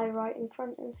die right in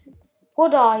front of him.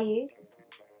 What are you?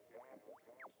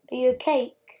 Are you a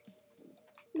cake?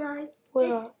 No.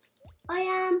 What are I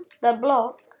am. the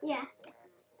block? Yeah.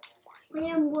 I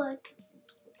am wood.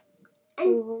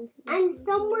 And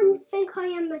someone think I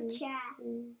am a chair.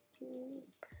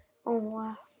 Oh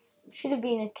wow. Should have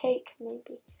been a cake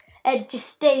maybe. Ed, just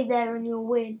stay there and you'll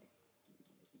win.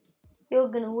 You're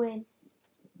gonna win.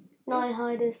 9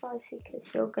 hiders, 5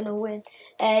 seekers. You're gonna win.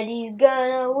 Eddie's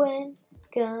gonna win.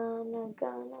 Gonna win.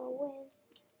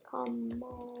 Come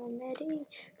on, Eddie.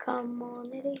 Come on,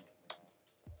 Eddie.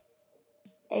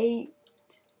 8.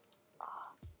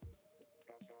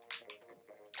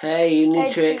 Hey, you need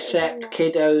Ed, to accept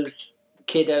kiddos.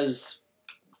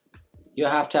 You'll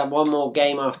have to have one more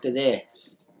game after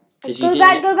this. Because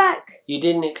Go back. You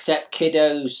didn't accept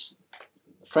kiddos'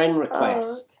 friend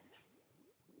request.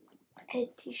 Ed,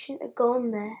 you shouldn't have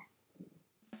gone there.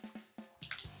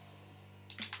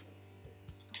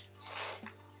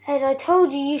 Ed, I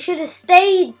told you should have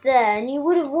stayed there and you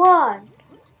would have won.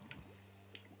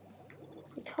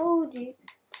 I told you.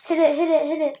 Hit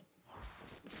it.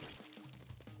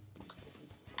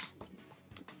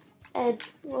 Ed,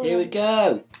 Here we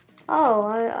go. Oh,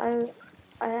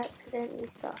 I accidentally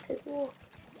started walking.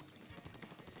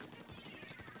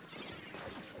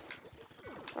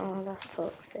 Oh, that's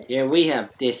toxic. Yeah, we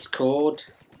have Discord.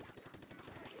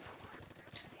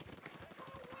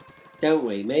 Don't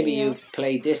we? Maybe you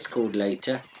play Discord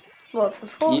later. What, for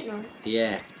Fortnite?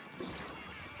 Yeah.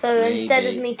 So instead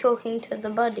of me talking to the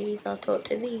buddies, I'll talk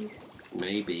to these.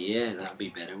 Maybe, yeah, that'd be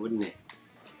better, wouldn't it?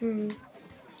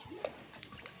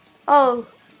 Oh.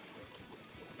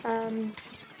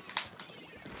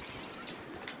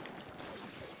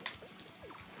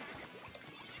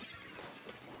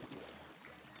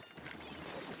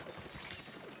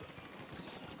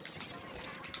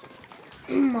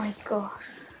 Oh my gosh.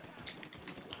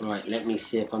 Right, let me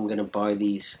see if I'm going to buy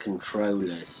these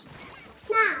controllers.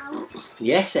 Now?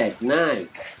 Yes, Ed, now.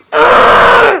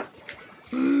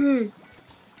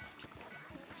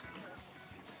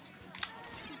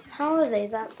 How are they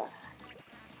that bad?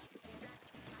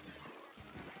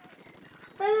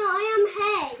 But I am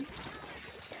head.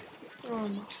 Oh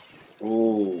no.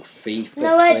 Oh, FIFA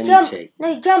No, 20. jump.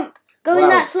 No, jump. Go in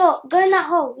that slot. Go in that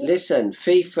hole. Listen,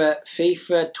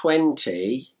 FIFA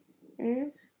 20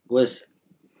 was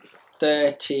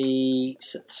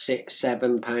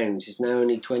 £36-7. It's now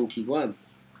only 21.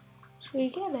 Should we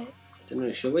get it? Don't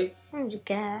know, shall we? I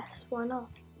guess. Why not?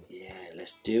 Yeah,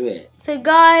 let's do it. So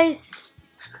guys,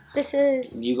 this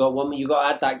is. You got one. You got to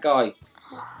add that guy.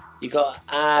 You got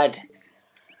to add.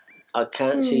 I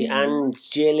can't see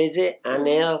Angel. Is it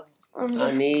Anil?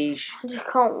 Anish. I just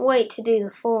can't wait to do the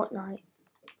Fortnite.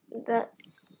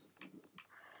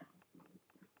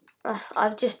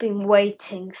 I've just been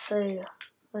waiting for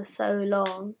so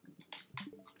long.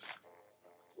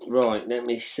 Right, let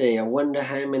me see. I wonder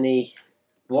how many.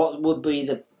 What would be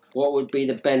the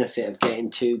benefit of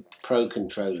getting 2 pro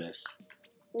controllers?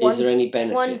 Is there any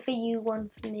benefit? One for you, one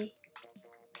for me.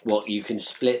 What, you can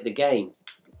split the game?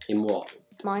 In what?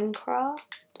 Minecraft.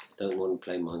 Don't want to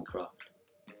play Minecraft.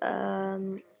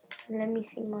 Let me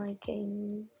see my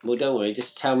game. Well, don't worry.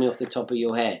 Just tell me off the top of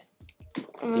your head.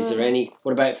 Is there any?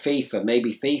 What about FIFA?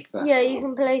 Maybe FIFA. Yeah, you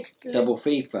can play split. Double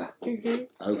FIFA.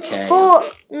 Okay.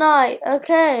 Fortnite.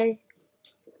 Okay.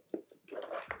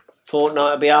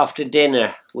 Fortnite will be after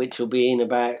dinner, which will be in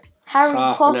about Harry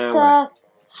half Potter, an hour.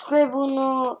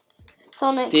 Scribblenauts,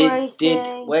 Sonic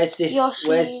Racing. Where's this? Yoshi,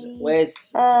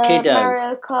 where's Kiddo?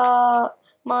 Mario Kart,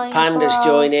 Minecraft, Panda's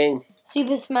joining.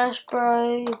 Super Smash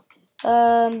Bros.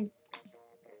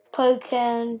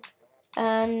 Pokken,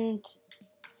 and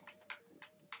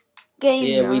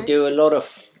Game Night. We do a lot of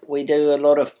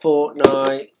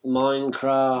Fortnite,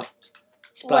 Minecraft.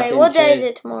 Splatoon Wait, what day 2. is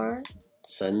it tomorrow?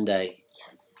 Sunday.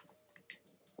 Yes.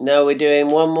 No, we're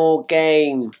doing one more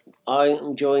game.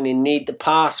 I'm joining. Need the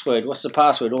password. What's the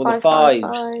password? All the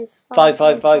fives.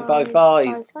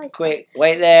 55555. Quick,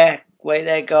 wait there,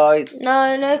 guys.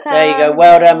 No clam. There you go.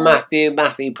 Well done, Matthew.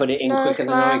 Matthew put it in quicker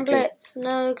than I could.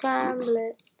 No clam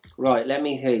blitz. Right, let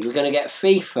me see. We're going to get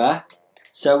FIFA.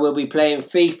 So we'll be playing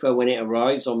FIFA when it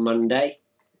arrives on Monday.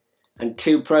 And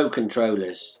 2 pro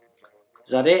controllers.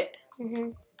 Is that it?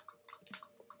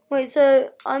 Wait,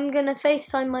 so I'm going to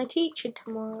FaceTime my teacher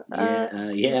tomorrow?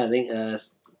 I think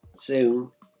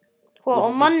soon. What,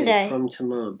 on Monday? From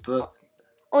tomorrow. But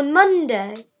on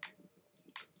Monday?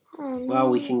 Oh, no. Well,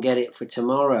 we can get it for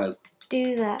tomorrow.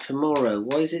 Do that. Tomorrow.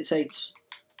 Why does it say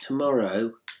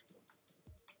tomorrow?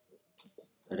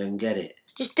 I don't get it.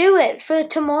 Just do it for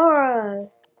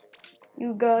tomorrow.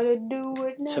 You gotta do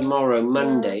it now. Tomorrow,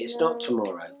 Monday. It's not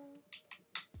tomorrow.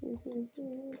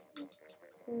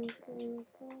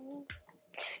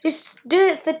 Just do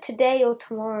it for today or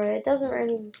tomorrow. It doesn't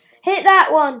really... Hit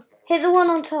that one. Hit the one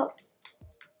on top.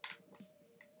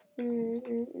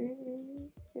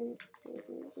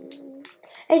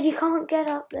 Ed, you can't get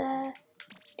up there.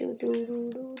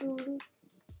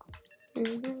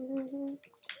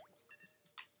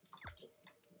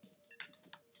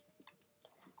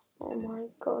 Oh my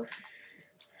gosh.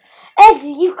 Ed,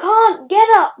 you can't get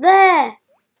up there.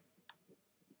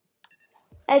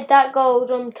 Ed, that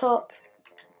gold on top.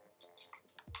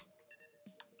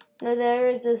 No, there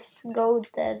is a gold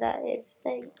there that is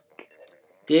fake.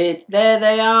 There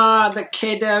they are. The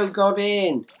kiddo got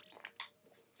in.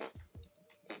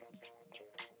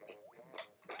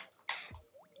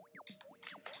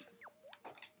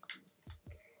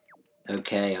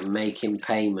 Okay, I'm making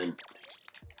payment.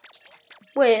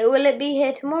 Wait, will it be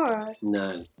here tomorrow?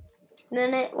 No.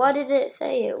 Then why did it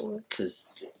say it would?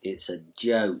 Because it's a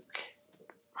joke.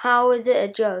 How is it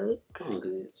a joke?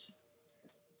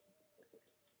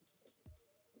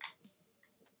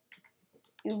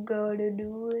 You gotta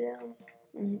do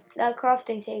it. That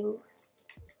crafting tables.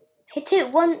 Hit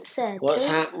it once, Ed. What's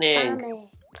Don't happening? spam it.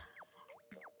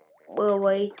 We're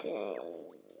waiting.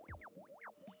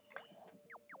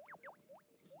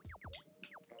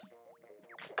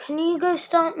 Can you go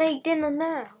make dinner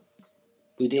now?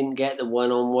 We didn't get the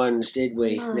one-on-ones, did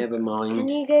we? No. Never mind. Can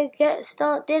you go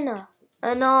start dinner?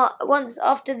 And once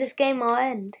after this game I'll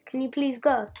end. Can you please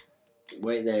go?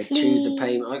 Wait there, Please. choose the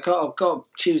payment. I've got to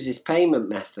choose this payment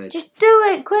method. Just do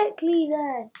it quickly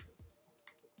then.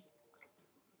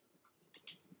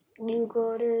 You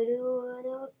gotta do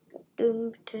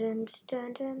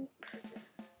it.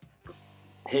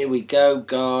 Here we go,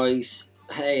 guys.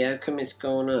 Hey, how come it's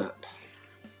gone up?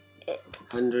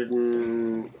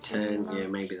 110, yeah,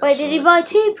 maybe that's Wait, did you buy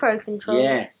 2 Pro controllers?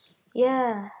 Yes.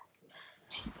 Yeah.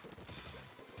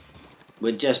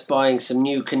 We're just buying some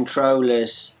new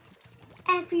controllers.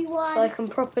 Everyone. So I can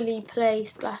properly play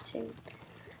Splatoon.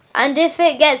 And if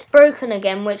it gets broken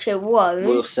again, which it won't.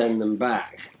 We'll send them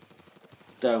back.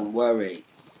 Don't worry.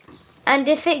 And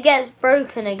if it gets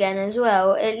broken again as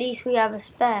well, at least we have a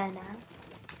spare now.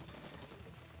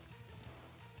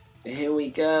 Here we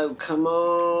go. Come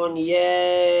on.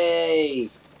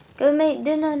 Yay. Go make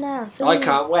dinner now. So I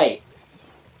can't wait.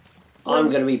 I'm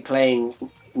going to be playing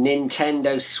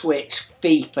Nintendo Switch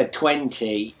FIFA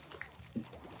 20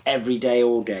 every day,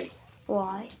 all day.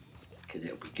 Why? Because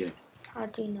it'll be good. How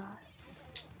do you know?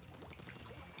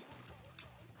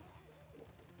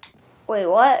 Wait,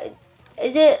 what?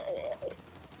 Is it...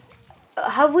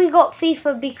 Have we got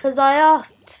FIFA because I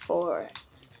asked for it?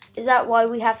 Is that why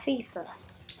we have FIFA?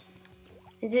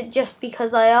 Is it just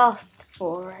because I asked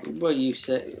for it? Well, you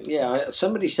said... Yeah,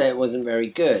 somebody said it wasn't very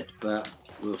good, but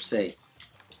we'll see.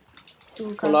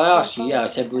 Well, I asked you, yeah, I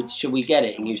said, well, should we get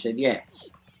it? And you said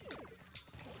yes.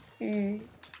 I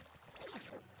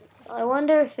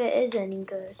wonder if it is any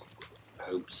good. I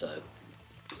hope so.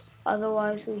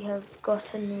 Otherwise, we have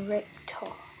gotten ripped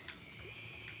off.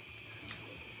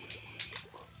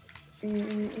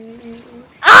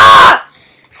 Ah!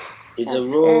 Is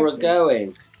Aurora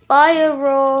going? Bye,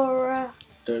 Aurora.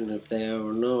 Don't know if they are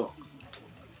or not.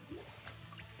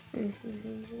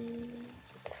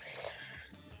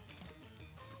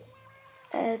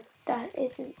 That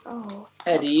isn't... Oh.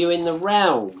 Ed, are you in the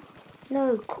realm?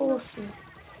 No, of course not.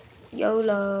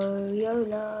 YOLO,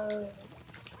 YOLO.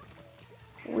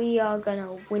 We are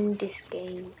gonna win this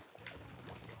game.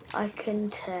 I can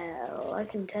tell.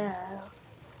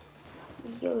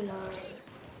 YOLO.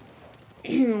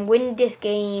 Win this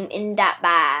game in that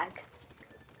bag.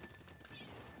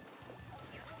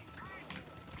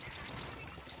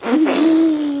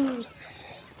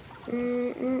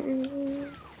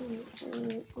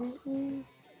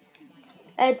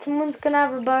 Ed, someone's gonna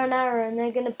have a bow and arrow and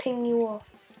they're gonna ping you off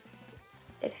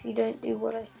if you don't do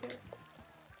what I said.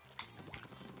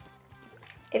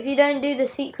 If you don't do the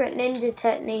secret ninja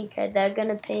technique, Ed, they're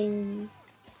gonna ping you.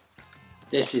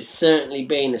 This has certainly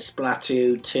been a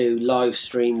Splatoon 2 live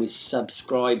stream with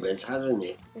subscribers, hasn't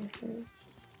it?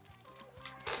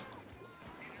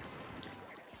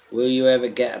 Will you ever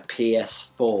get a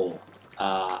PS4?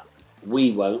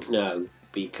 We won't know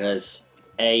because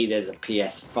A, there's a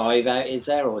PS5 out, is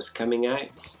there, or it's coming out?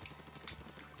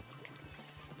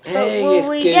 Hey, it's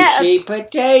Gucci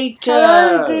Potato!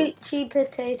 Hello, Gucci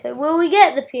Potato. Will we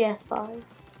get the PS5?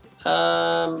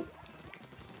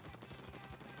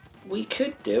 We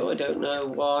could do. I don't know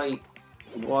why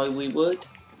we would.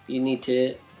 You need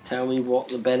to Tell me what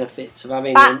the benefits of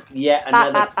having Ba- yet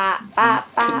another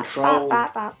control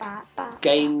ba.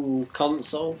 game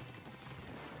console.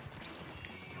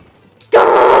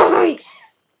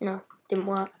 No, didn't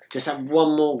work. Just have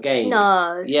one more game.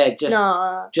 No. Yeah, just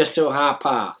No. just till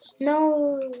past.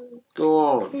 No. Go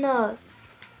on. No.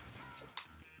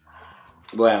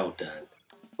 Well done.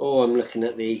 Oh, I'm looking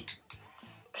at the.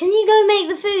 Can you go make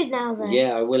the food now then?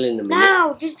 Yeah, I will in a minute.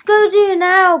 Now, just go do it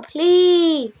now,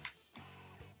 please.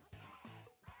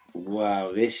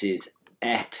 Wow, this is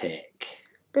epic.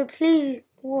 But please,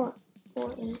 what?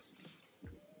 What is?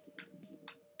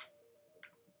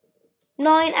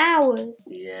 9 hours.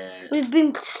 Yeah. We've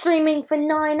been streaming for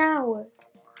 9 hours.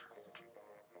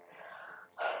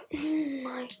 Oh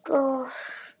my gosh.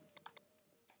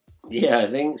 Yeah, I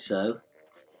think so.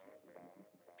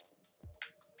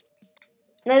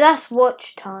 No, that's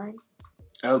watch time.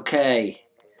 Okay.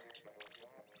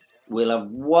 We'll have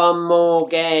one more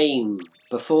game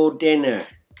before dinner.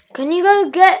 Can you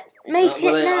go make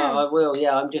it now? I will,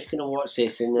 yeah. I'm just going to watch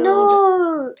this and then I'll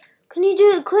No. Can you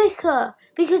do it quicker?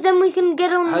 Because then we can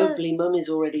get on Hopefully Mummy's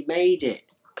already made it.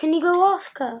 Can you go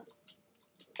ask her?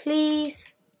 Please.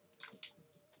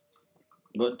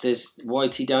 What does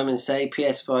Whitey Diamond say?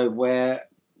 PS5, where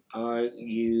are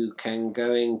you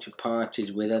going to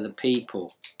parties with other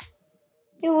people?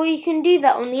 Yeah, well, you can do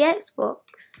that on the Xbox.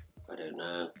 I don't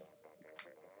know.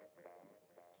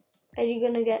 Are you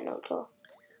going to get knocked off?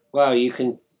 Well, you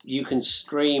can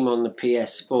stream on the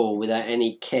PS4 without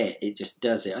any kit. It just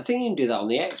does it. I think you can do that on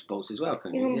the Xbox as well,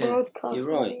 can't you? You can broadcast you're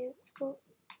right. on the Xbox.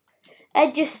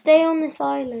 Ed, just stay on this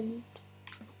island.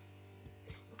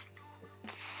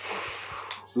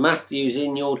 Matthew's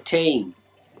in your team.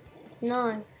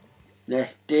 No.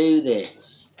 Let's do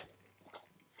this.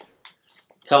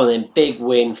 Come on then, big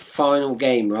win, final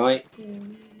game, right?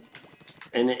 Mm.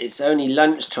 And it's only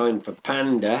lunchtime for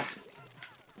Panda.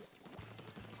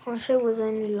 I wish it was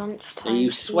only lunchtime. Are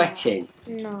you sweating?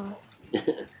 No.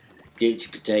 Gucci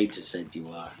Potato said you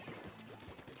are.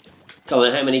 Come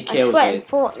on, how many kills? I sweat in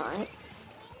Fortnite,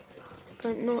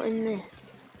 but not in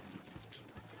this.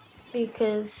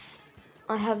 Because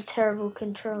I have terrible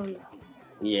controller.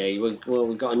 Yeah, well,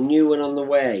 we've got a new one on the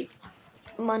way.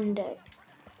 Monday.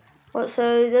 What,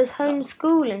 so there's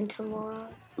homeschooling tomorrow?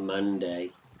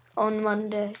 Monday. On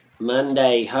Monday.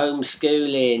 Monday,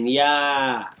 homeschooling,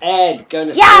 yeah. Ed, going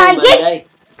to Yeah, school Monday.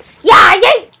 Yeah,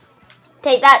 yeah!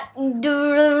 Take that,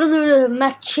 machilla.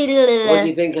 What do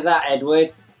you think of that,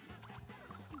 Edward?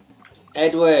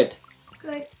 Edward.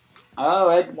 Good. Oh,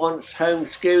 Ed wants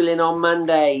homeschooling on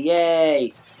Monday,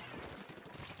 yay.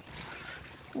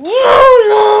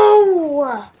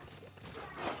 YOLO!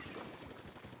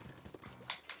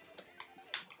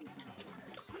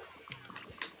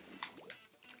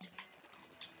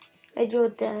 Ed, you're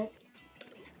dead.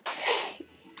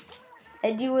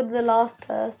 Ed, you were the last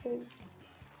person.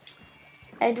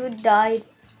 Edward died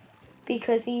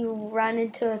because he ran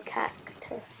into a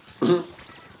cactus.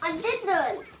 I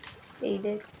didn't. He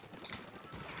did.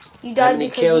 You How died many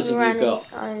because kills you have ran you got?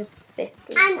 I have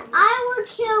 50. And I will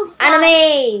kill.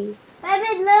 Enemy!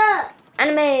 Baby, look.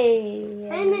 Enemy!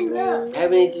 Baby, look. How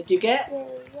many did you get?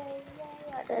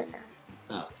 I don't know.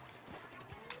 Oh.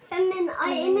 Baby,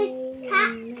 I'm in a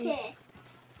cactus.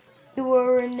 You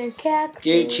were in a cactus.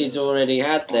 Gucci's already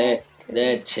had their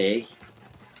tea.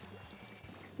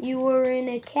 You were in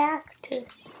a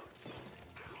cactus.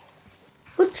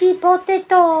 Gucci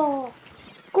potato!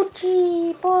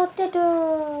 Gucci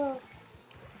potato!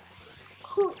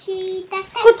 Gucci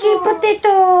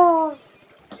potatoes!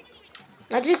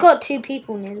 I just got 2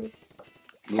 people nearly.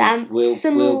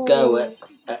 We'll go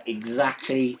at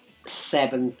exactly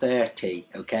 7:30,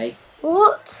 okay?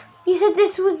 What? You said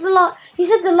this was the last. You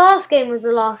said the last game was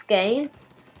the last game.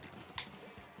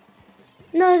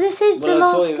 No, this is the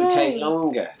last game. Well, I thought it would take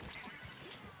longer.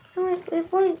 No,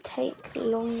 it won't take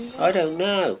long. I don't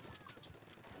know.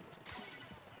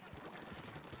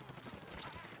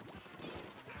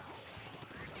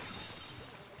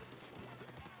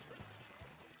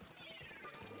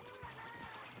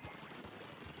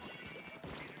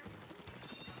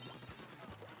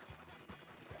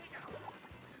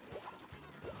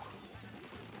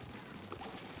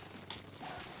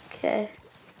 Okay.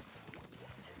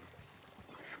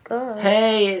 Let's go.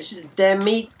 Hey, it's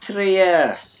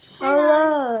Demetrius.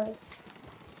 Hello.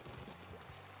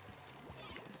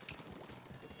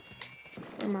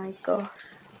 Oh my gosh.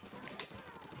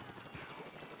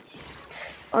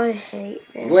 I hate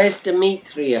this. Where's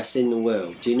Demetrius in the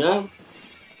world? Do you know?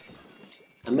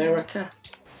 America?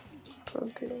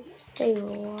 Probably.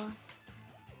 Taiwan.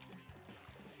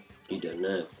 You don't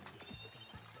know.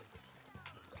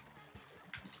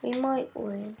 We might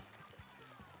win.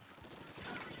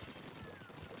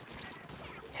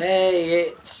 Hey,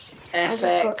 it's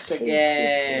FX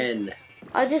again.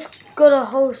 I just got a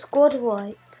whole squad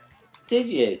wipe. Did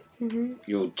you? Mhm.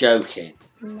 You're joking.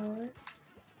 No.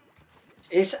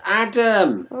 It's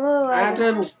Adam. Hello, Adam.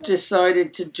 Adam's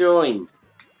decided to join.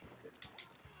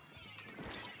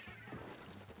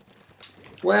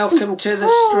 Welcome to the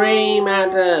stream,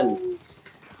 Adam.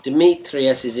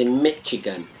 Demetrius is in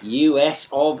Michigan, US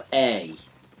of A.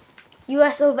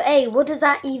 US of A, what does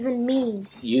that even mean?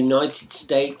 United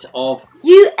States of...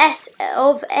 US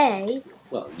of A?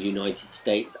 Well, United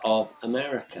States of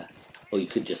America. Or you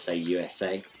could just say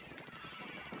USA.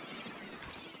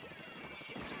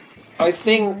 I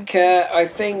think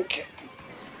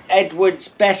Edward's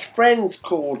best friend's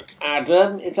called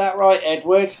Adam. Is that right,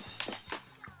 Edward?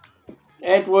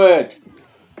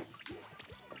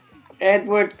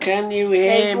 Edward, can you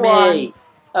hear me?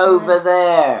 Over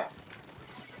there.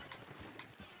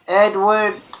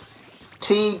 Edward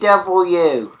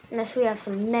TW. Unless we have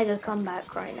some mega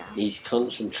comeback right now. He's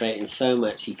concentrating so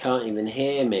much he can't even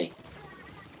hear me.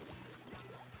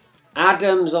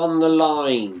 Adam's on the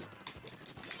line.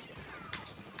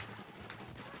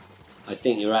 I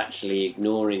think you're actually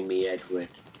ignoring me, Edward.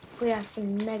 We have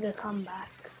some mega comeback.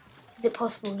 Is it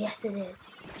possible? Yes, it is.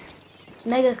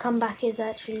 Mega comeback is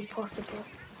actually possible.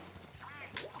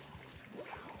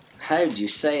 How do you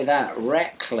say that?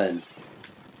 Recklan.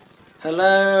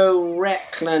 Hello,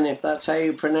 Recklan, if that's how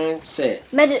you pronounce it.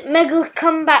 Mega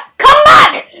comeback. Come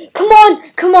back! Come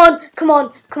on! Come on! Come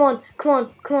on! Come on! Come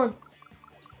on! Come on!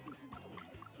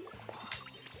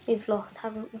 We've lost,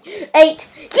 haven't we? 8.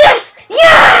 Yes!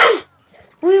 Yes!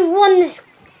 We've won this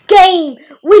game.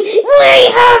 We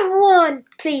have won.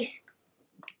 Please.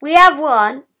 We have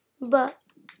won, but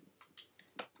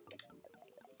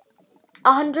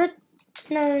 100?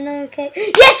 No, okay.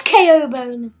 Yes, KO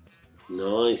bonus.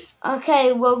 Nice.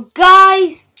 Okay, well,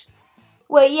 guys.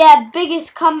 Well, yeah,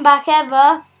 biggest comeback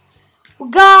ever. Well,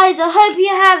 guys, I hope you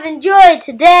have enjoyed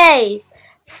today's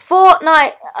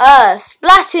Fortnite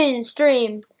Splatoon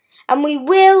stream. And we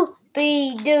will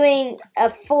be doing a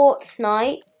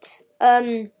Fortnite.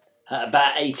 At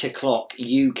about 8 o'clock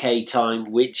UK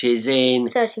time, which is in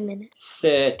 30 minutes.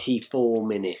 34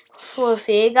 minutes. We'll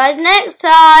see you guys next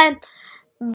time.